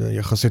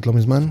יחסית לא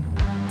מזמן,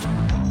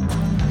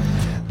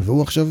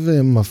 והוא עכשיו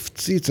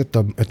מפציץ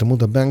את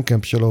עמוד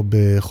הבנקאמפ שלו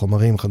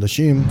בחומרים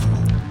חדשים,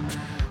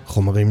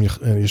 חומרים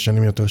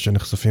ישנים יותר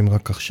שנחשפים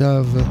רק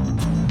עכשיו.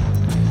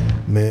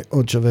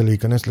 מאוד שווה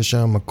להיכנס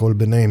לשם, הכל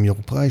ביניהם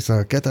your price.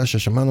 הקטע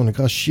ששמענו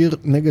נקרא שיר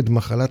נגד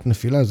מחלת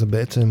נפילה, זה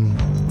בעצם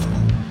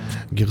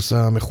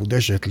גרסה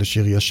מחודשת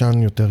לשיר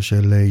ישן יותר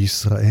של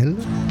ישראל,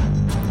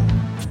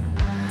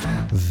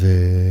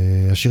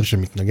 והשיר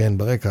שמתנגן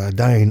ברקע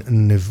עדיין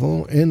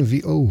נבו,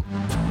 NVO,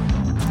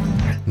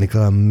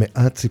 נקרא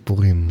 100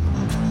 ציפורים.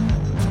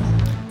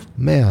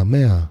 100,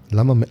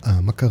 למה 100?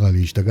 מה קרה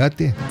לי?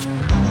 השתגעתי?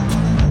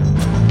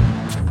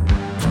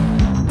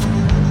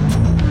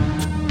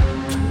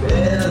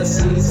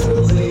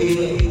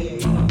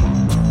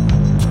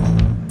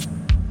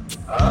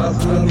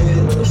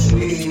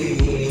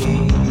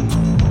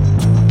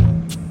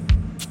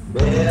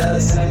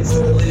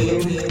 ציפורים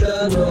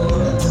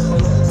קטנות,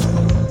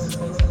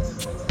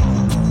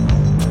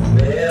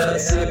 100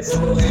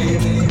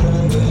 ציפורים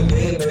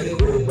מילים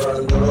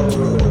מקובלות,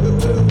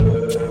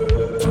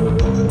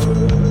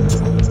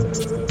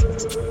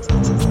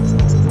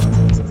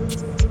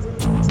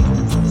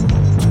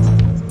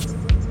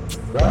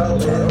 כבר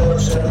מאות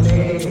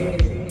שנים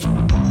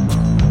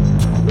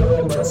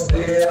לא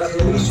מצליח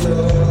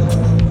לישון,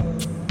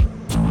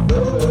 לא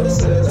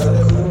רוצה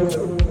לקום,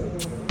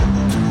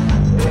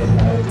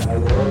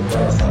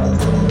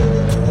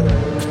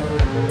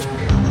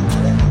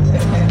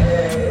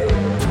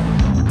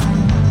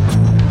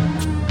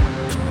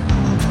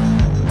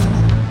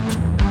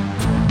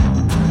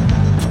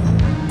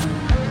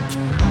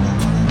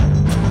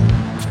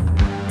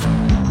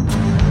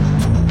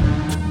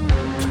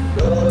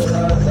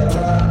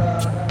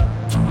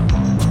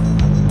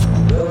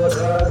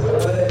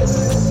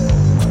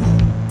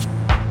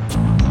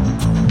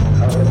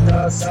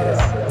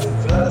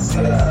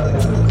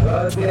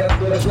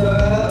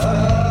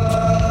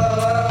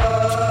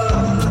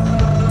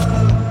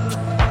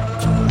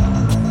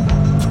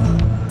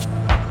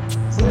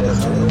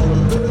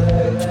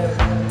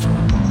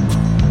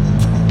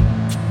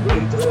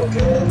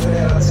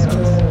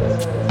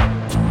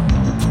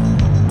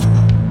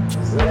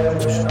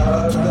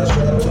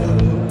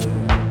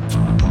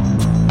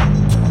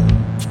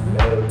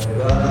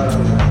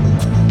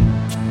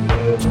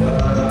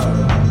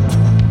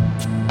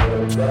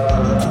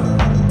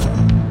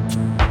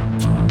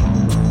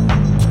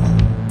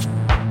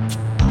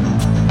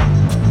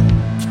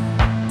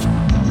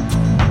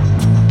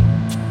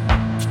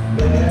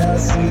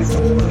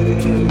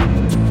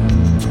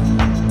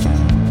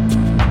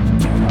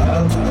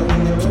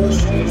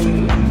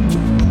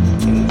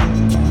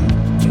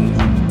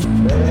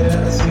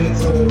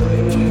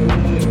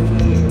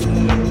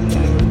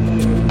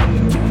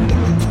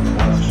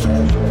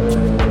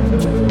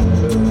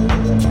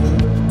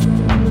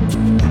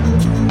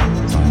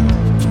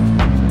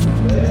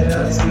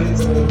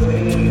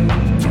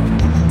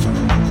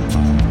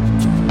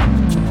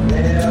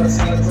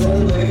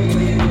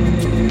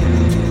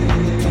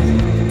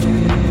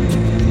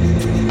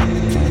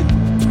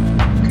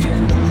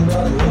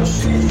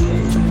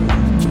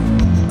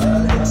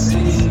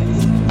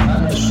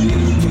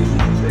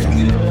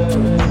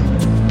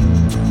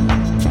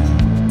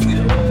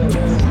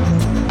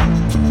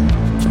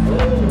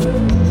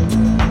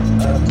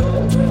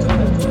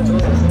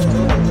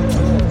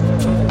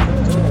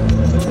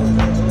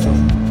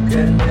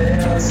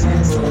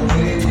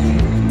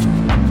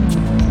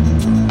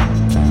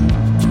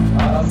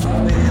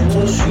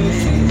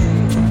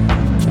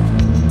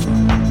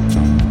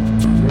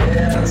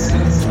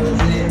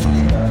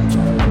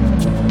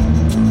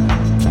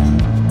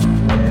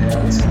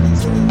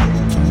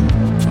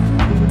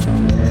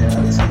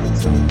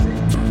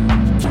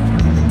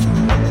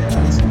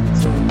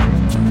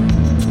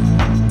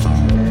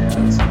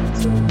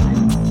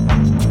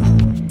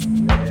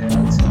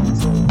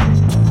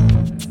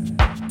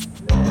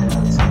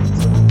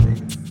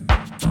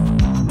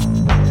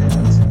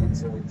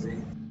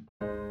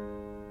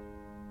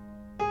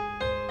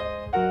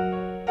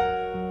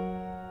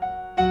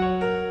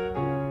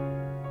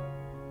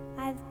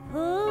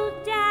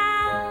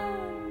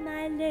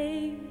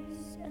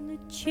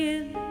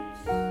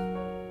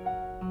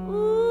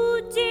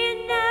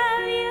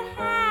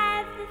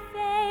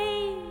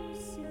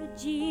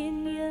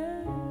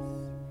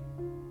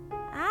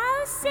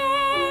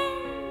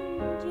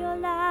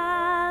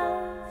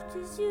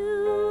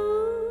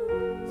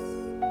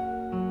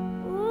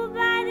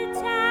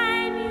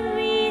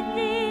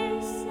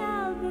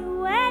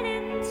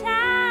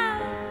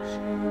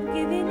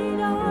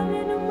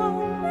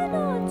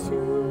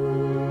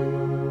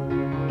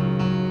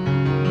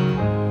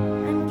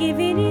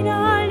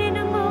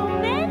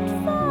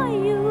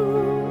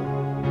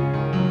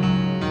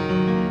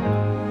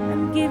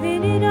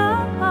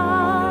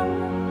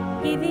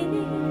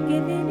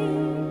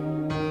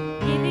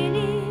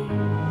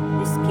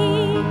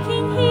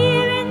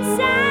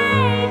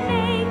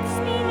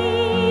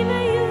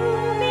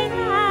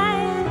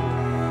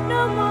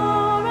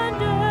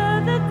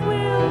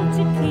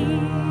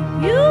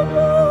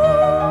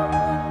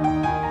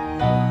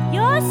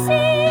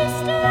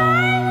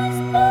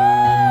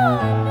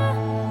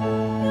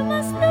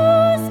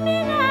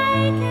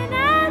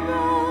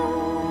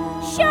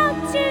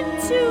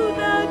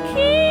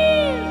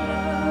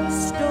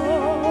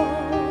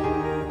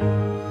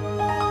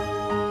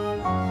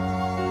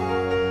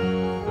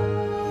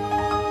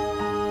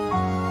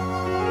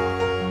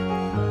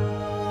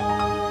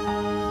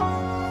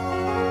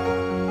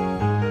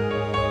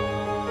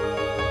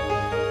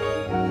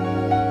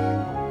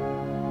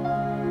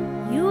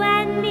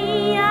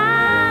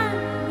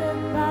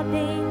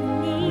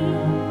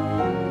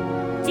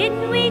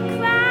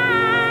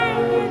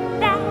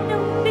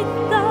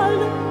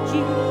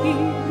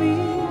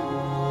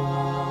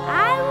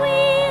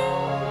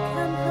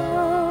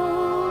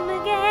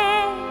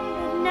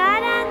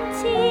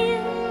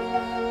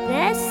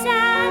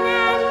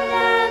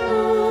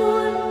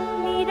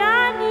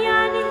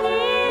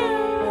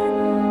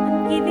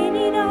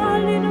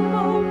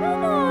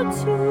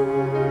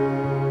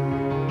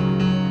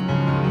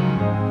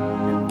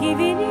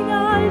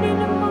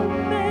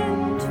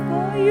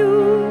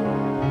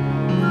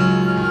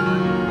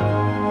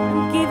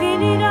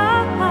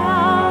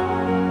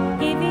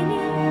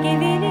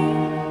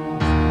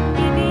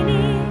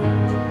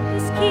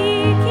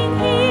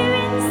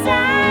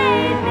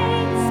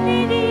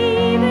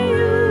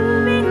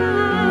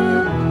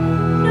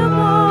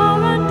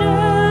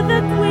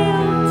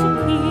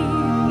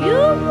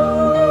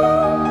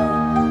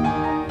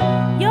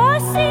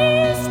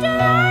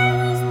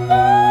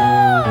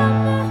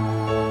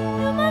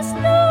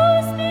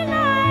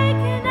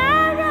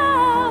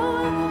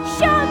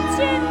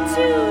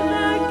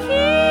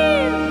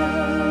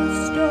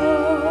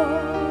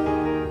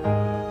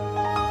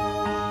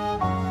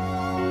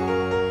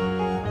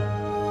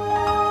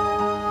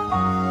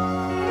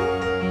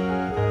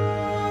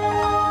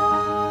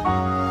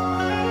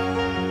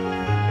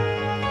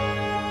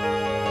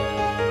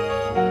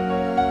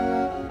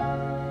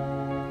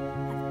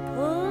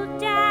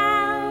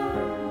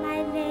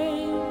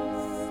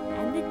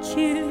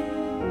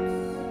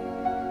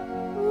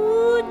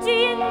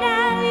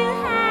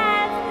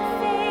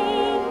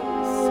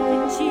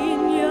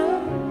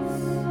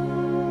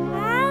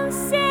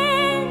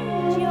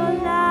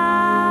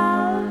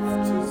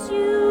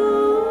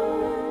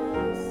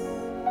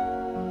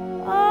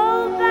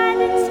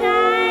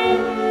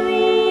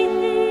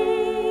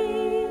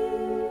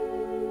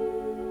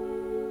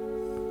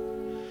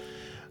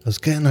 אז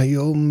כן,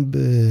 היום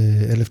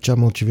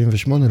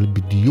ב-1978,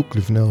 בדיוק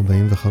לפני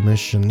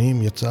 45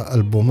 שנים, יצא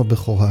אלבום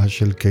הבכורה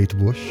של קייט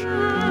בוש.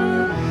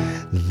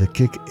 The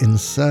Kick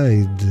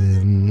Inside,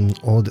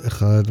 עוד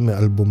אחד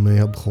מאלבומי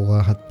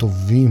הבכורה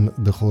הטובים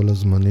בכל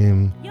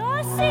הזמנים.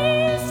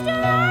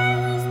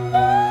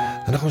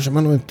 אנחנו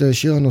שמענו את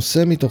שיר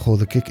הנושא מתוכו,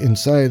 The Kick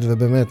Inside,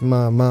 ובאמת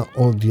מה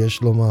עוד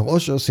יש לומר, או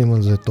שעושים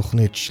על זה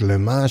תוכנית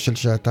שלמה של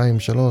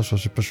 2-3, או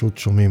שפשוט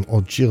שומעים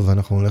עוד שיר,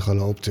 ואנחנו נלך על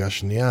האופציה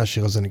השנייה.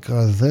 השיר הזה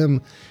נקרא Them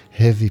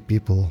Heavy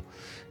People,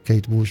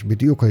 קייט בוש,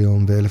 בדיוק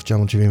היום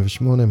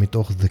ב-1978,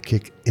 מתוך The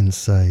Kick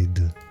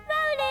Inside.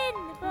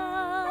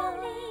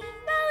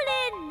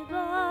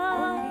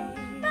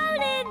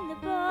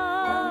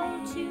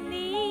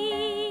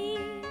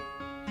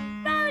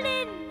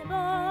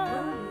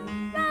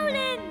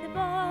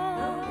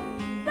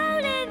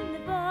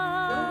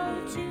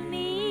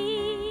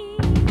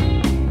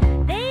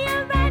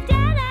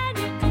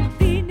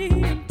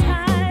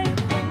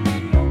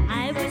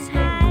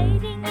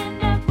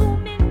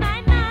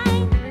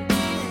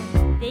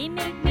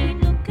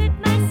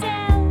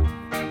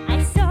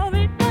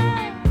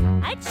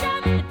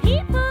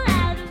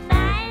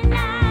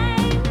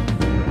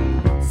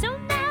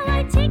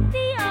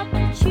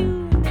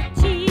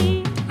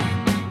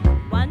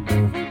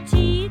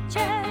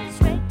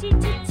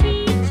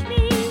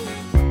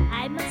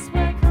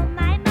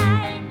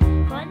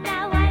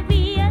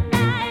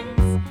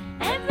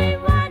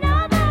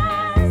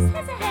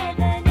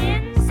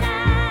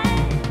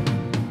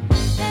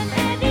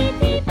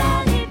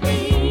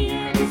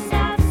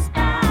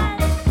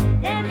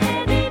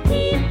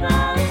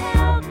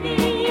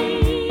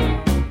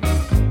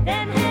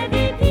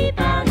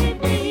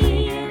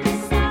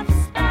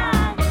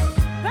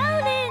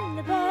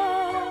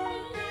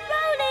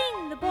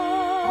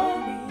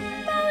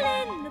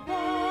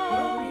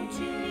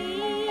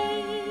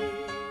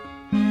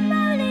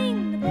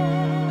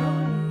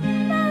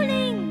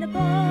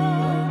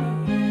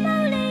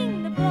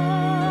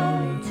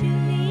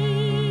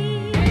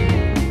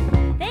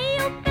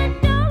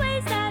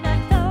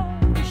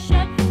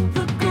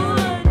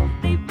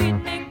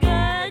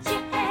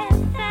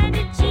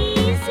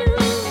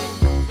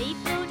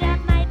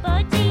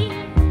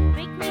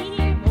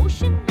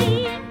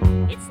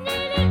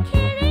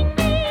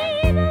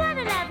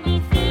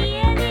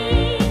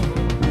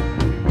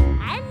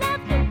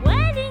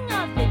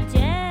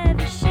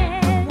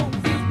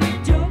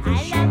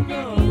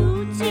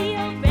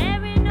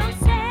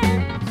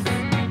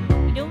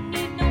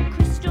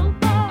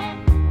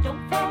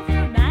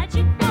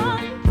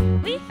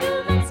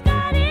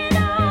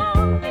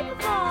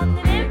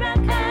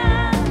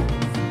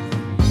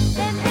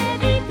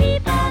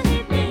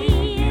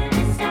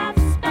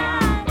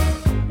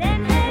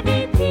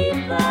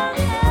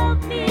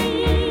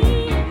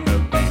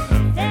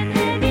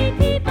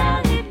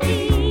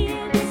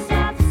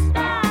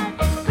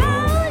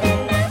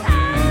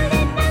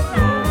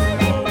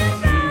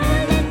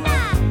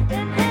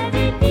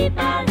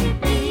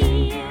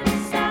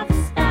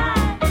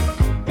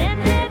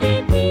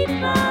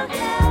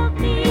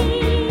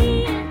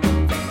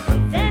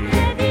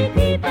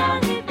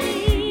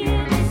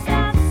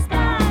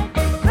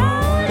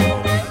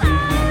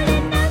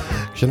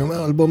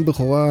 אלבום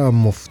בכורה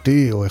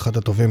מופתי או אחד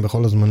הטובים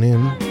בכל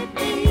הזמנים,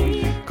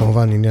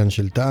 כמובן עניין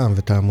של טעם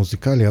וטעם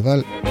מוזיקלי,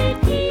 אבל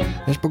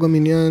יש פה גם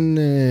עניין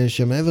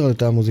שמעבר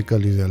לטעם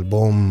מוזיקלי, זה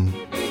אלבום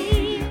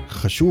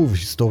חשוב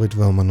היסטורית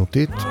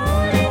ואומנותית,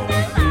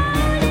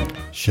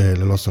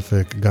 שללא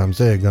ספק גם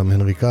זה, גם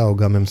הנרי קאו,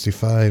 גם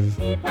MC5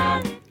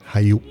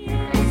 היו.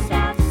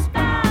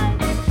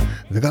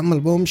 וגם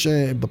אלבום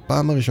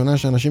שבפעם הראשונה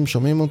שאנשים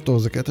שומעים אותו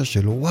זה קטע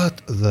של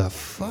what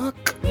the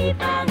fuck,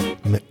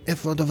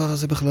 מאיפה הדבר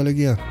הזה בכלל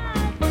הגיע?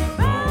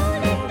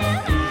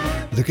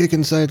 The Kick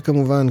Inside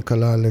כמובן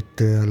כלל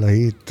את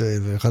הלהיט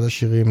ואחד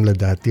השירים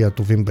לדעתי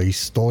הטובים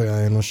בהיסטוריה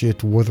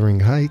האנושית,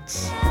 Wuthering Heights,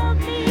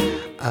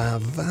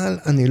 אבל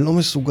אני לא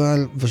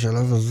מסוגל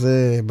בשלב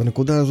הזה,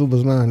 בנקודה הזו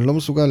בזמן, אני לא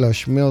מסוגל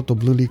להשמיע אותו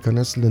בלי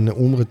להיכנס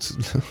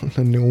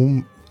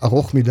לנאום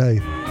ארוך מדי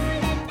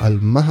על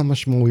מה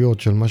המשמעויות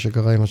של מה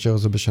שקרה עם השיר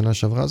הזה בשנה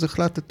שעברה. אז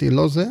החלטתי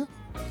לא זה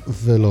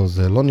ולא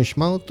זה, לא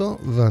נשמע אותו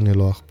ואני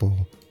לא אחפור.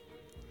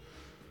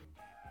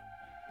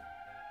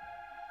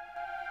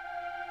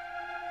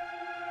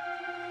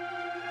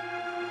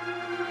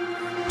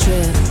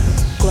 Drip,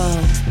 glow,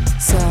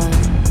 slow,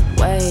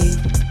 wave,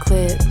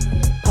 clip,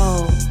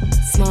 pole,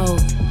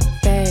 smoke,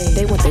 fade.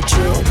 They want the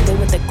drip, they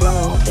want the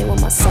glow, they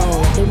want my soul,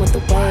 they want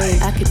the wave.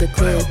 I keep it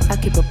clip, I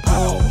keep it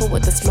pole. Who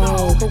with the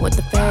smoke, who with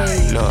the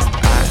fade? Look,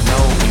 I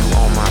know you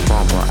on my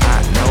bumper, I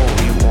know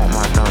you want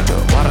my thunder.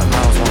 Why the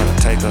laws wanna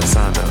take us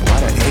under? Why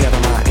the hell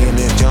am I in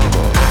this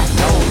jungle? I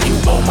know you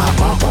on my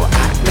bumper,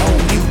 I know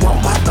you want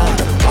my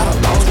thunder. Why the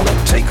laws wanna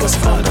take us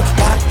under?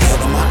 Why the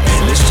hell am I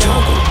in this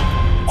jungle?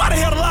 Why the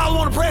hell the laws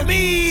wanna press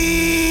me?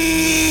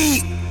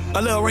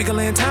 A little wrinkle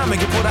in time, make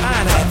you pull the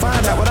iron out.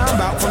 Find out what I'm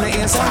about from the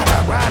inside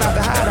out. Ride out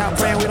the hideout,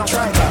 praying we don't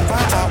strike out.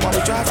 Fire out while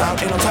we drive out,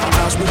 ain't no time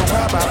outs. We don't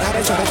cry about how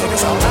they try to take us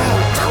all out.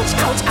 Ouch,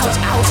 ouch, ouch,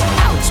 ouch,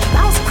 ouch.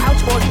 Bounce,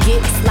 crouch, or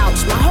get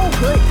slouched. My whole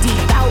hood deep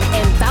out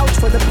and vouch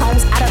for the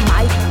poems out of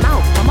my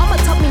mouth. My mama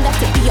taught me not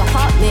to be a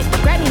heartlet,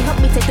 but granny helped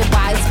me take the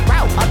wise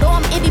route.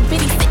 Although I'm itty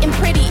bitty, sitting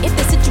pretty, if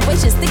the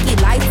situation's sticky,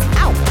 lights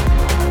out.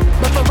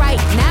 But for right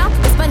now,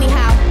 it's funny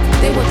how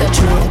they want the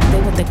drip, they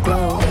want the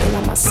glow, they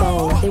want my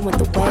soul, they want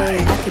the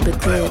way. I keep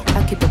it clip,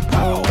 I keep it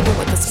pole. They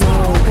want the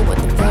smoke, they want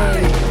the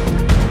fade.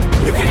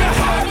 You can't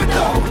have it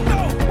though.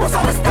 What's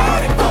all the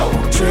starting for?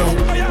 Drip,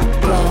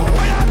 glow,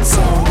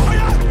 soul,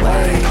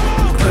 way,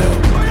 clip,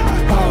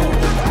 pole,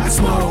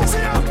 smoke,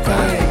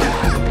 fade.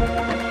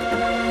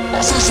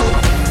 I say so.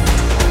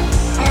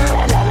 All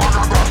my work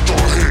I got to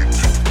hate.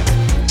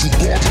 To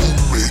God who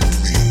made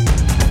me.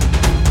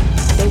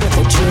 They want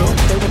the drip,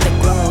 they want the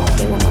glow,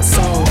 they want my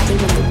soul, they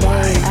want the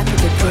way. I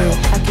keep it clip,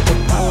 I keep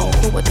it pole.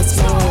 Who with the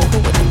smoke, who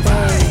with the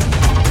fade?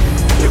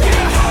 You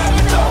can't have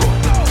it though.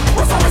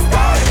 What's all the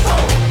starting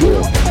for?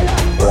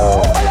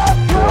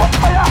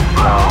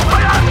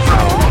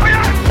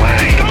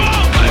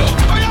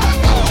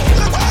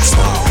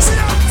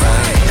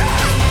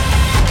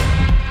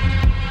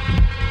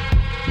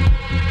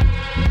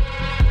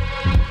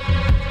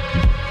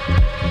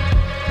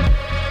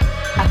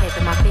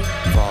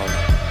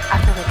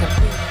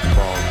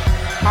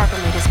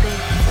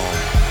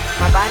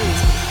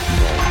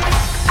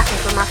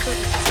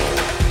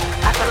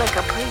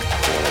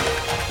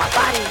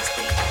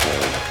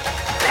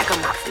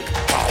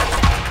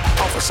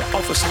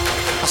 Officer,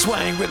 I swear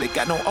I ain't really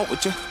got no out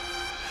with you.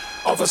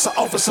 Officer,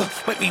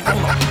 make me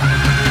wanna.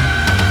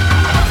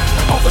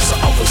 Officer,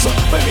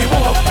 make me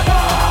wanna.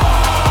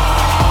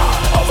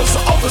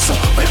 Officer,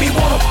 make me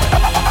wanna.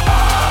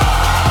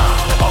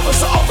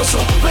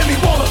 Officer, make me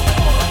wanna.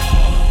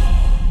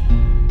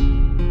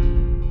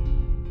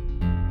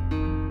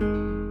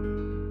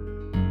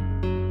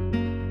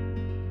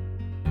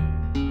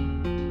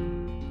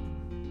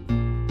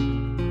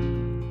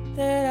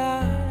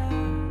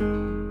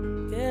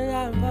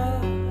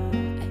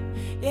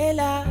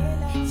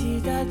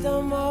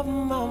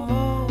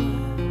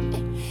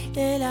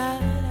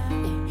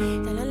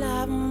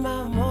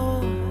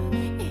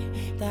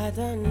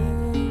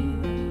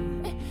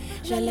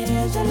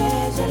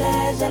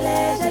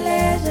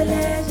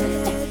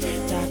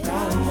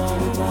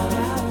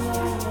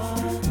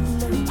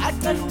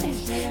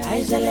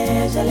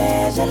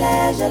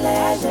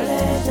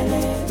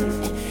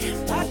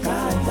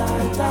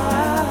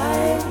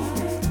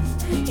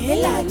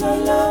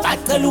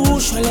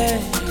 Atelushole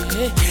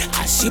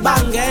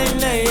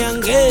asibangene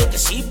yangeke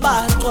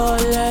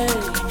sibaxole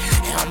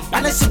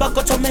hambane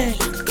sibakothomela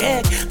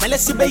ngeke mele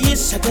sibe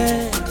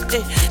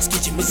yiseke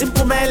sigijimisa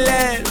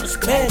impumelelo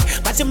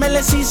sibheke bathi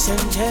mele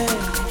sisenje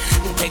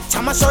ngeke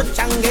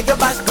amasotsha ngeke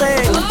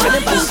baqele ngeke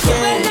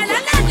baqele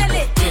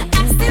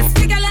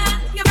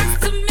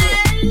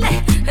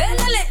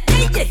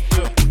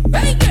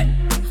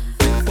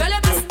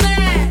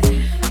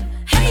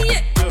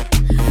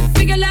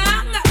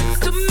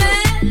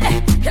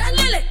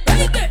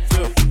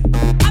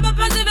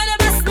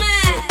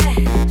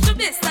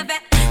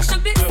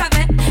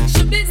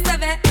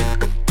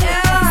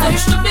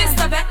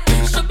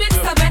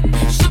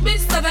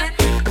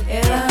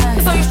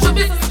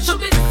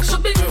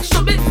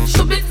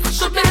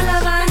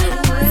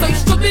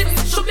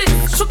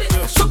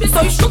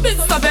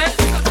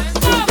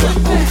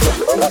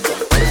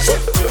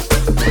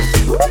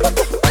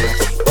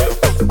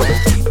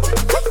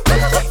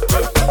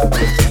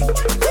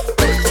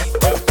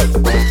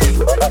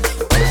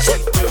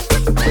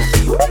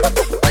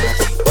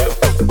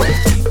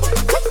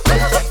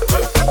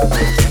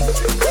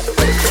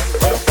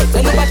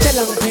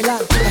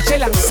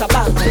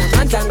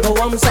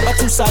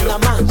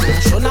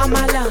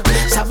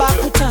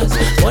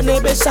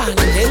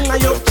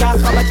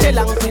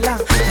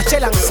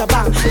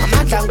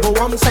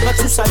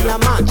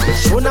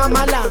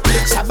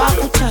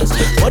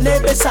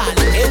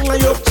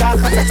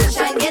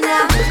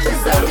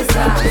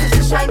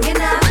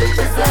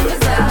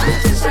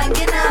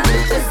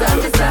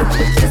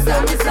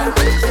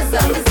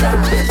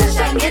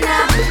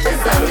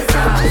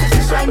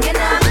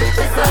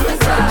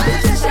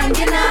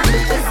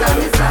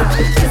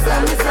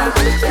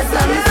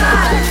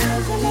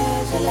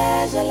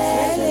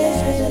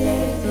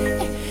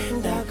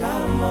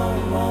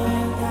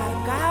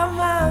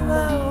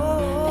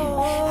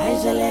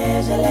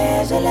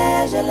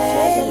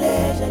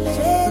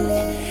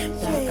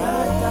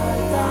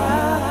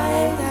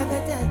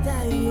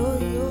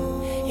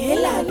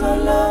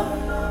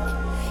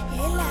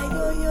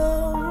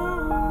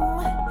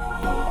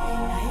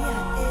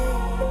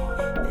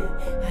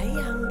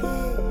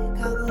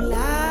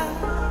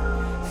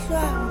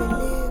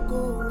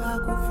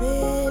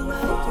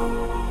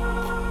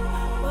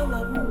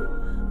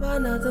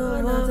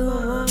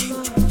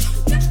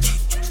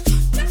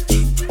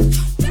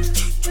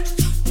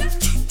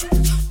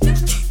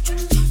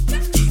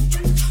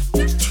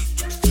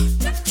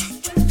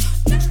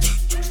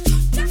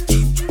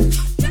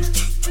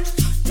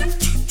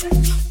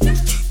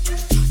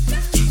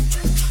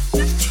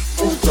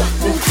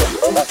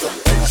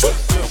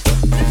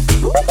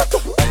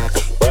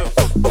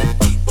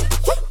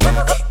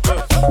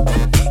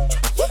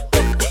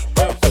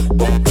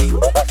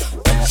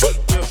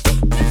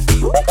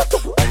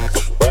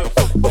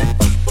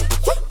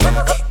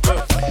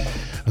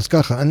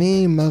ככה,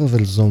 אני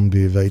מרוול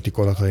זומבי והייתי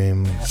כל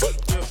החיים.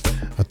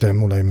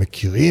 אתם אולי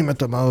מכירים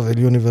את המרוול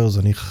יוניברס,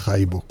 אני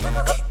חי בו.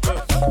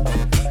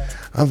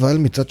 אבל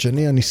מצד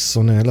שני אני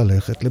שונא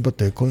ללכת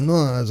לבתי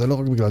קולנוע, זה לא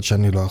רק בגלל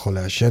שאני לא יכול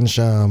לעשן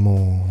שם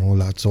או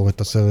לעצור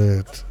את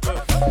הסרט,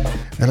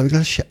 אלא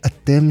בגלל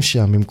שאתם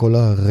שם עם כל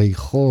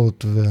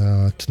הריחות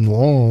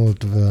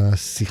והתנועות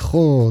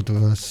והשיחות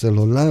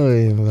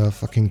והסלולרים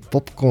והפאקינג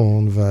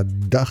פופקורן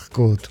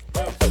והדחקות,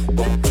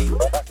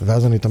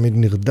 ואז אני תמיד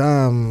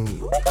נרדם,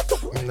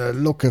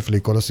 לא כיף לי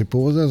כל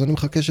הסיפור הזה, אז אני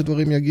מחכה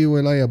שדברים יגיעו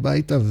אליי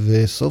הביתה,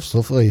 וסוף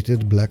סוף ראיתי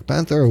את בלק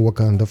פנת'ר,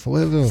 וואקנדה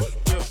פוראבר.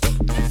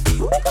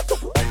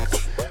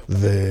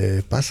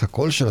 ופס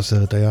הקול של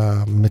הסרט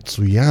היה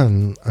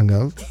מצוין,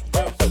 אגב.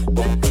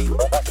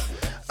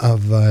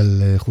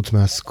 אבל חוץ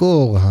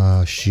מהסקור,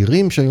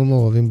 השירים שהיו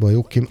מעורבים בו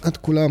היו כמעט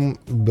כולם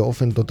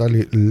באופן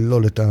טוטלי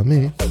לא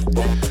לטעמי.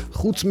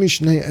 חוץ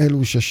משני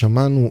אלו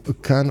ששמענו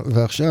כאן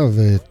ועכשיו,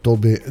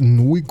 טובה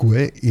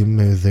נוויגווה עם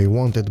They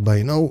Wanted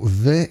By Now,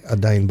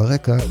 ועדיין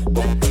ברקע,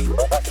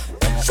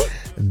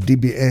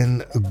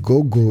 DBN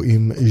גוגו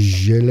עם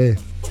ז'לה.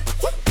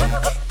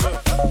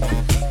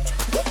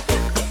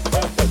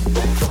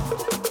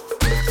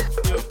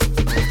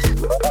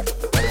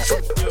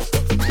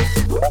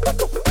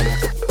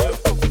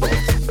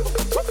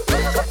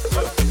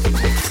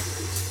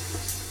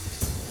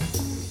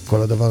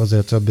 כל הדבר הזה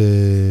יצא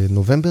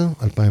בנובמבר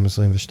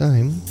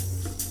 2022,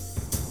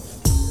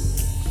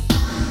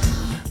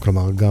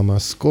 כלומר גם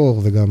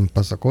הסקור וגם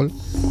פס הקול.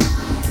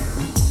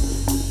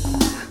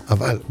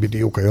 אבל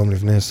בדיוק היום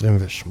לפני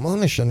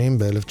 28 שנים,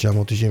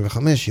 ב-1995,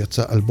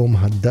 יצא אלבום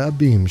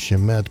הדאבים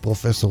שמאד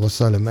פרופסור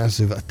עשה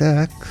למאסיב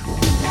אטאק,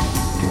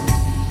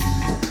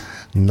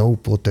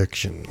 No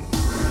Protection.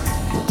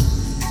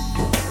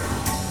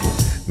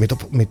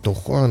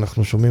 מתוכו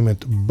אנחנו שומעים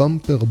את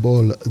במפר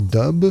בול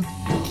דאב,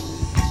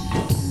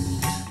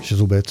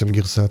 שזו בעצם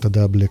גרסת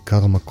הדאב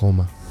לקרמה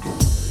קומה.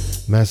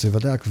 מאסיב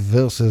אטאק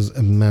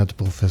versus מאד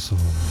פרופסור.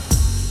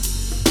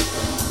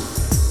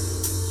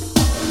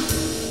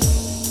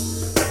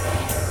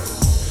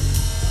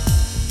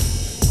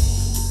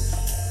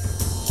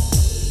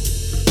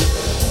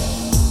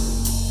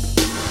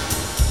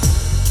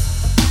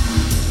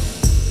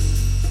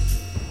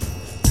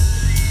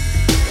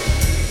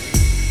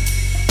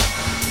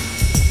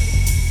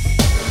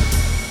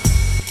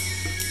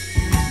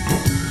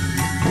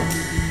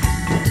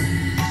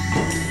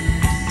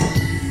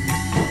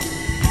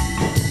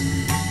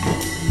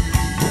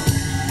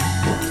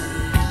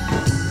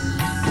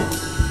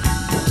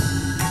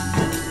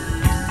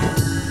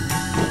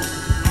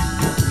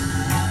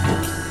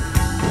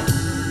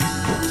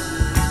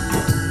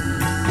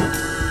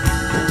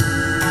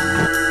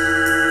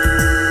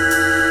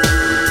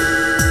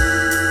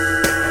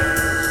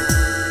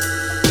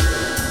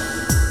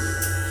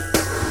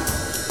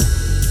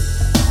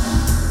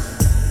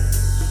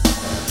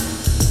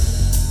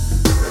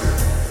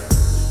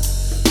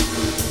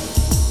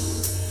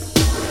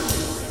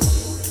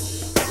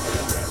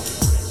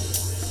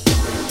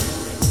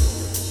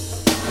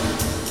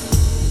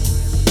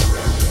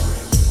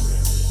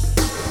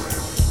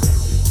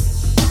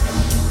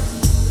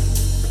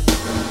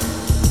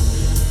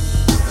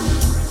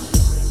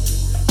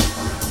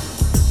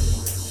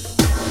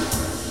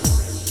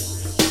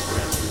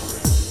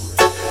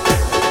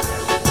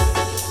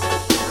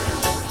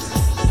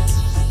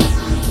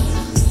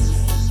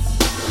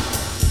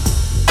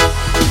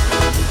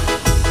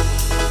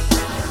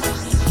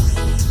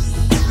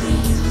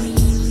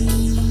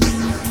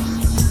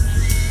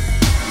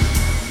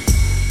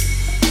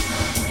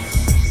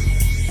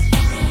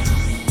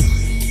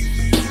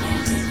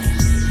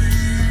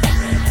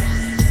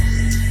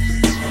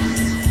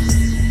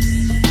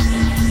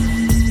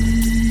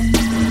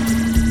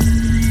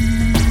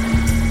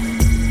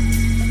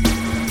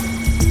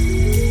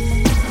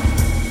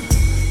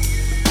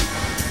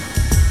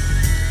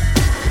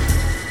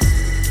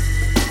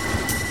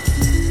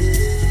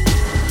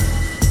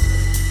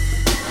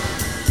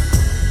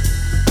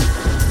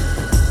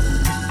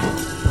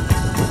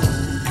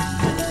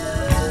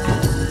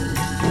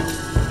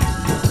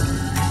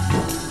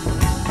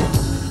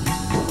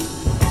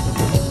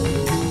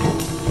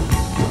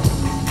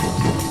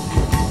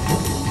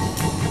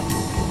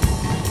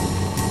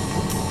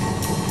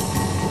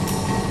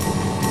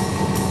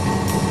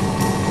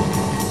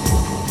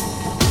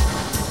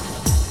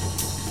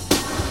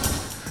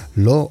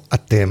 לא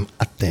אתם,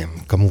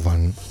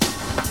 כמובן.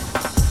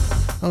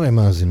 הרי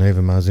מאזיני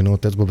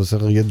ומאזינות אצבע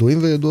בסכר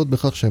ידועים וידועות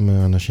בכך שהם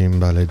אנשים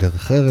בעלי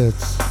דרך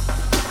ארץ,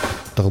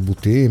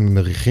 תרבותיים,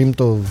 מריחים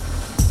טוב,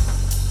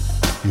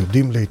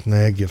 יודעים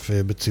להתנהג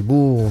יפה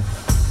בציבור,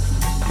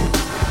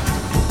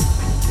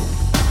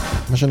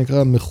 מה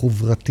שנקרא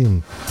מחוברתים.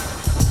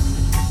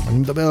 אני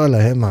מדבר על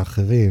ההם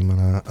האחרים, על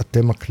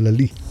האתם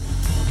הכללי.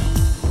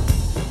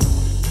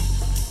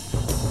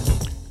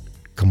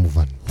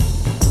 כמובן.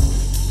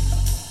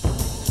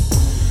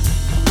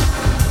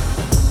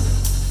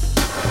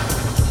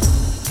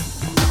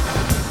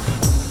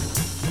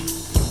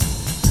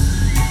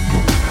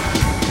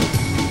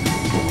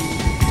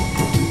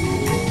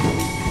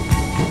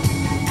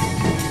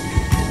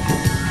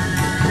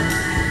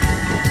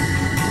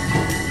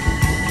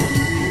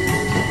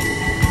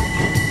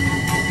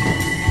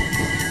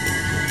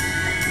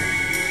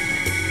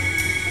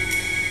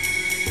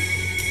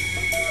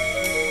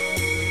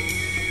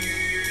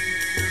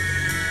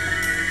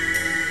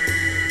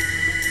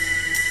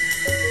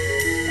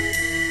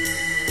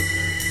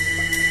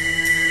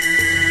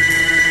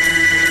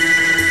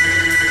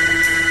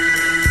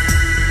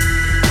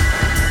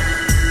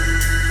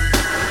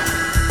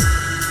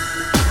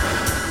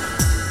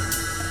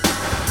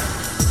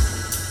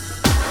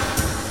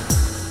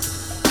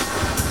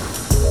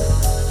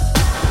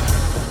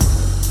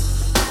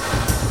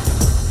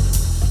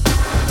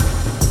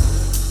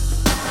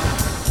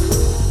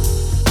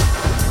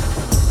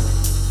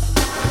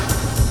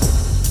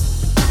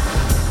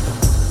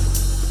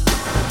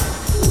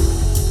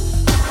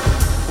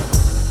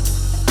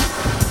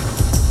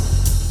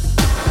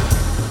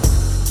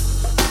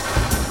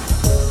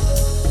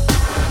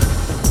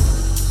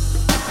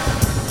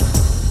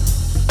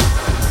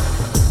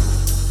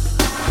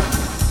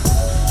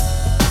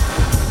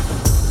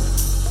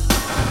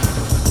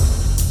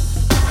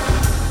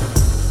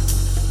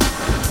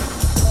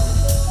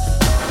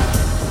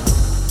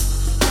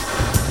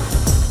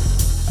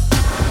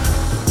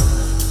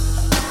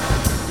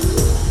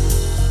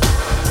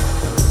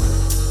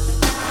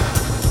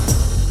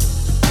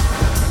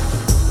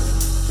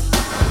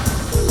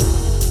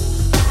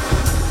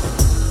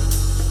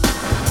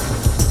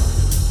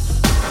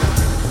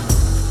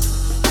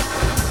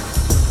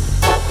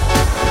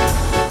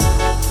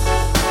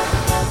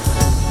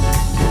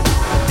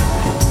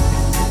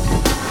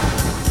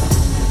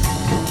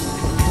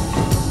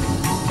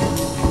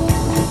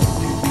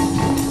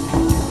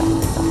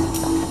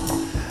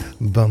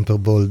 במפר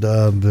בול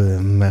דאב,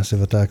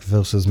 Massive Attack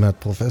vs.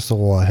 Mad Professor,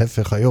 או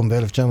ההפך היום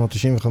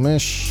ב-1995,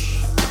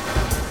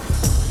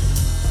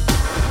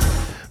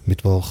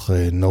 מתוך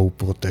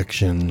No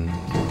Protection.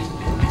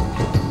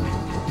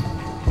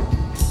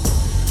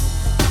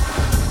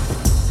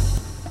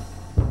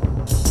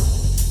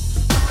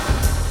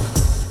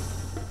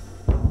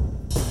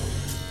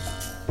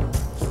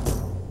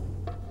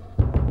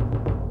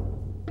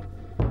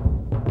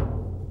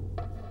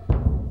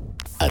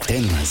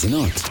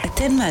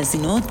 אתן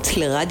מאזינות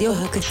לרדיו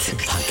הקצה.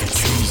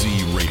 KZ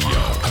Radio,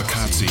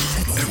 Akatsi,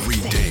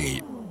 every day,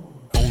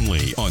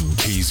 only on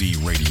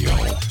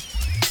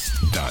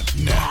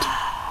KZRadio.net.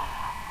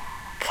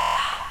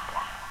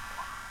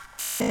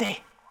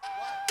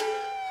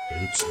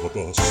 It's the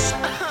bus.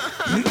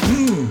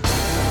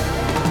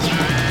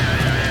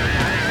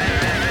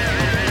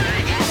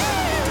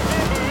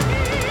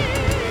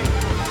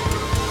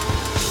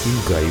 עם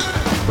גיא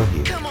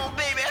בהיר.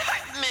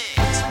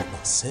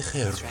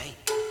 סכר.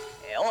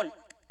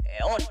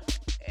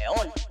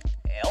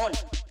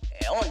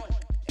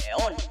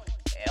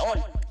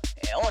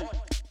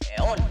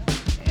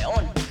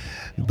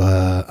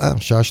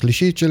 בשעה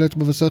השלישית של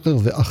אצבע וסכר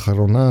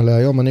ואחרונה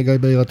להיום, אני גיא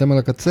בהיר, אתם על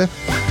הקצה.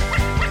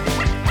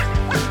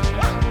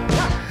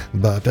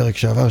 בפרק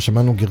שעבר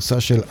שמענו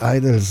גרסה של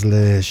איידלס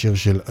לשיר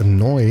של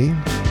אנוי,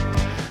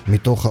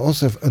 מתוך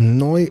האוסף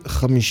אנוי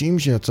 50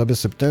 שיצא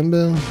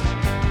בספטמבר,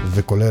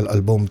 וכולל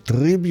אלבום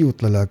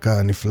טריביוט ללהקה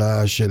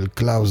הנפלאה של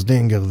קלאוס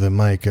דינגר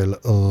ומייקל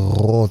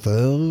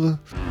רות'ר.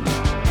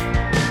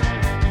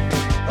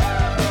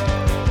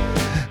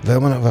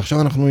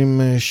 ועכשיו אנחנו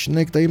עם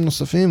שני קטעים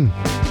נוספים.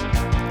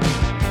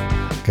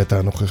 הקטע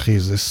הנוכחי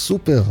זה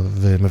סופר,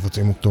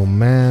 ומבצעים אותו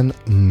מן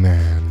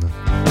מן.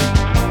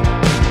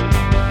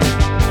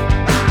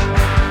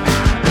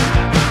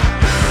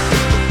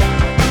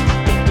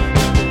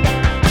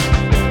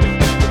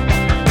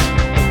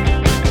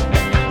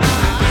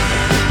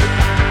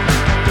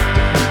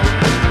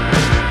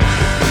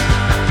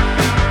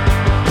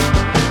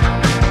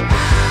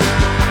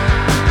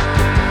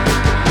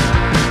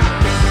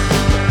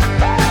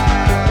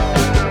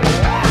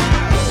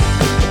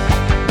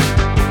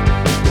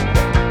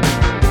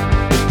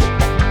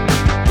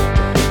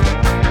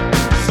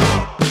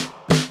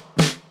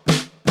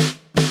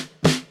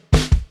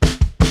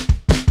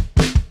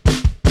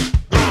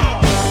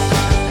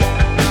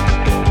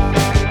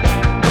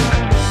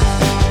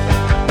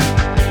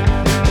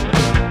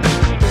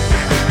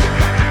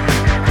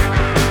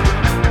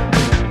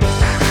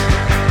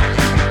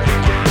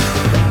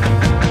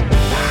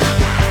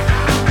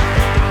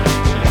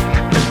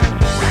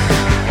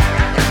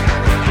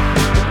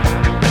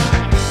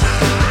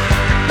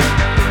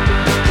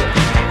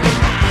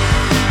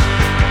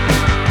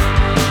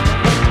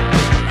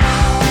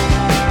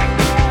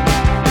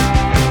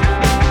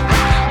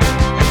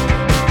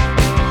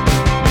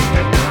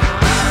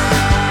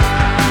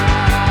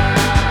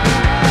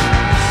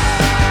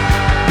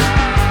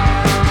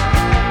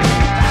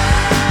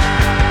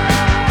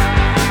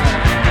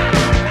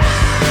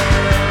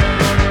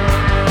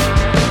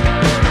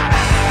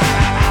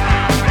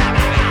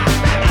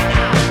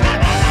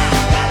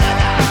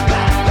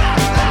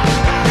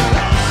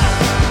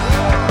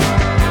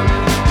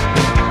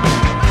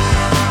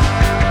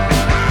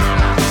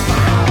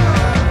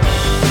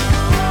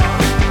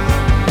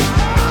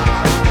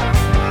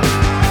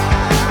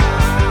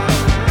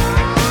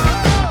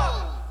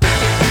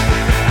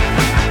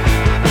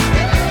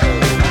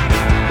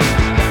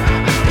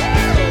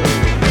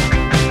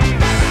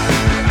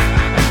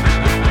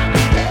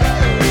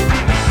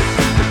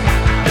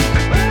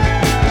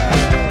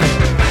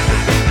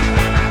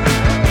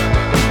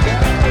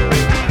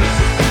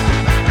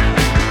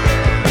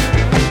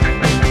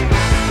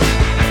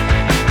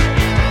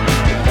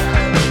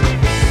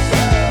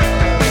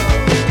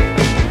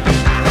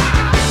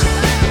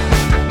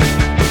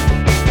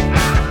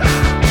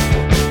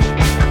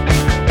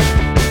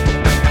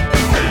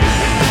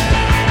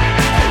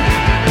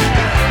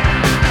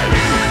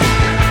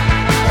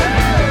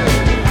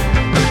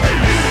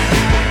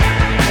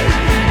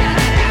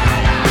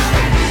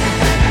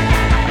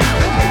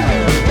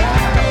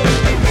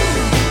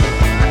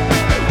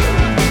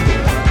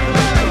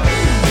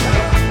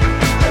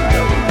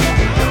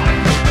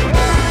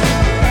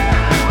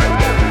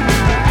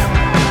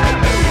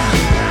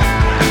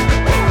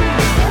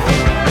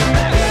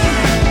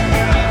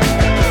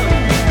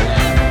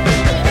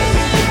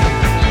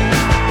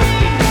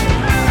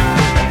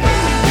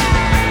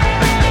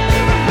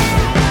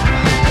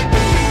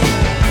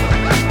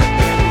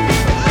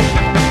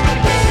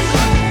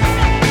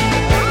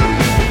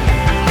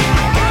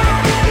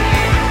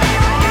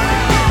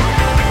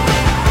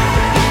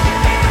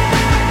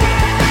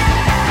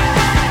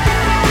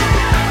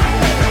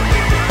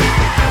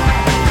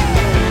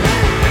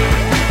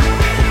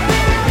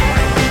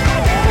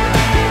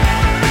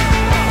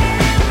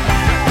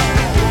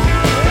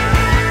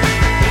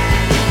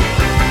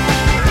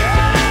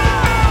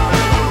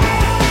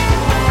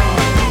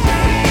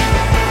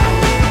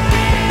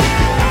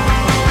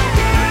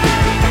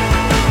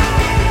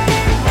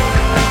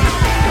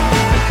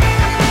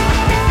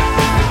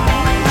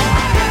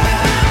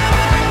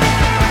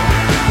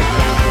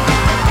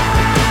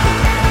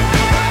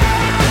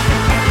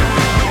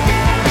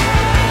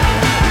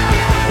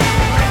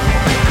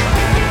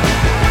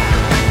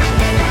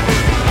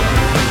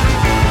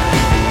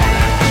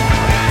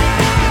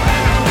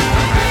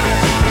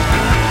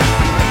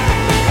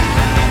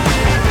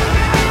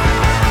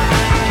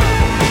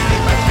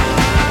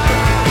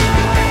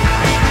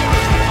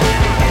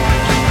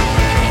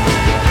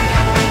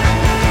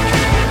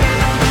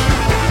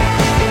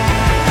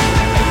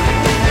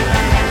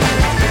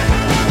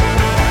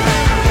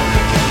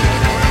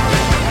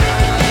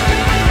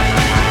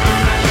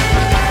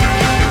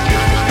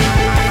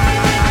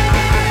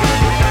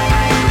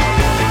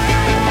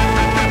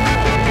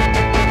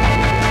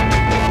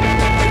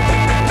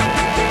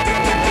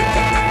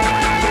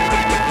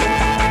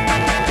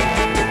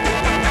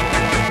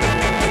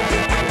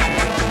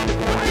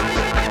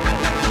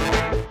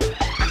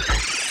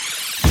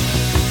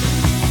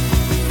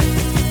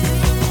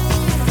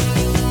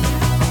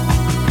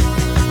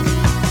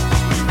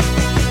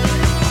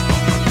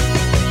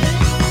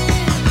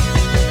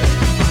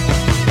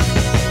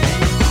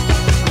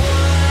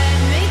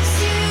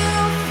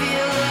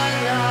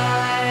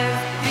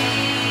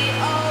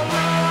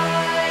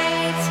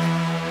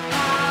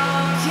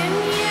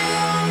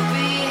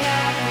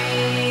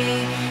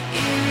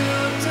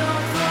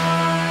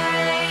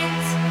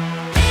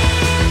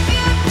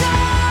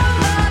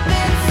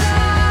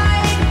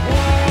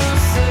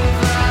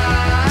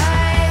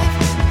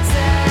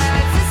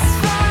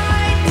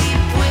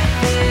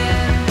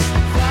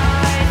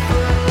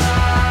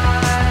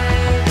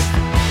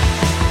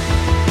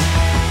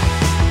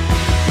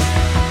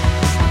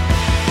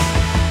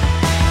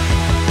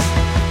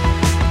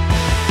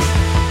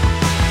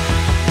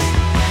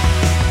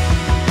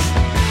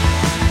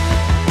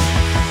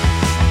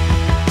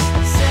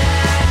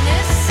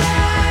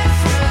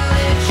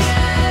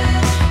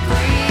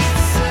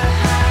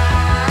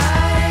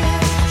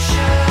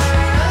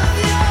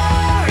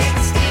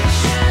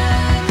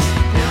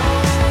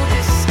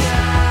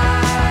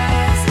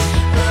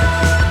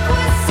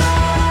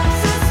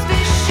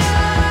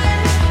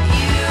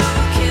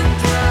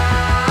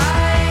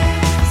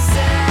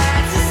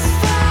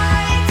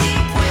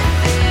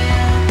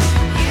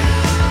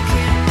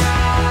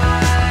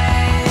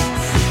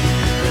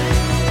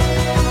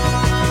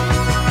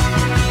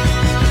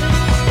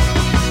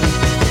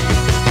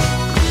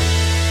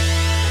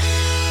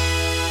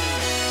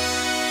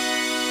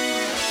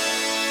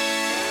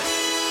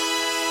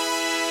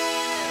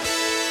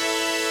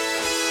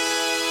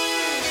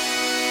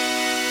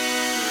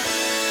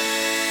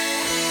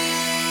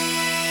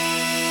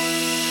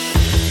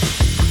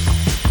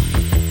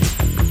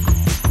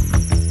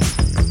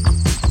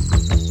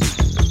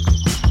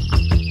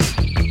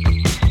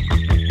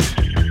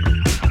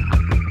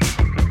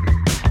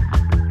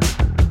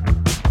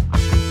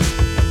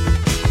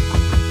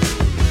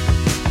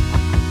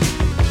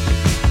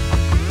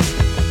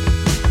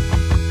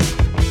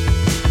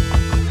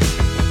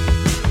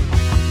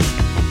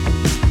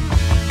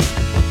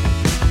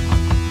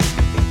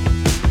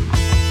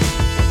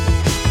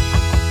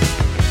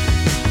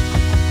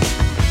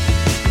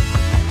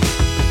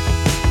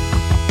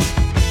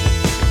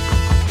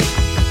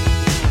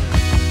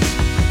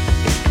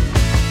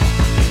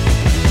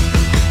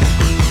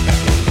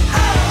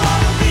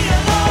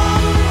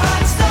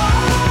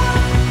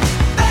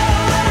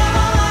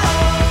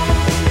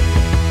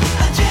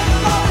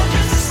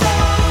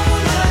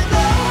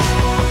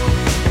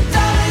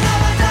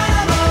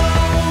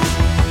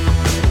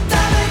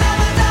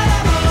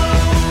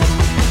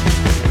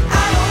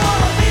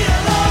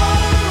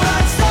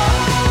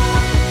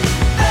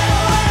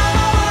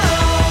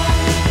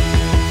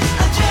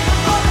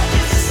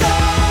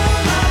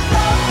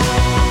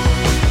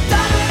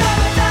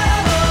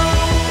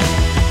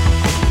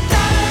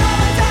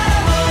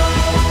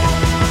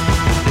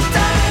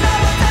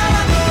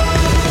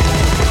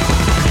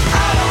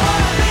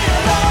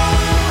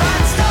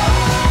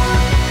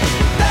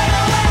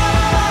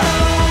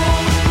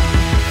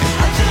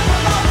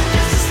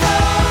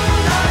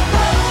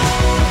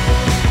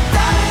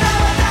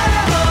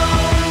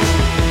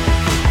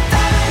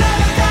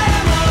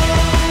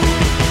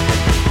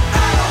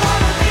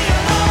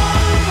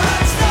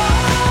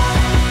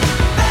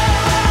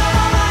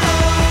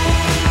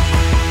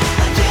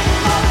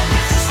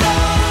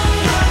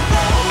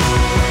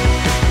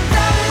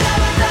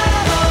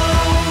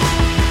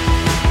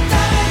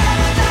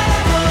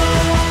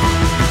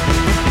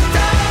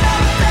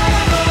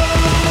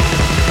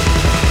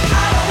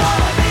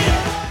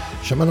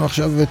 שמענו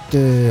עכשיו את,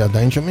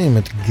 עדיין שומעים,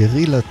 את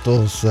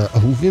גרילטוס,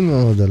 האהובים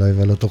מאוד עליי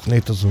ועל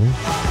התוכנית הזו,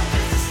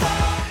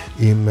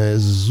 עם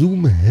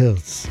זום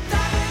הרץ,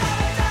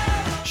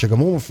 שגם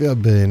הוא מופיע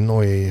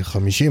בנוי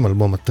 50,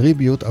 אלבום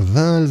הטריביוט,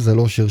 אבל זה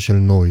לא שיר של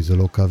נוי, זה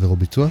לא קאבר או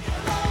ביצוע,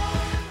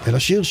 אלא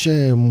שיר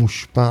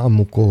שמושפע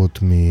עמוקות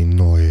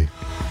מנוי.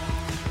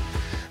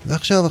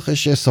 ועכשיו, אחרי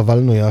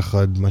שסבלנו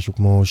יחד משהו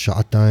כמו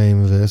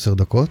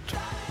 2:10,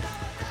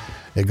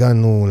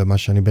 הגענו למה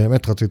שאני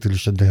באמת רציתי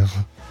לשדר.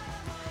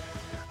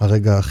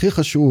 הרגע הכי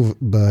חשוב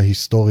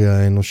בהיסטוריה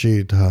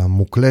האנושית,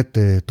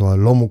 המוקלטת או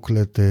הלא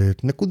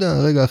מוקלטת, נקודה,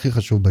 הרגע הכי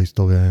חשוב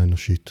בהיסטוריה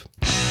האנושית.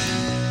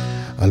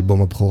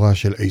 אלבום הבכורה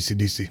של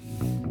AC/DC.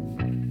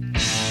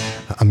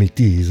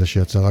 האמיתי, זה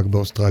שיצא רק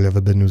באוסטרליה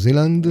ובניו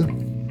זילנד.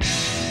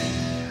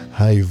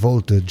 High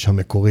Voltage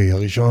המקורי,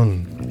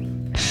 הראשון.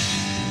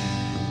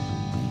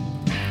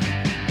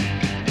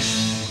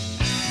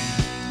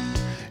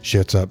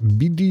 שיצא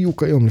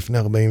בדיוק היום לפני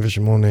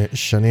 48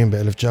 שנים,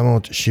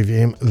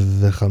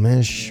 ב-1975.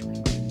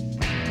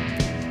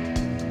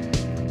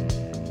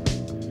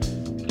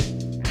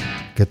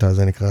 הקטע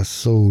הזה נקרא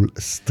Soul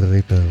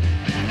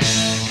Stripper.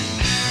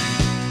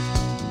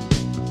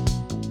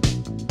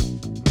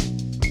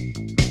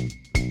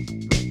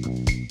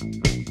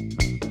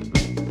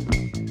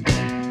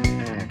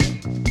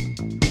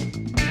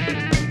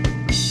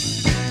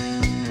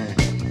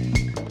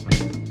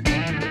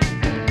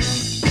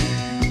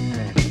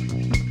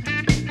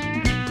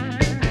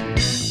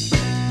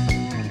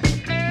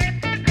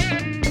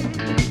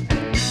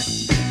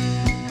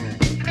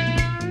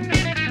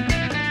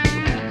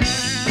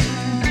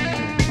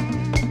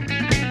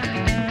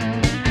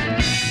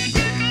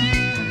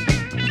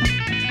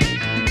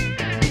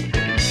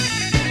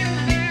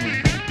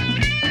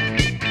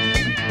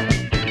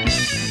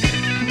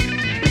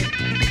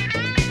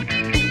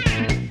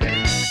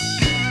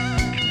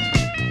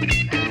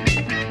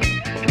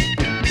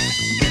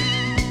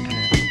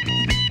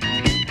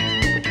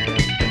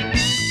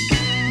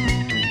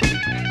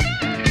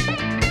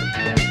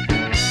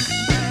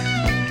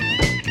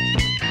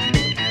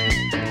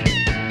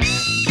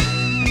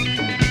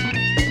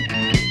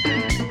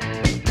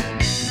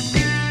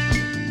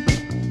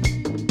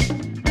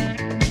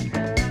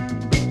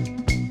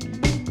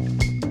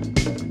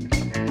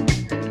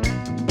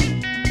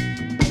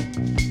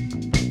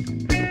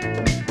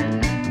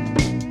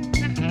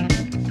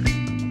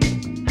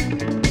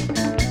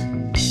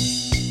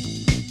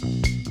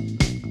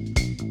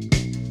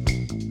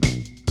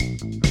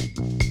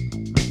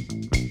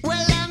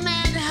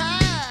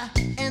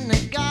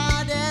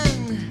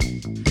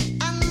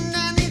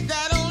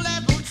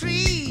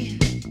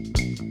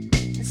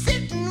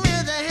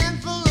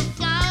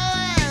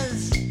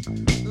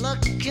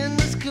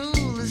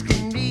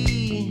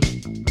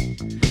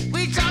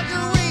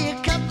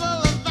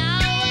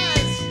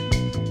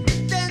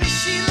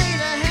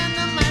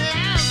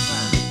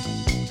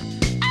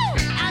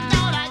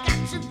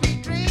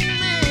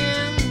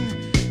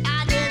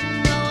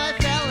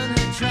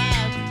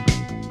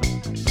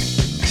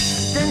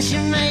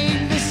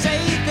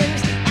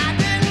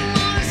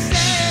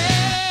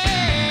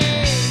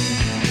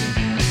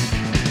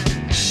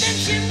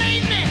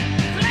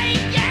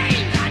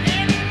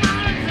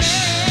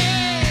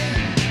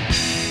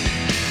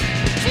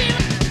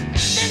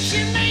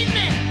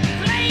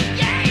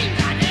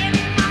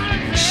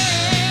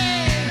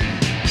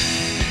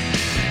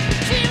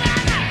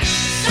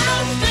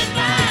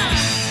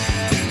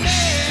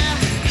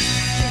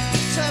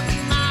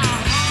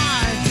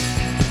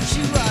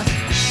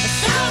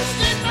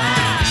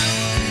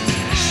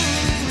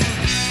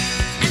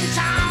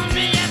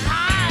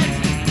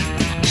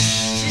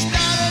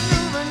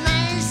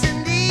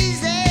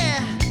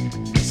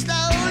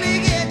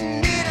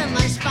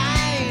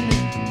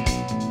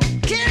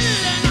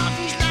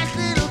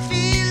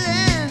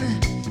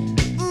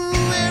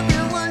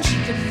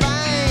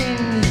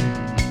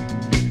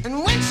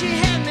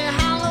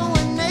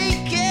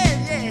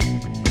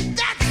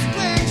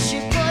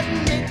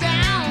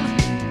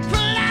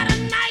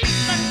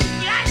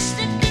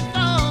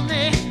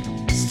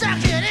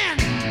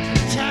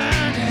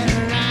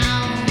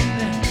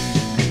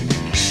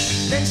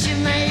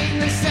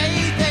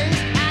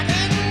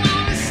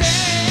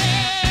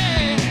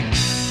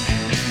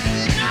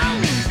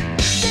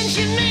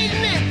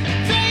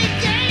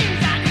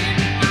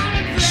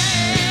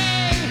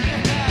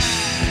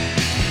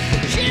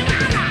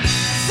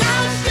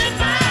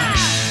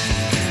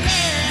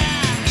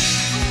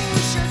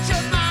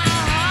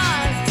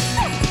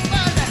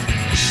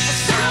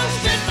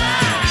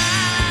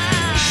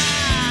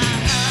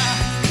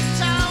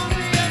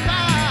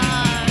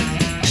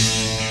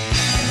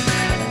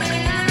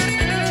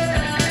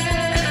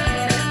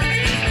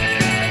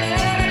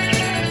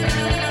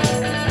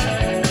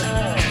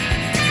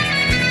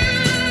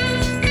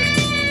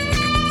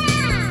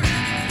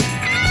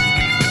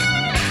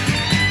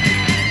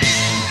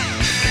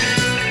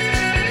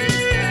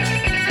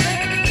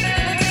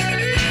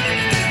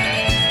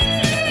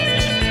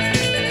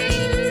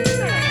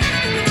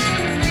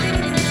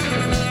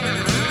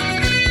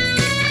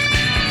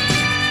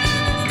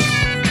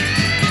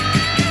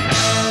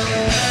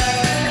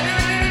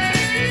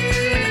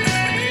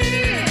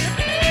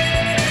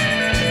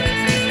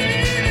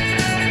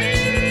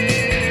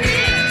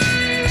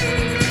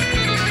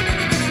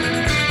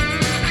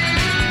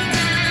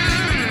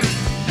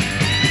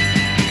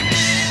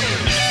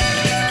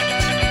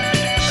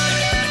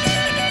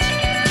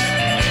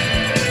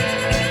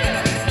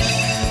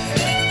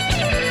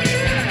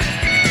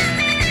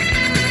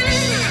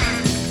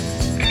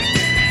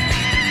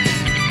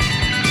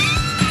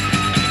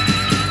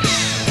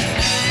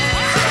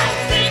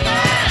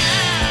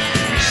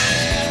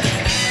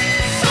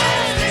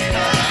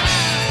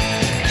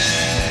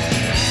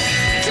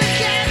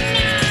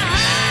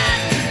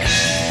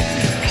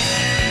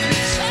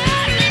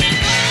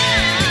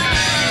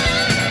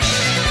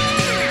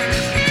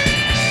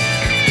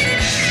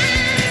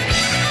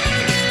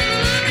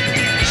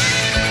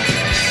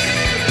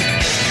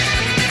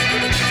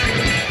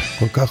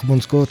 לקח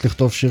בון סקוט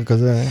לכתוב שיר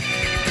כזה,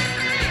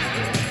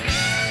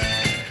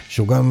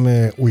 שהוא גם,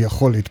 הוא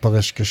יכול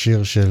להתפרש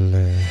כשיר של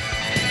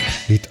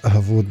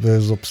התאהבות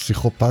באיזו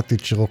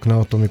פסיכופתית שרוקנה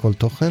אותו מכל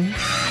תוכן,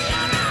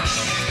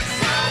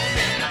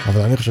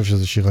 אבל אני חושב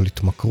שזה שיר על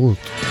התמכרות.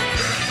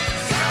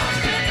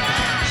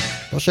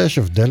 לא שיש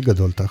הבדל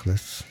גדול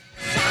תכלס.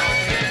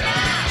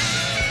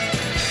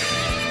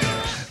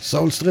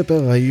 סול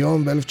סטריפר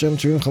היום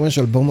ב-1975,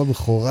 אלבום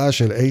הבכורה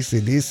של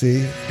AC/DC.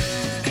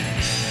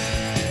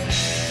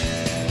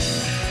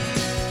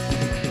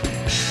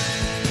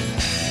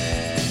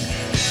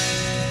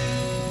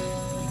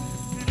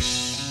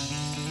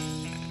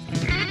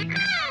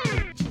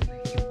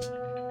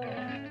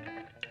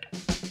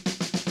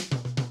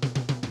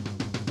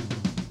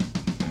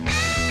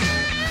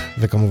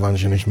 וכמובן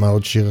שנשמע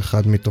עוד שיר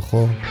אחד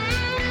מתוכו,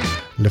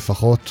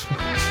 לפחות.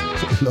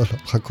 לא,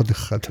 רק עוד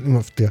אחד, אני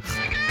מבטיח.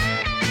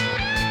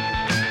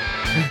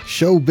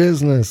 Show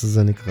Business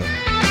זה נקרא.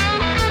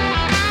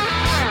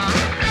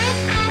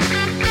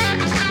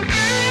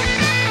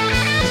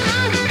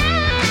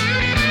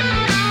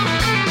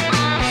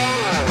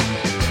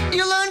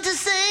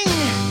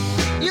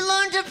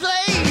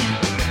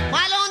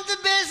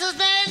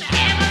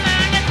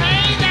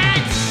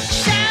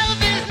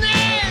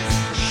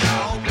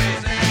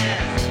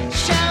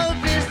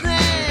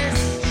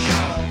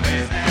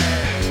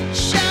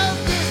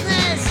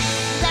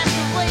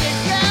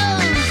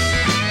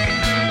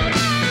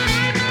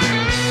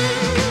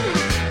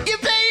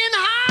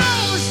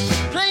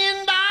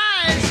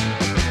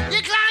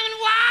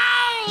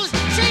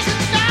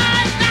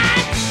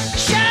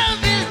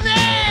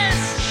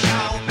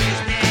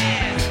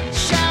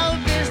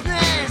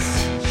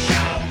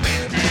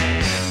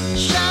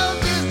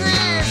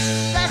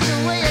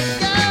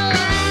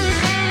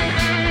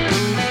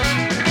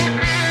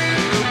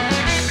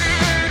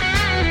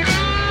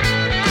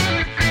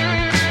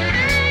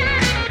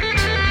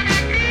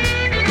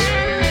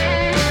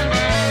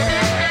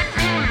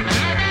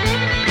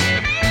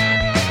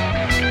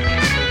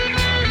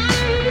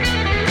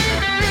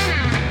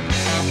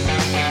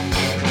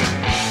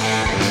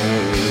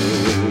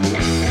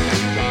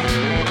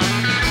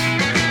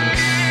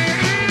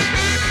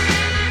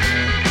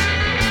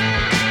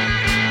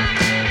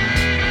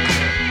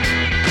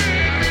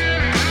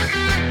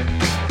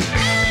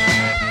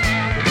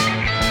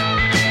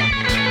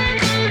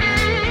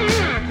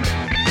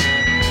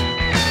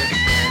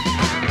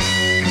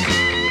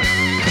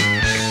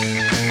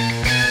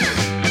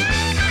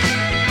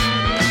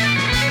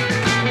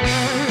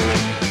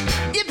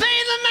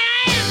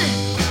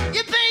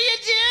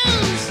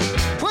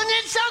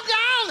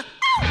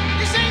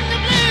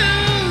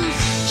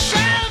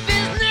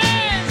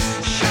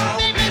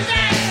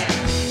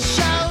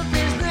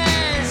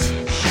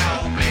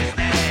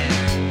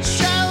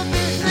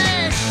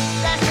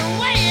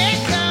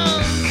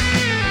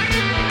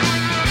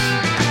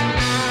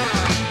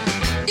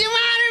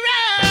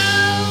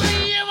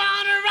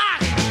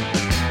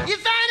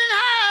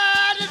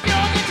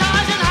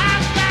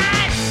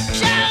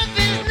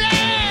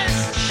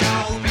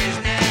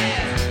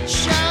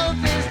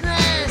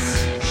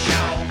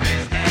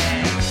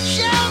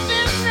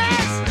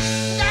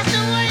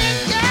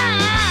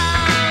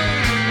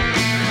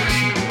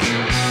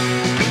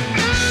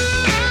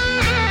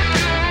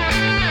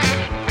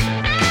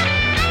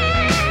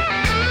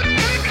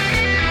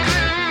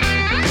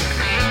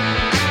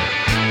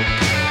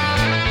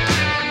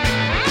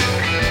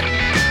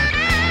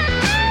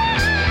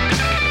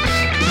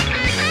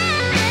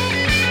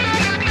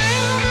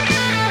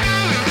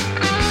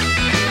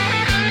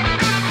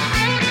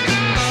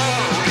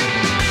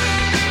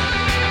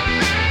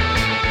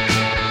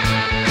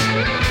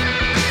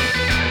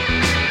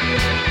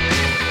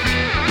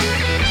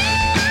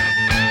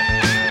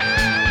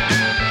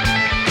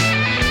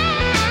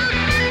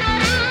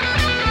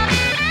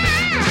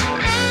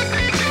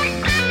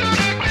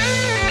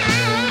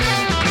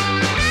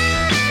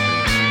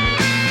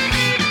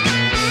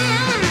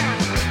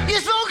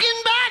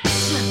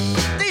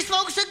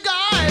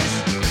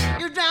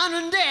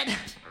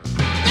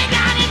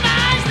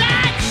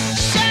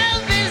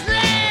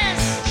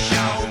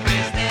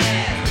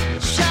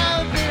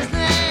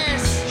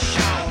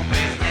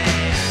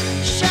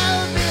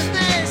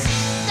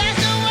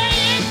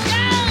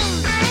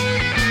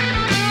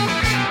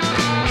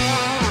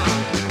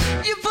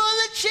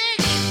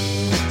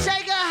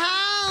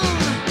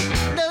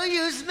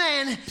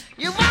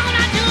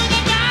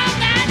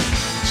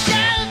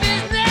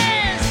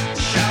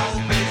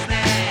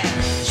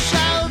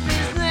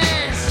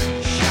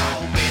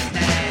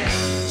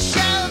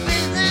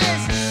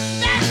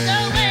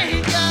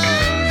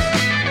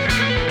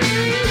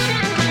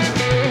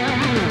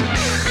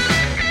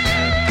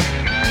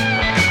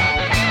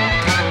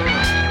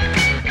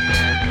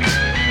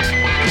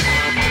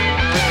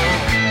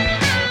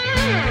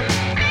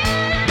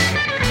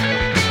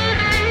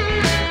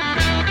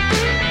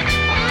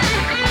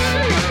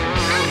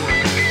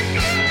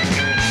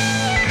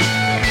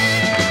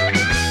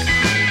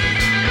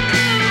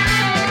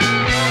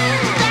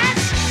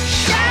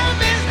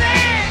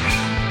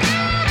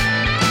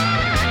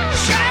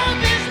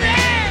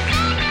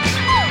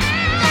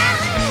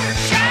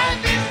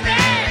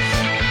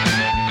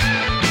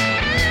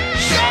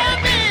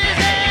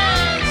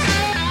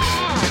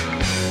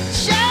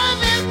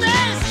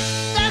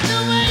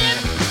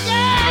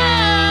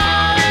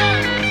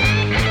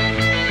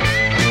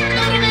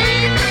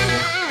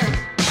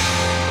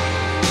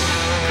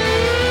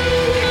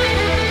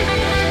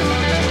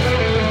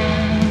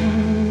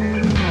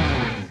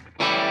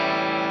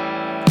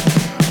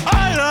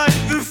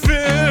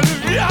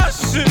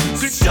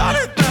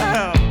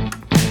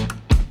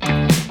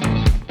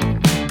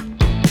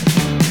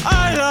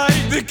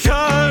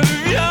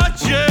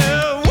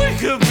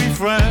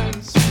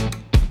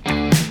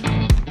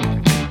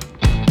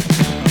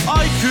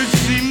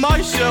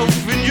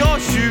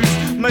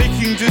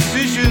 making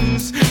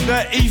decisions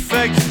that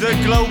affect the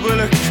global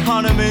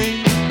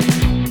economy.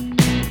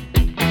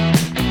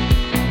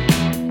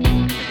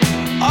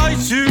 I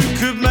too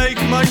could make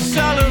my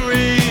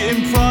salary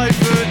in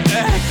private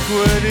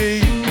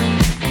equity.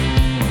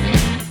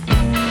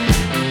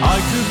 I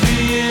could be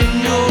in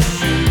your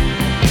shoes.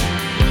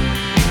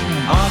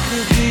 I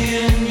could be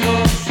in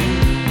your shoes.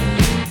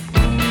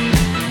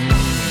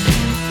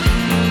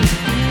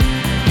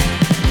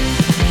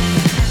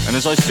 And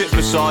as I sit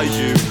beside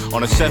you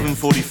on a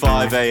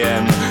 7:45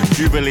 a.m.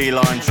 Jubilee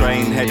line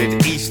train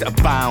headed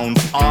eastbound,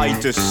 I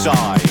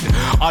decide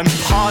I'm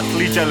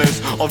partly jealous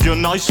of your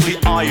nicely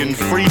ironed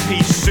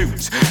three-piece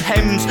suit,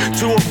 hemmed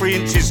 2 or 3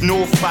 inches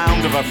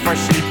northbound of a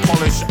freshly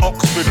polished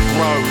Oxford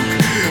brogue.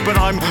 But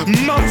I'm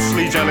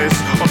mostly jealous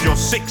of your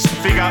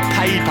 6-figure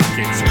pay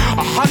packet,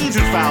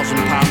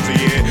 £100,000 a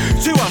year,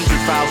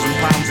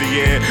 £200,000 a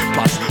year,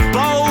 plus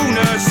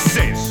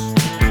bonuses.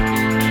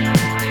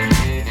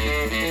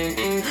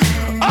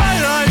 I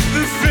like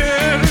the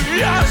fit of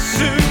your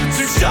suit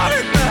to shut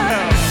it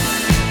down.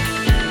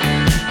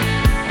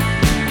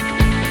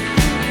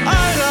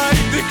 I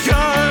like the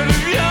cut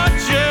of your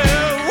chair,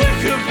 we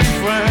could be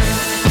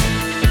friends.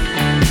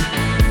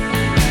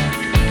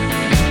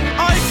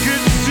 I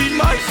could see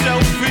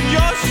myself in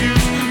your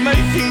shoes,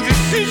 making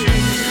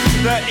decisions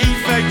that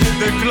affected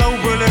the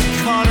global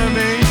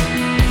economy.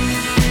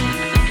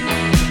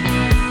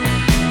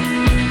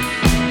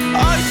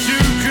 I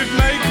too could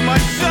make my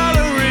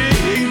salary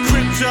in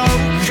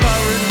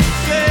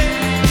cryptocurrency.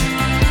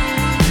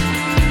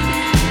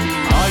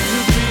 I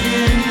could be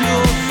in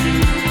your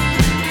shoes.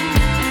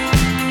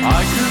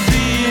 I could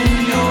be in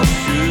your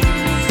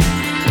shoes.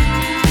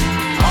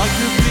 I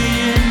could be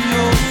in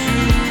your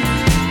shoes.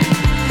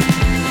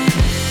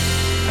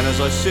 And as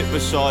I sit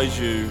beside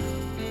you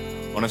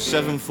on a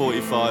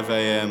 7:45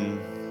 a.m.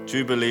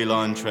 Jubilee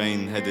line train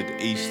headed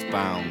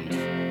eastbound,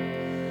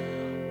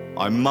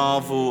 I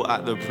marvel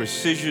at the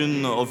precision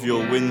of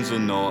your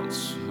Windsor knots,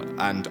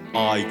 and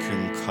I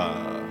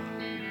concur.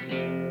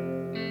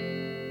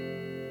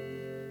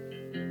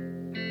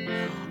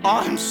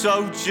 I'm so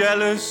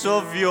jealous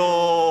of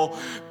your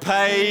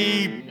pay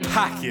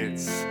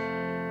packets.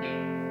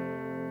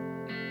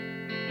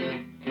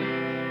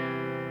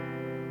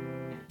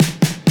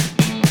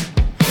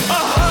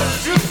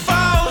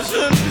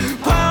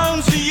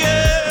 £100,000 a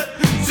year,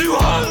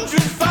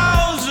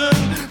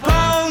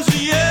 £200,000 a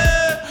year,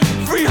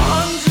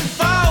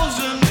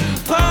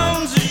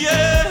 £300,000 a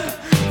year,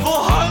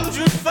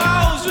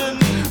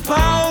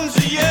 £400,000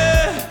 a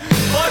year,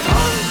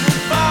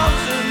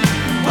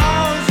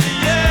 £500,000 a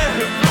year,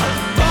 plus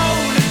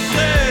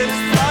bonuses,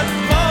 plus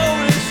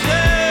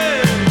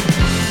bonuses.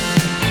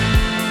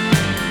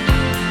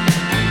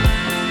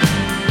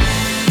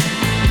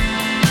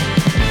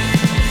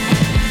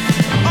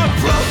 I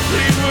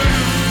probably would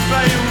have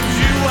bailed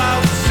you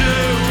out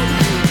too.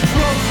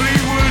 Probably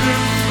would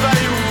have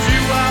bailed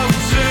you out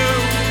too.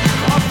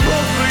 I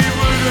probably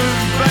would have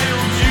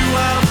bailed you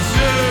out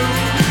too.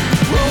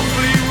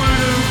 Probably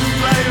would have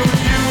bailed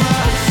you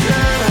out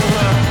too.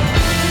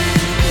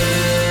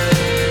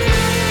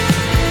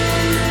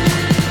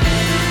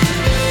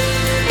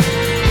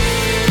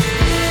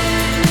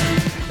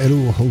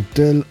 אלו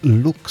הוטל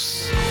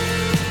לוקס,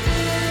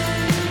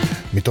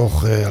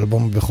 מתוך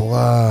אלבום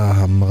הבכורה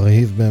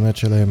המרהיב באמת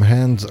שלהם,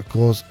 Hands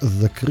Across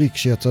the Creek,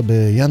 שיצא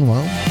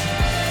בינואר.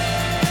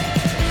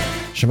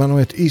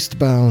 שמענו את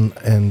Eastbound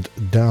and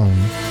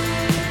Down,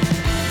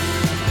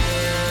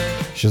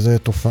 שזה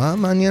תופעה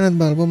מעניינת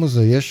באלבום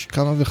הזה. יש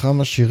כמה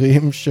וכמה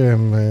שירים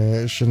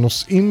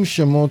שנושאים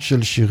שמות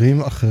של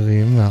שירים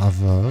אחרים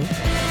מהעבר,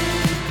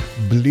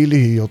 בלי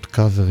להיות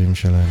קאברים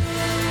שלהם.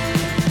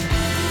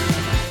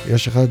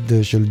 יש אחד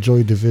של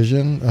Joy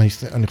Division,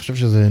 אני חושב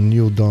שזה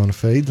New Dawn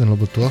Fade, אני לא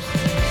בטוח.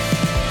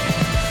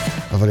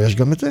 אבל יש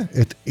גם את זה,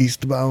 את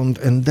Eastbound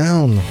and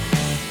Down.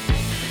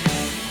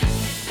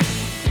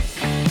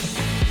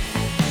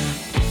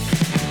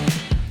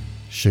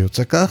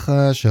 שיוצא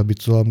ככה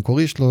שהביצוע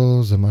המקורי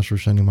שלו זה משהו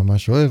שאני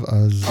ממש אוהב,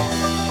 אז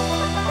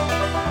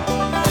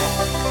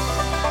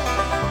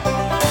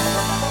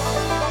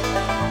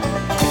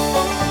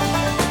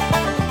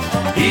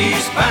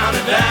Eastbound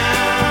and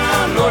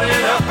down,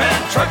 loaded up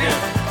and trucking.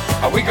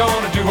 Are we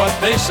gonna do what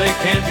they say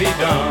can't be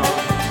done?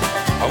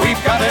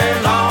 We've got a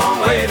long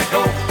way to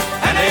go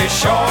and a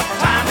short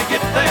time to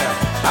get there.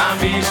 I'm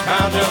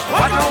eastbound, just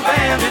watch old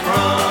bandit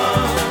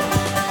run.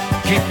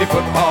 Keep your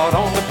foot hard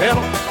on the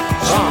pedal,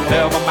 son,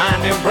 never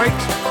mind them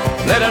brakes.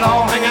 Let it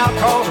all hang out,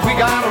 cause we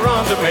got a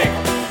run to make.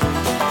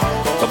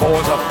 The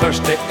boys are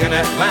thirsty in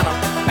Atlanta,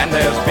 and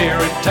there's beer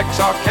in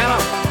Texarkana,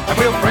 and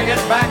we'll bring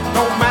it back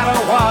no matter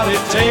what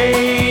it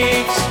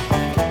takes.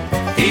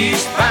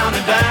 Eastbound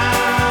and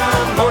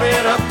down,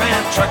 loaded up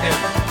and trucking.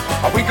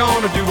 Are we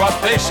gonna do what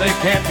they say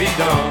can't be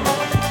done?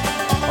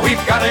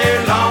 We've got a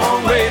long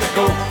way to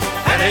go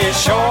and a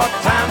short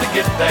time to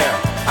get there.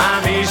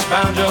 I'm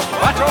eastbound, just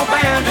watch old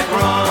bandit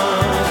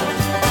run.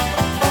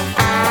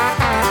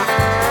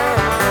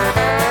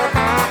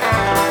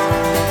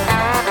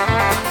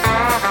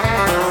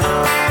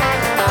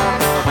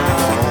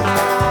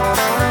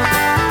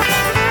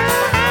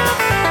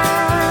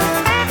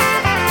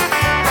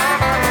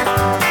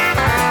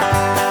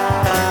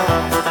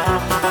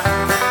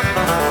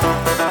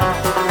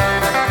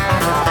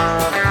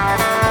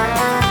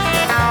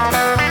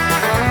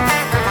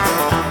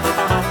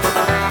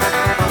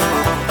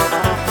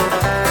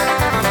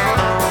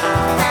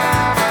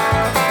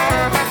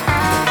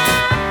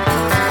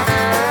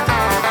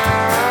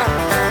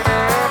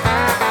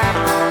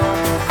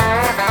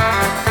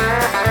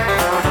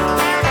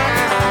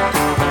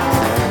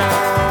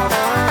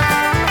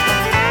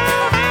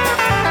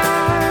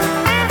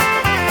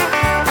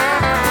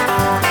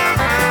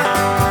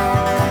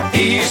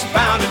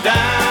 eastbound and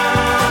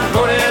down,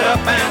 loaded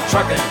up and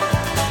trucking.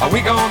 Are we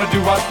gonna do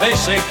what they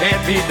say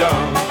can't be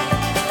done?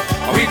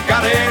 We've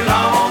got a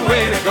long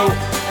way to go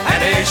and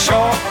a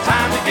short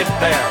time to get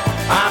there.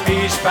 I'm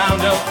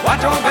eastbound up,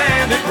 watch old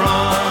bandit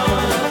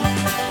run.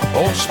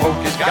 Old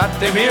Smokey's got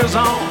them ears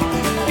on,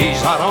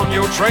 he's hot on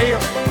your trail,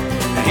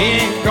 and he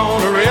ain't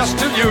gonna rest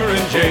till you're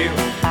in jail.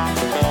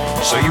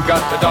 So you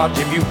got to dodge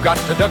him, you got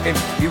to duck him,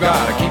 you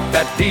gotta keep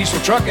that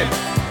diesel trucking.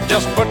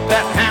 Just put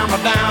that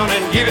hammer down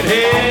and give it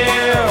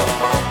hell.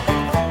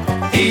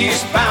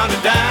 Eastbound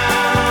and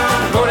down,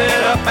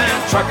 loaded up and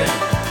trucking.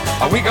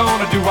 Are we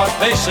gonna do what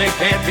they say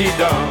can't be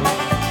done?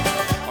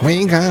 We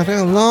got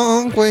a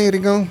long way to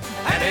go.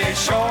 And a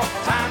short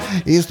time.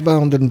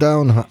 Eastbound and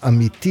down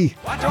האמיתי.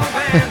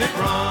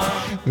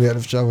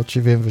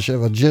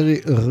 ב-1977, ג'רי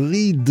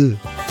ריד.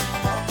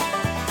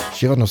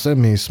 שיר הנושא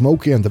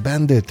מסמוקי and the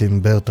Bandit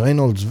עם ברט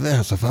ריינולדס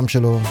והשפם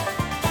שלו.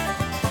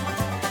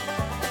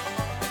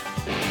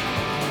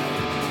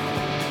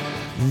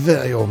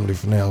 והיום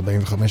לפני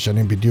 45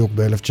 שנים בדיוק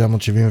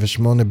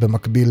ב-1978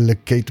 במקביל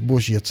לקייט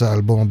בוש יצא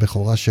אלבום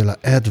הבכורה של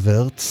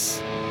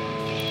האדוורטס,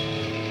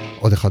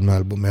 עוד אחד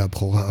מאלבומי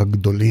הבכורה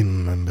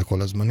הגדולים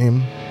בכל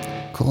הזמנים,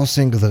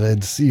 Crossing the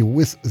Red Sea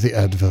with the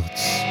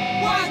Adverts.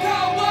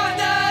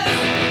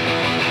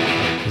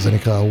 זה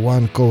נקרא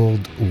One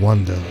Chord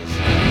Wonders.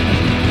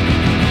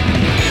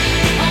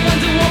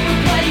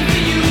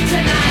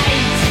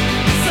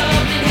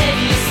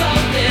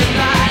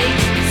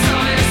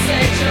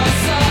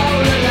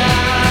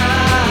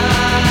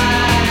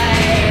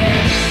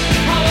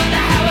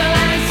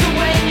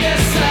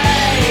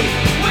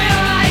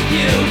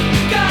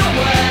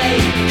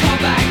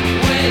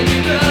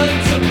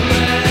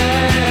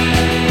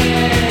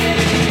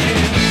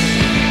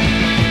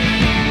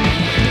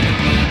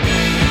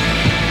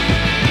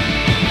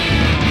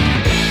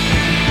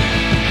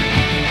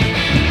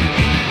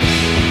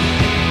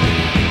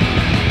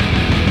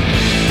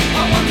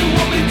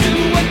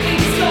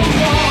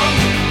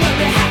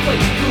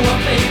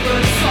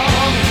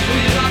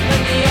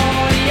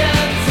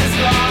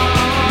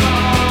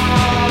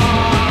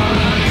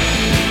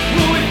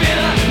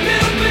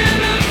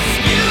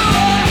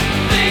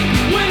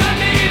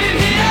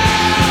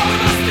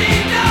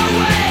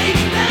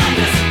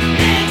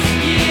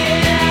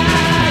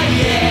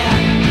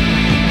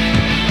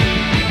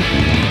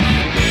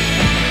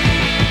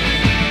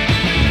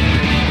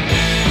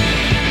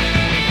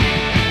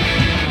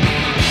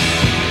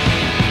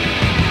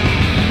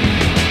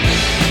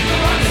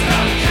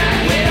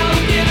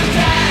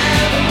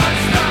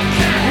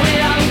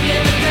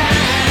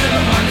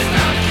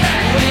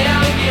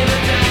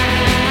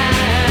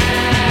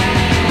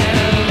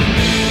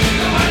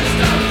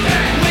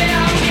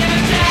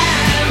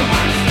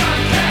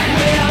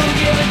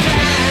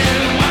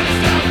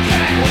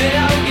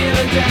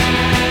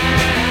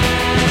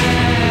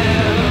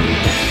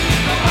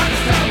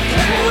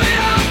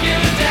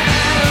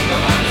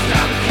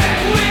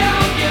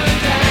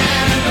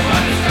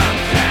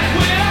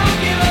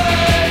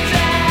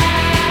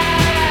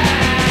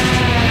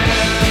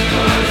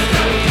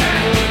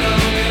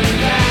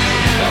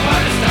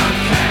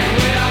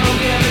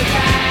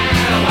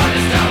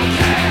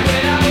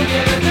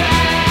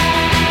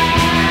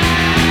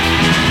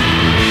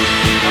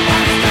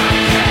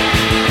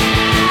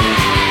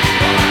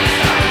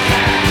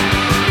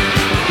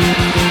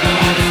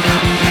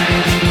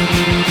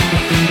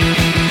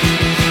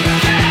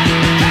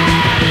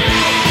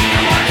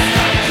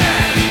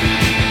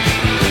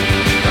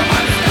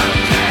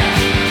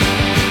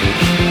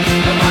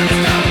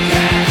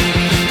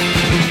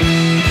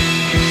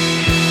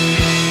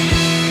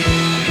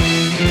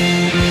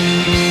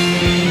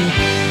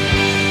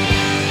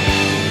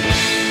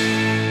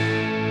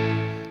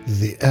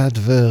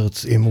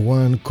 Adverts עם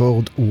One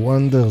Chord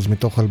Wonders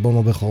מתוך אלבום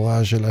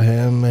הבכורה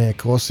שלהם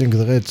Crossing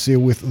the Red Sea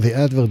with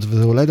the Adverts,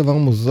 וזה אולי דבר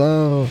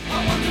מוזר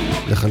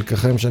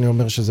לחלקכם שאני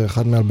אומר שזה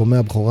אחד מאלבומי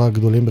הבכורה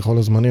הגדולים בכל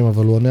הזמנים,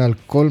 אבל הוא עונה על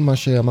כל מה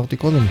שאמרתי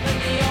קודם.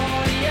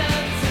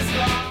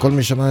 כל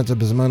מי שמע את זה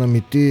בזמן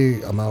אמיתי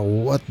אמר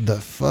what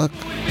the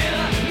fuck,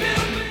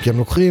 כי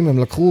הם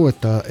לקחו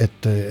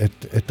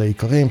את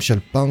העיקרים של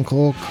פאנק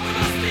רוק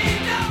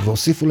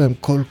והוסיפו להם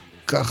כל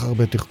כך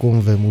הרבה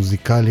תחכום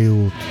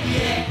ומוזיקליות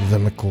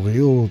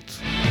ומקוריות,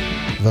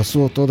 ועשו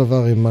אותו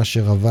דבר עם מה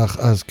שרווח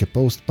אז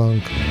כפוסט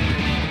פאנק.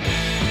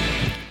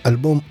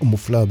 אלבום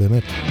מופלא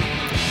באמת,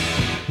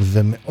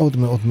 ומאוד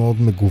מאוד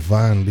מאוד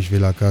מגוון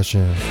בשביל להקה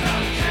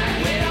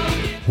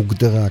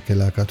שהוגדרה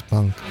כלהקת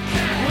פאנק.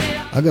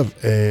 אגב,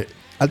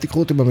 אל תקחו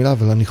אותי במילה,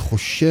 אבל אני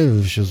חושב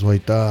שזו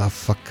הייתה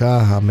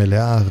ההפקה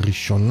המלאה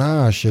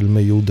הראשונה של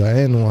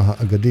מיודענו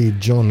האגדי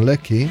ג'ון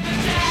לקי,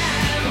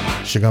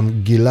 שגם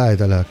גילה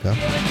את הלהקה.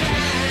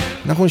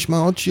 אנחנו נשמע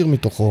עוד שיר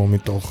מתוכו,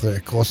 מתוך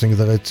Crossing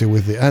the Red Sea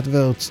with the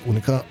Adverts, הוא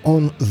נקרא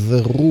On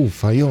the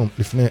Roof, היום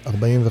לפני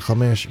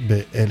 45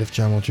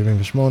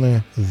 ב-1978,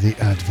 The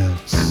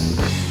Adverts.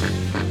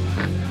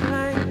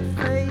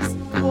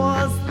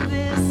 Was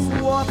this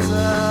what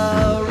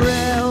a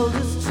rail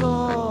is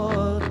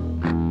taught?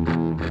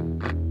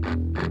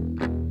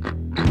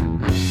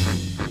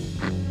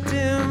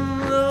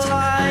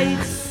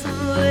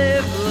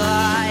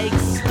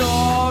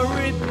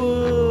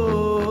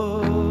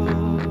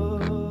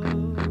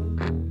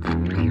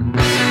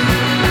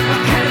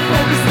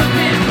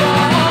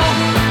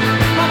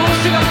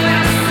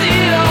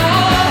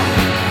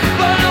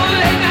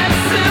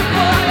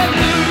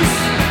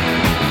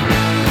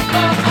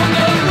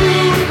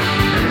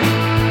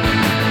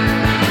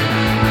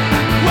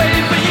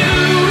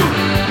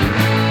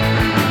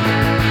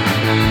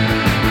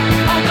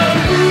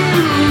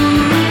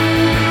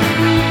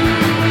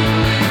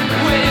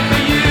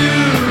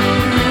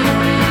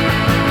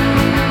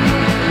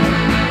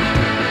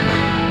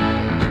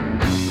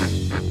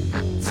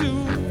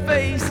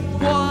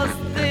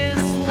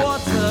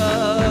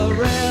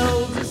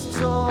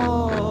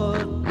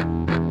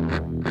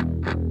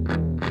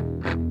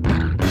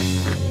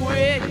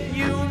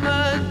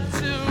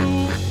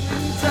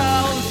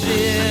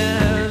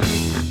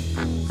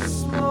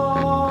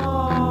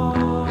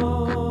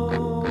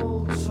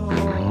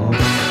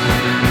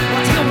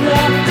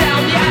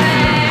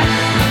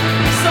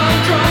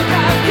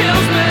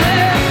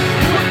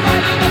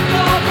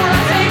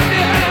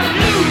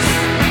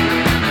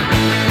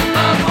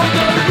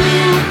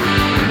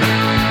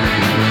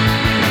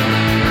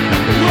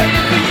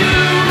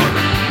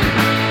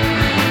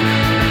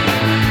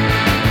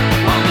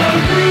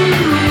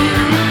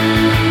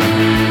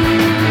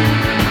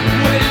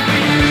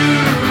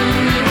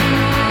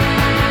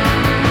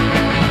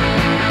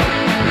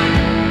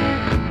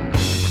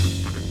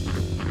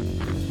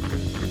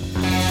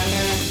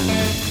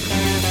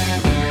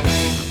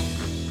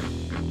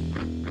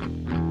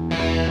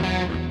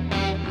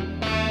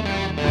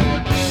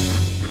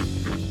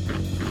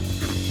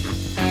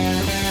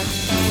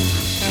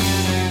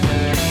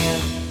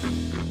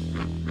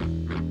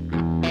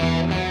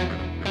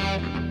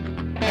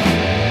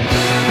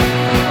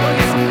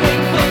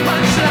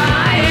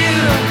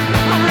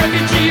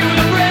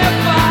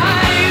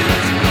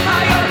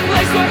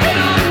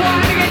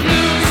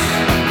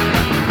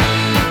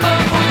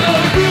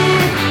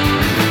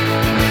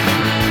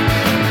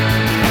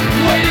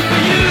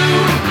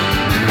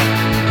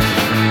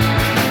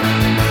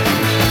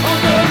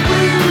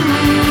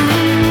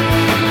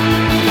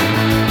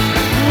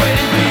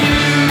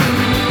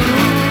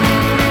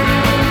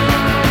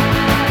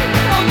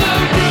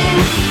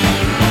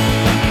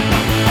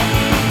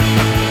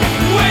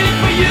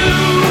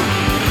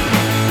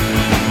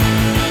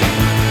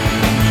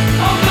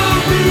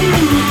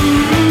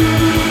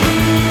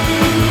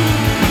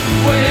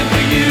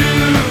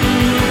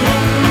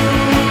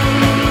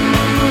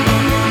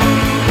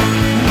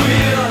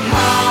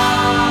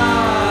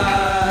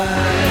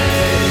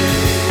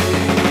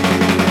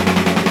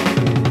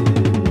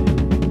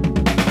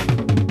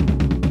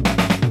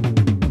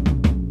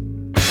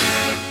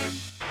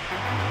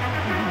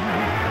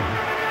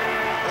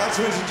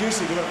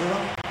 juicy, juicy. Give it up,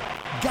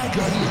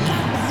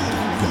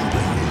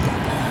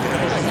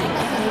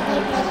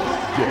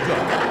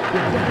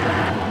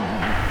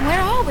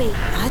 Where are we?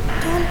 I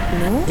don't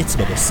know. It's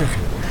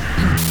בבסכר.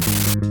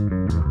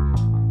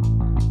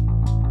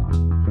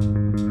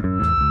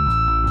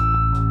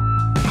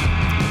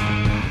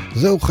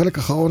 זהו חלק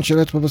אחרון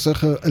של אצבע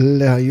בסכר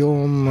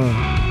להיום.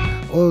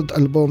 עוד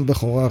אלבום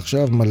בכורה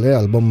עכשיו מלא,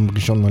 אלבום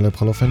ראשון מלא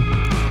בכל אופן.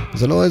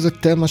 זה לא איזה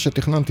תמה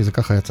שתכננתי, זה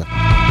ככה יצא.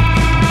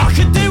 I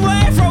could do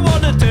whatever I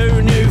wanna do,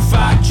 new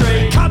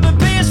factory. Come and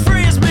be as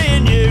free as me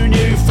and you,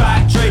 new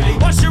factory.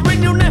 Once you're in,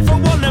 you'll never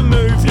wanna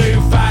move, new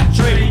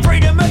factory.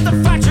 Freedom of the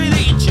factory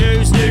that you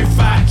choose, new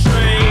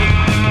factory.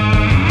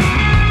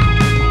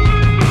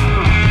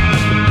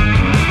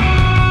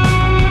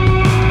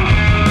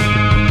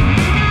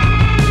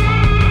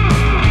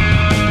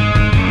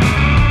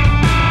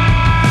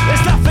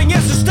 There's nothing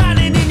else that's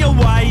standing in your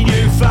way,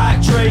 new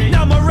factory.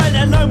 No more rent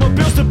and no more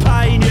bills to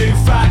pay, new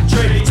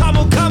factory. Time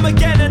will come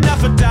again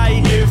another day,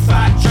 new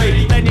factory.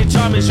 Then your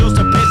time is yours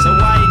to piss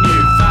away,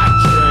 new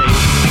factory.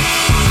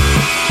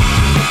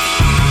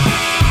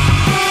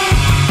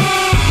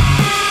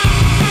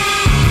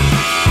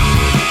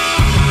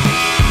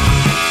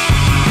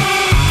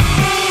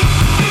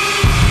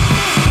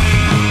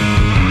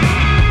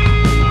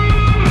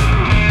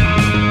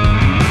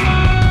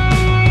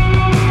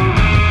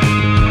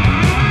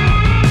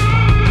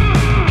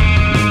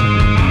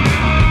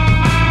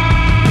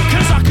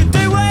 Cause I could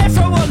do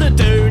whatever I wanna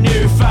do,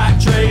 new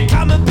factory.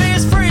 Come and be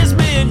as free as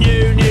me and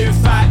you, new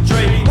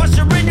factory. Once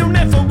you're in, you'll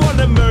never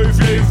wanna move,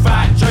 new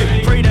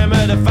factory. Freedom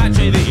of the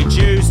factory that you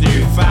choose,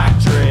 new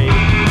factory.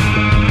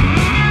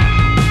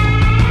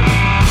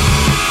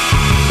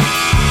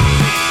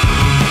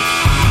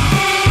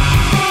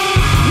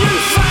 New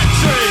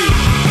factory.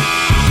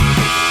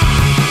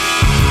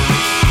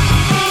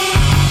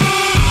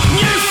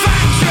 New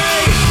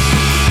factory.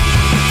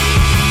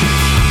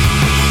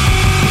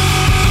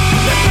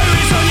 The boot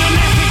is on your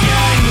neck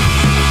again.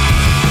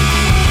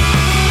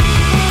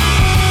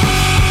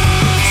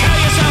 Tell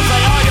yourself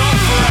they are your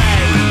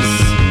friends.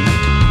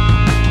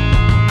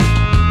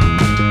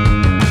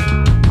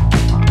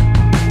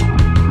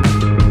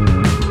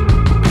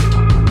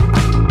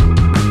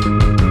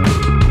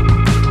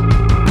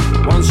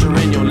 Once you're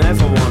in, you'll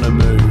never wanna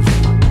move.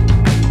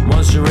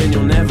 Once you're in,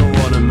 you'll never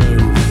wanna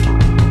move.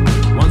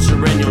 Once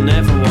you're in, you'll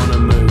never wanna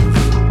move.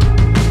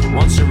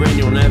 Once you're in,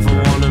 you'll never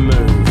wanna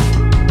move.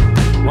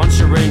 Once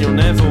you're in, you'll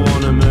never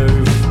wanna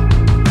move.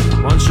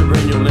 Once you're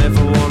in, you'll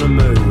never wanna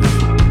move.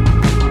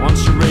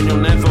 Once you're in,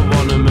 you'll never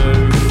wanna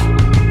move.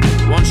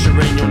 Once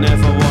you're in, you'll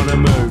never wanna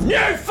move.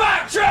 New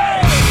factory!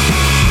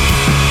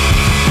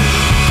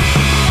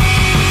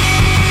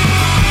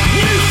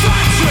 New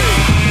factory!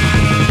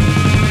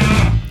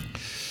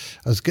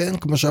 אז כן,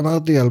 כמו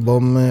שאמרתי,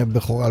 אלבום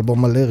בכורה,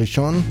 אלבום מלא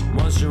ראשון. Once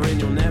you're in,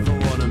 you'll never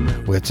wanna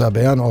move. הוא יצא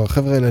בינואר,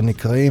 החבר'ה האלה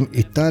נקראים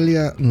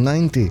איטליה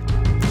 90,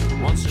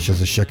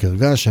 שזה שקר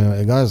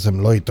גז,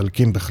 הם לא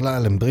איטלקים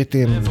בכלל, הם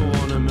בריטים,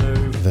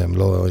 והם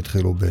לא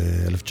התחילו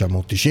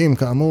ב-1990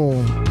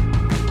 כאמור.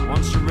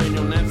 Once you're in,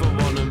 you'll never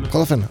wanna move. בכל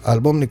אופן,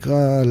 האלבום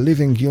נקרא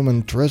Living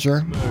Human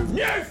Treasure,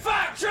 New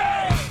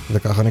factory!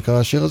 וככה נקרא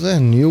השיר הזה,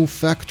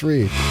 New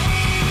Factory.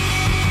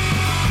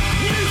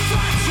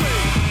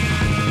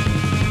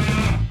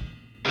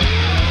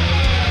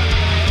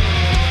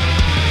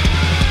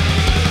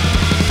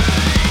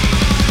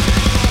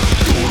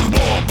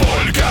 Turbo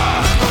Polka.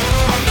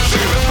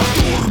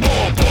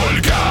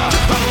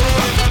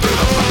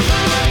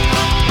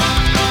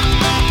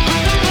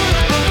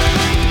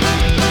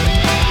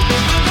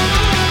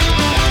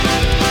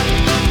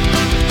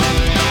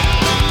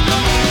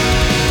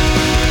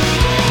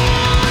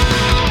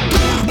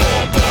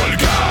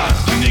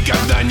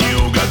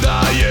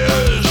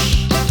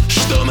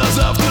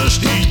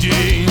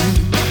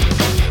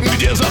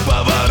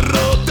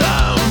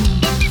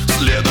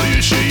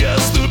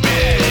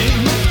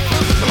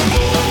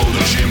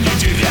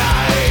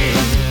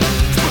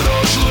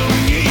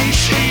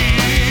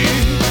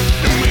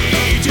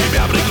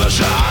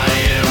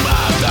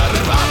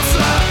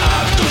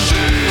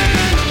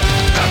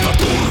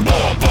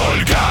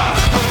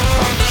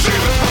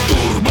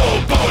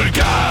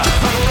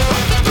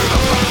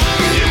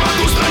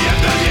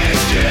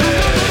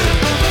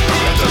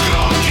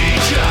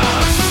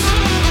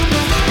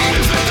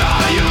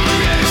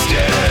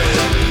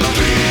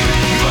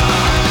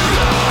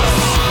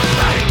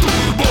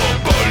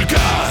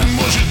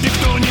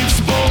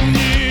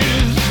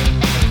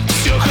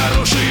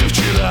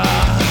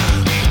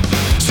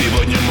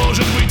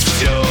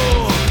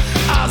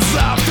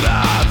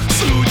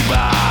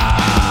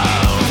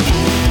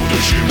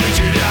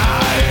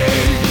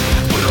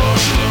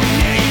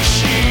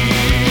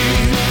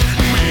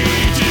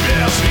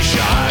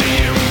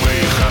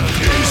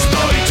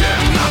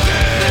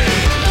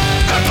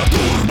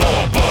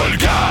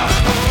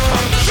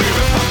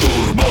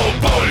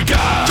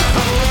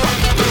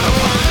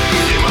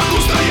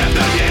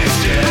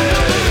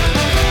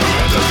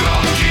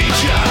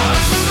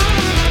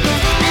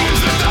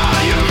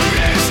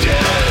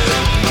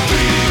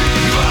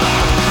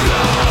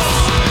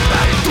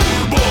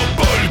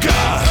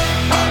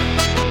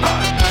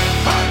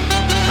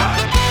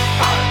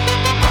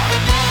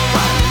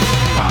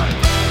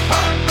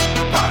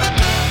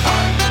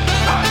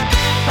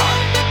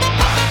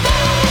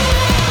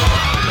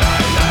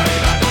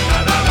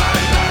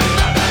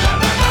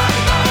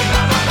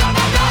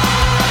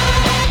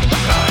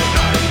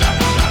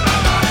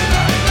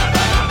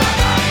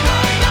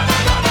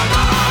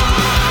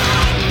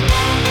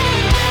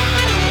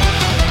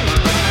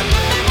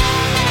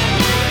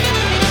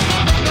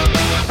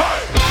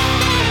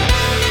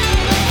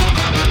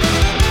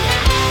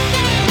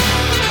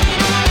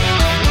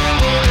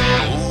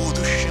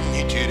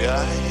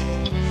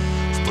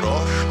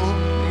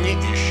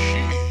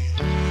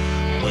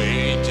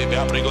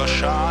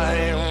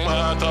 приглашаем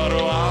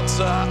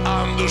оторваться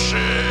от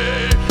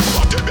души.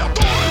 От тебя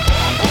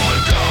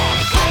турбо-полька.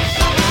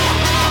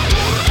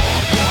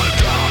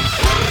 Турбо-полька.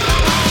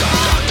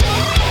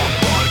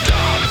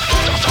 Турбо-полька.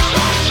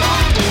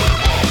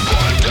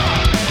 Турбо-полька.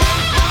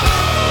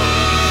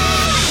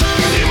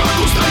 Не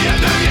могу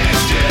стоять на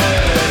месте.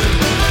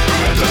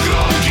 Это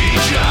громкий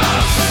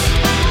час.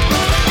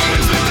 Мы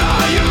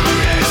взлетаем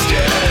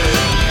вместе.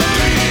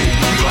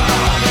 3-2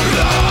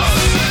 раз.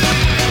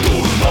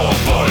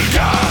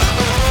 Турбо-полька.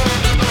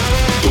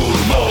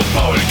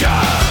 טורבו-פולקה.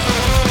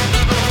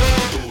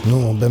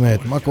 נו,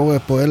 באמת, מה קורה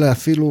פה? אלה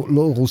אפילו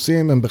לא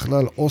רוסים, הם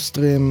בכלל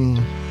אוסטרים.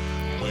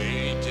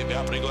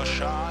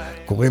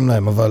 קוראים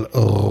להם, אבל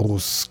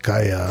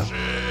רוסקאיה.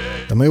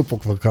 הם היו פה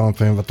כבר כמה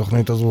פעמים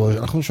בתוכנית הזו.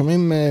 אנחנו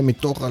שומעים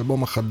מתוך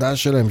האלבום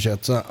החדש שלהם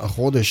שיצא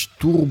החודש,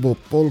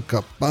 טורבו-פולקה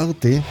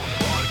פארטי.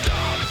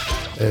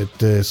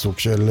 את סוג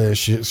של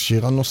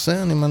שיר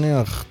הנושא, אני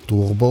מניח.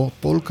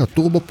 טורבו-פולקה,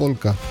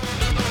 טורבו-פולקה.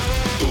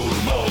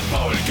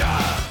 טורבו-פולקה.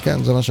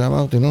 כן, זה מה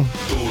שאמרתי, נו.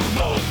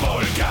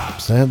 טורבו-פולקה.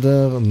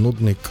 בסדר,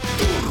 נודניק.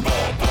 טורבו-פולקה.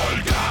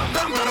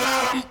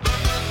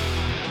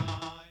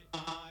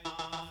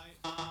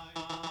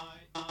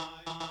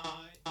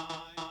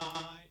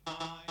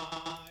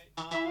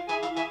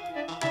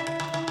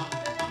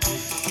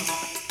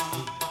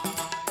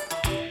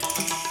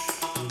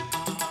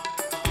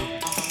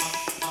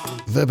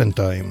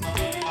 ובינתיים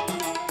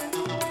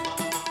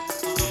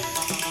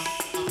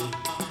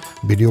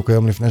בדיוק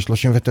היום לפני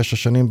 39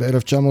 שנים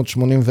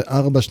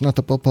ב-1984 שנת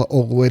הפופ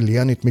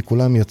האורווליאנית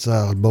מכולם יצא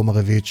האלבום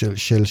הרביעית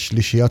של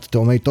שלישיית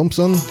תאומי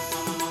תומפסון,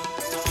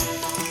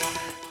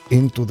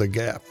 Into the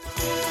Gap.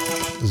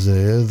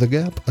 זה The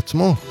Gap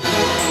עצמו.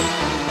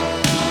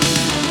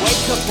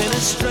 Wake up in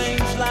a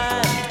strange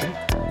land,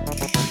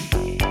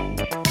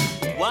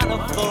 one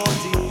of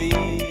 40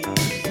 feet.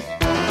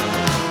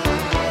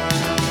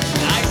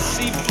 I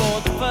see for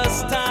the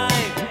first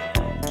time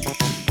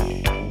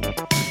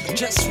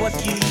just what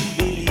you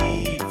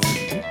believe.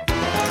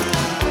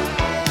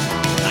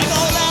 I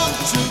go down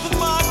to the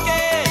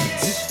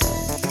market,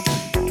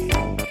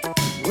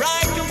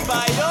 right you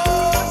by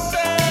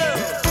yourself,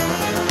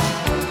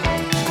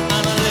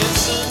 and I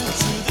listen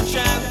to the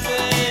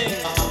chanting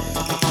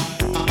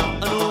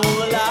and all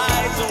the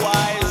lies the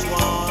wise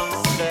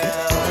ones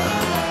tell.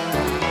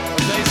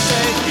 They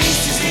say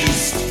east is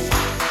east,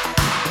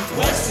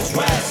 west is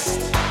west,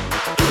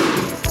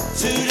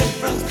 two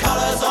different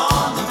colors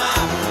on the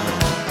map.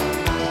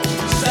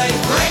 Say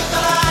break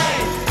the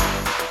line,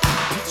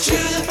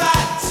 chew the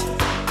fat,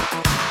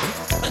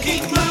 and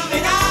keep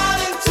moving out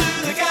into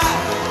the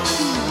gap.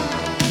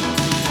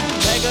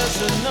 Beggars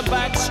in the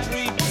back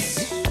streets,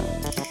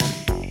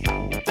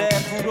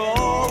 barefoot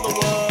all the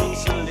world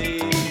to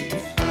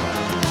leave.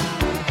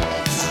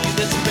 See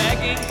this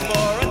begging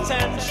for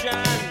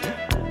attention,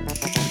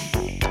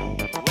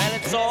 well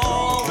it's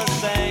all the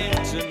same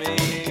to me.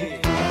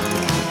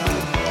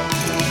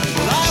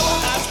 But I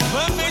won't ask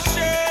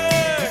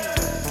permission,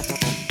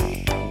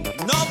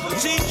 not from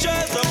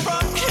teachers or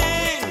from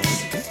kings,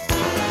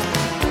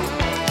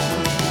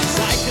 'cause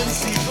I can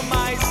see for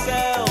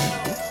myself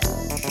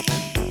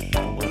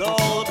with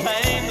all the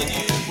pain that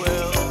you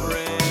will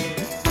bring.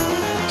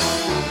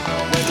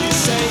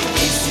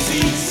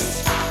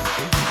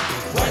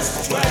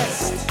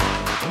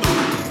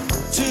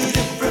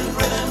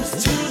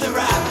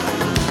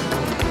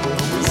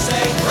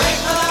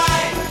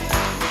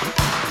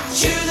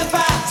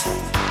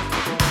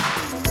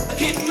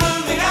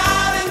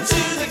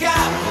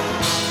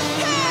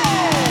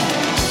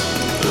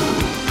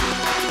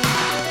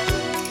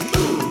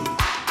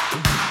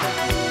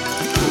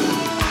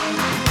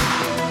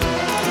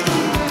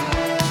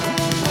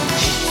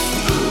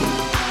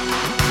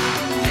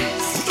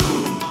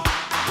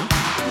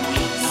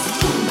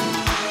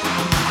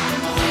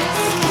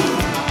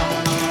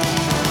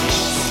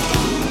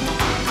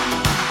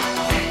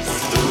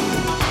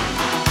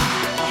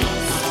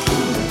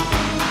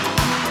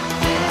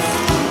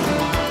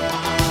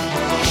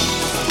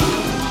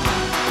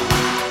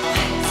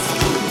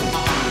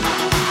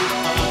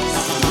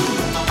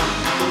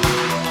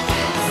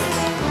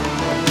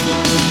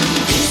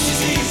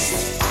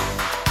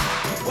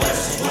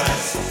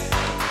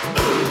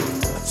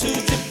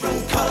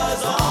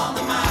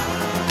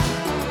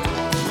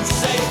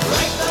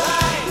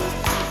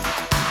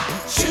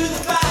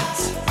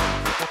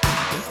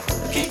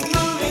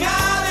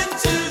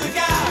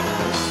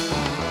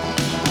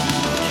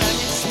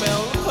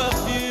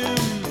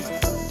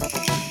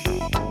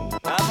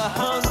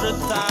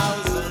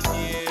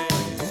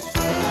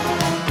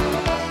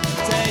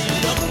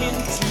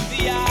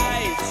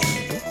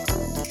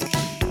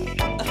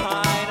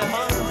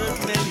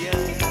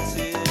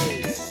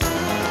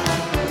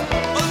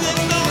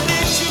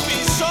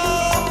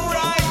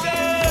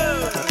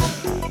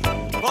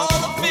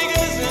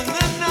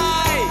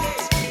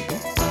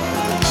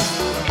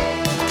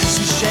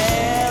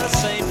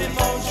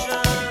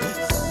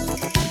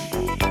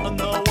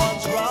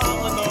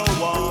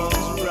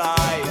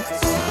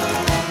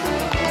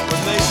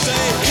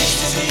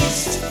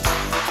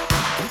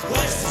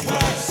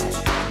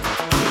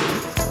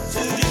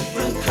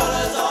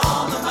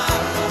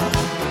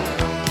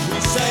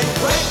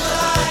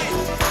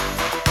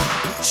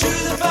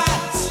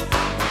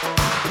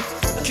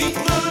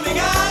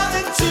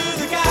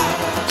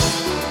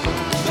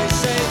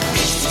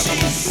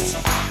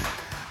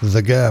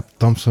 The Gap,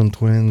 תומפסון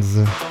טווינס.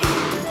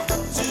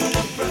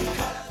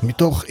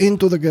 מתוך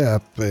Into the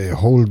Gap,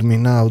 Hold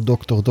Me Now,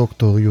 דוקטור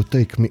דוקטור, You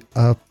Take Me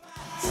Up.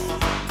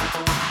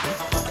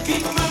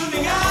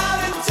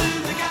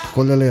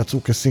 כל אלה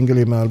יצאו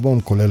כסינגלים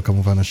מהאלבום, כולל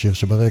כמובן השיר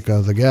שברקע,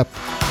 The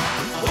Gap.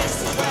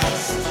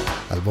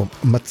 אלבום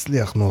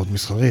מצליח מאוד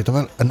מסחרית,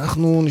 אבל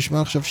אנחנו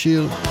נשמע עכשיו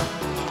שיר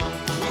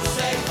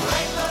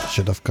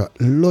שדווקא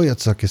לא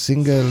יצא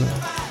כסינגל.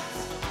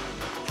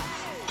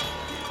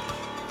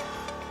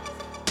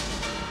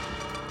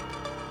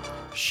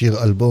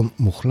 שיר אלבום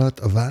מוחלט,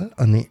 אבל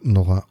אני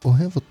נורא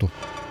אוהב אותו.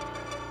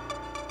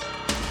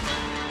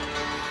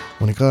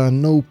 הוא נקרא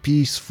No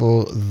Peace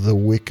for the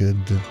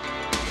Wicked.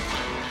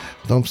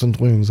 תומפסון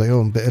טווינס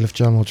היום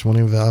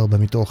ב-1984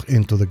 מתוך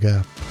Into the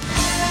Gap.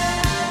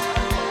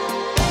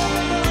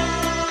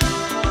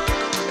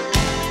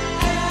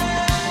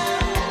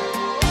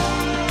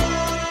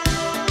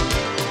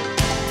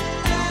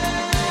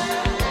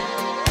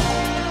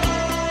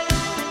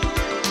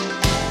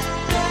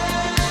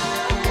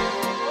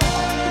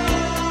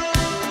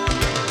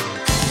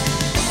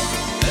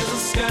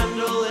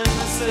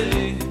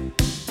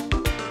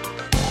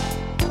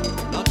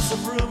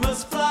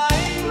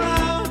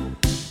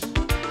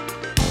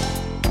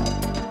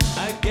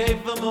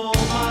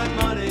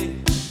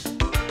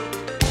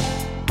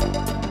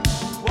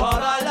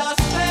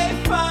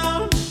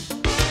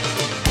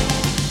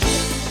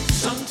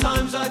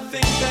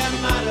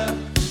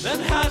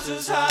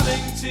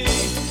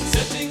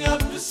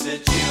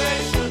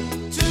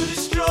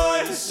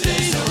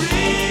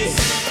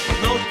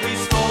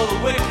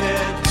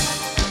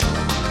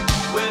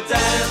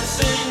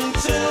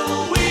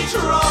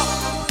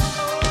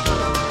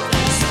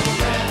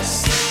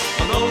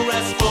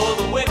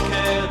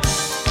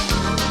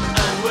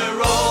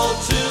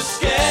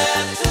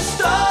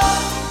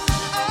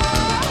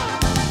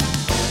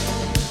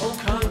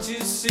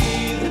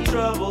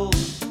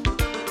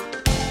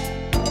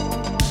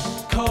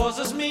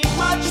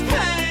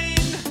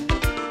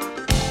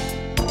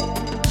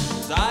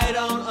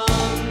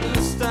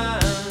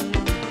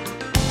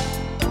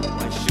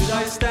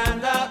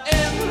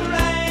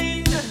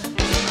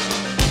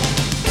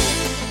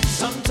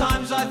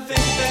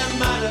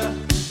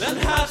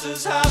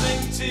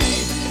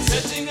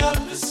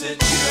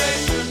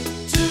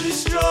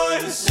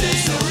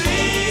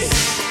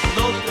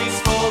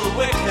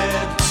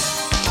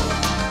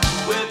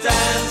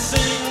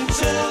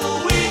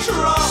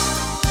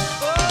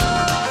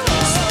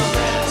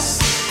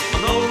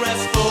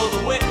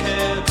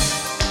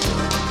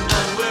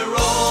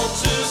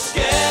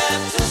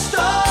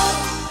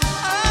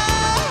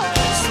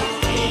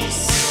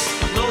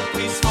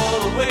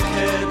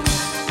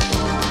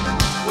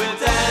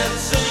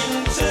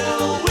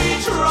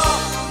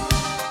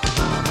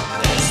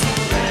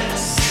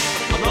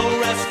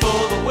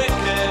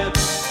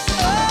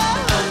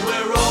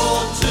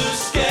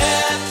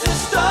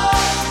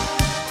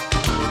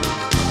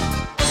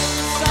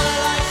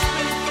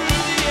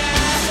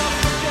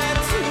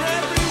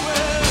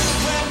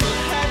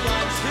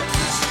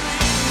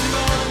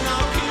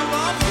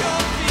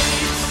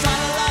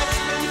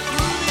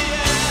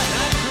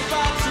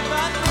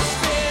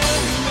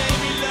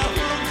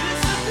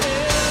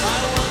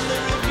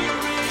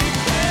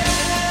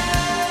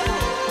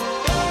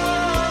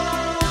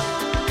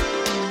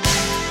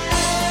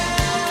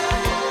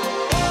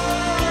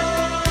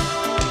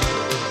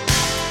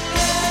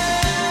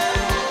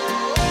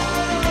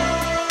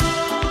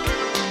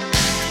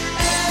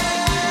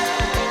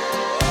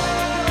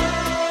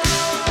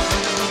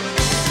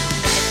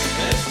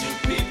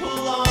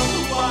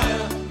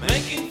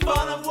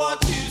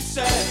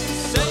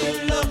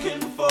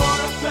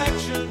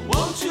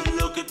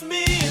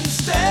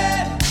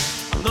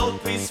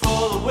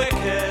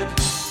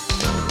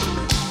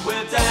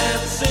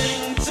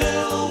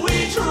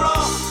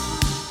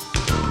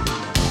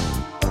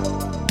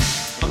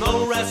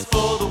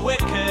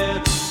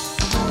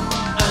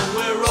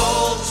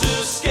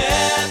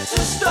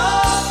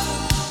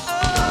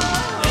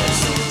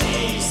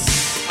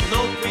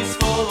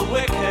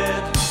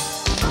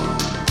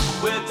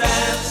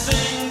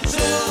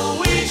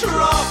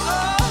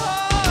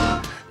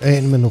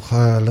 אין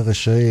מנוחה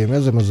לרשעים,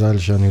 איזה מזל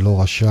שאני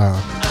לא רשע.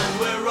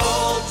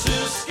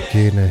 כי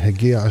הנה,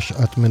 הגיעה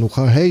שעת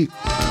מנוחה, היי!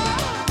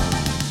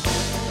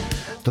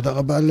 תודה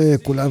רבה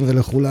לכולם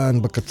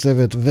ולכולן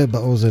בקצבת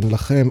ובאוזן,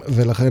 לכם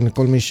ולכן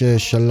כל מי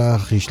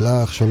ששלח,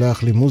 ישלח,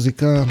 שולח לי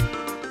מוזיקה.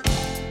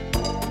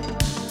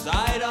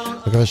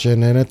 מקווה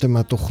שנהנתם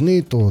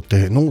מהתוכנית או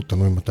תהנו,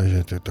 תלוי מתי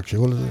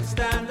שתקשיבו לזה.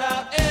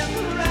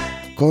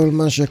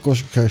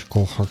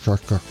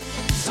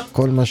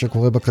 כל מה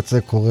שקורה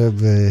בקצה קורה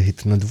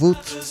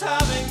בהתנדבות.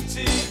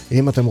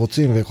 אם אתם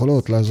רוצים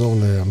ויכולות לעזור,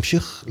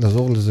 להמשיך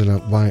לעזור לזה,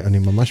 וואי, אני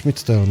ממש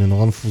מצטער, אני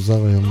נורא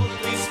מפוזר היום.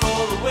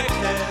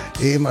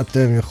 אם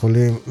אתם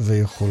יכולים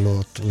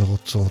ויכולות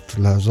ורוצות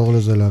לעזור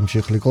לזה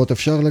להמשיך לקרות,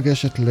 אפשר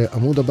לגשת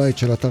לעמוד הבית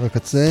של אתר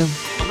הקצה,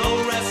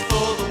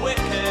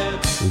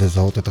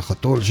 לזהות את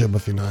החתול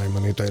שבפינה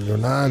הימנית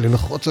העליונה,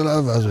 ללחוץ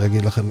עליו, ואז הוא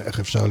יגיד לכם איך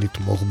אפשר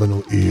לתמוך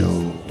בנו.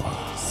 איו.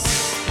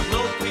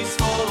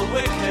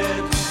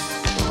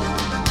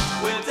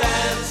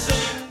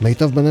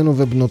 מיטב בנינו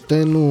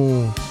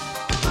ובנותינו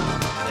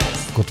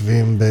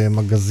כותבים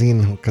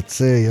במגזין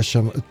הקצה, יש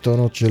שם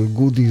טונות של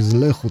גודיז,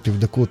 לכו,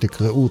 תבדקו,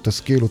 תקראו,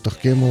 תשכילו,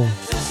 תחכמו,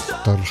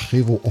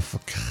 תרחיבו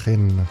אופקכן.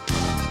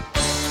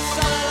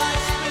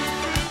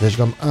 יש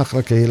גם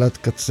אחלה קהילת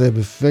קצה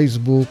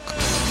בפייסבוק,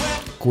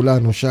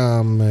 כולנו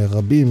שם,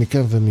 רבים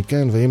מכם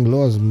ומכן, ואם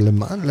לא, אז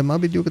למה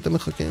בדיוק אתם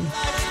מחכים?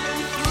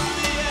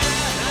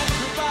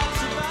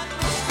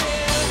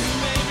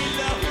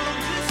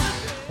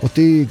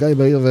 אותי, גיא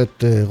בהיר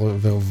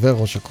ועובר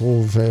ראש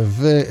הכרוב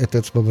ואת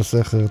אצבע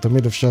בסכר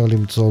תמיד אפשר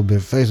למצוא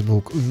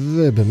בפייסבוק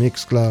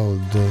ובמיקס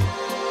קלאוד.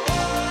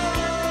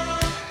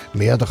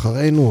 מיד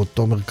אחרינו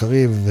תומר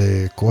קריב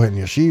וכהן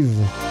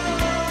ישיב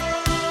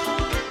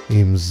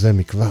עם זה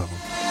מכבר.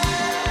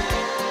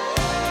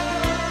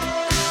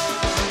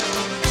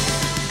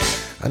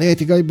 אני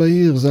הייתי גיא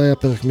בהיר, זה היה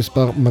פרק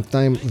מספר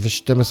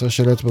 212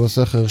 של אצבע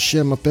בסכר.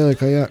 שם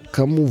הפרק היה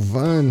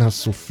כמובן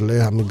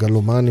הסופלה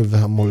המגלומני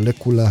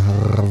והמולקולה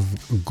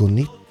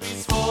הרבגונית.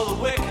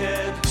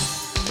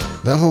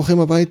 ואנחנו הולכים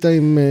הביתה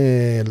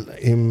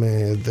עם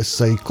The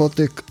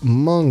Psychotic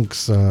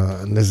Monks,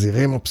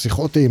 הנזירים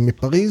הפסיכוטיים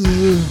מפריז.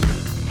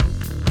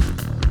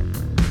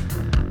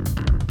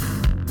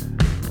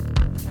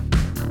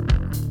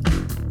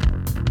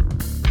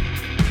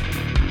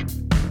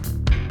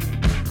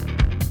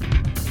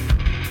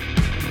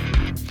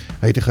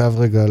 הייתי חייב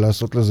רגע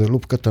לעשות לזה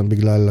לופ קטן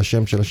בגלל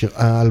השם של השיר.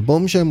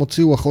 האלבום שהם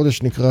הוציאו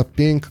החודש נקרא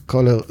Pink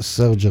Collar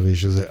Surgery,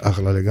 שזה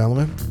אחלה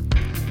לגמרי.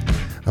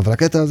 אבל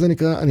הקטע הזה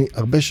נקרא, אני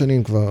הרבה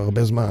שנים כבר,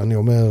 הרבה זמן, אני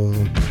אומר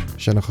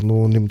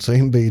שאנחנו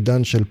נמצאים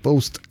בעידן של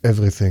Post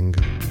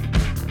Everything.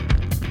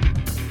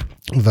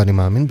 ואני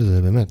מאמין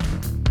בזה, באמת.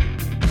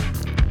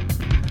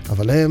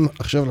 אבל הם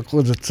עכשיו לקחו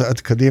את זה צעד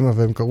קדימה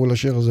והם קראו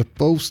לשיר הזה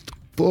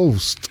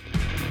Post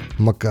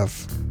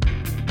מקף.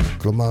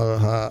 כלומר,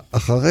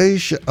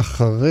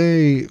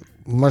 אחרי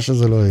מה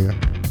שזה לא יהיה.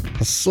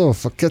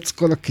 הסוף, הקץ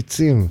כל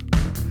הקיצים.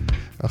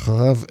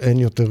 אחריו אין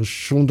יותר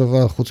שום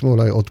דבר, חוץ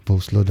מאולי עוד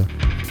פוסט, לא יודע.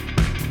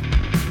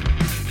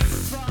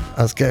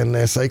 אז כן,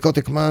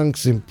 Psychotic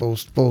Monks עם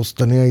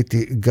פוסט, אני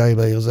הייתי גיא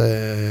בהיר, זה,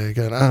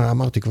 כן,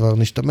 אמרתי כבר,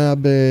 נשתמע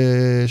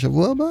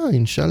בשבוע הבא,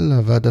 אינשאללה,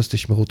 ועד אז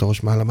תשמרו את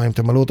הראש מעל המים,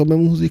 תמלאו אותו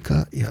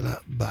במוזיקה, יאללה,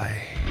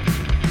 ביי.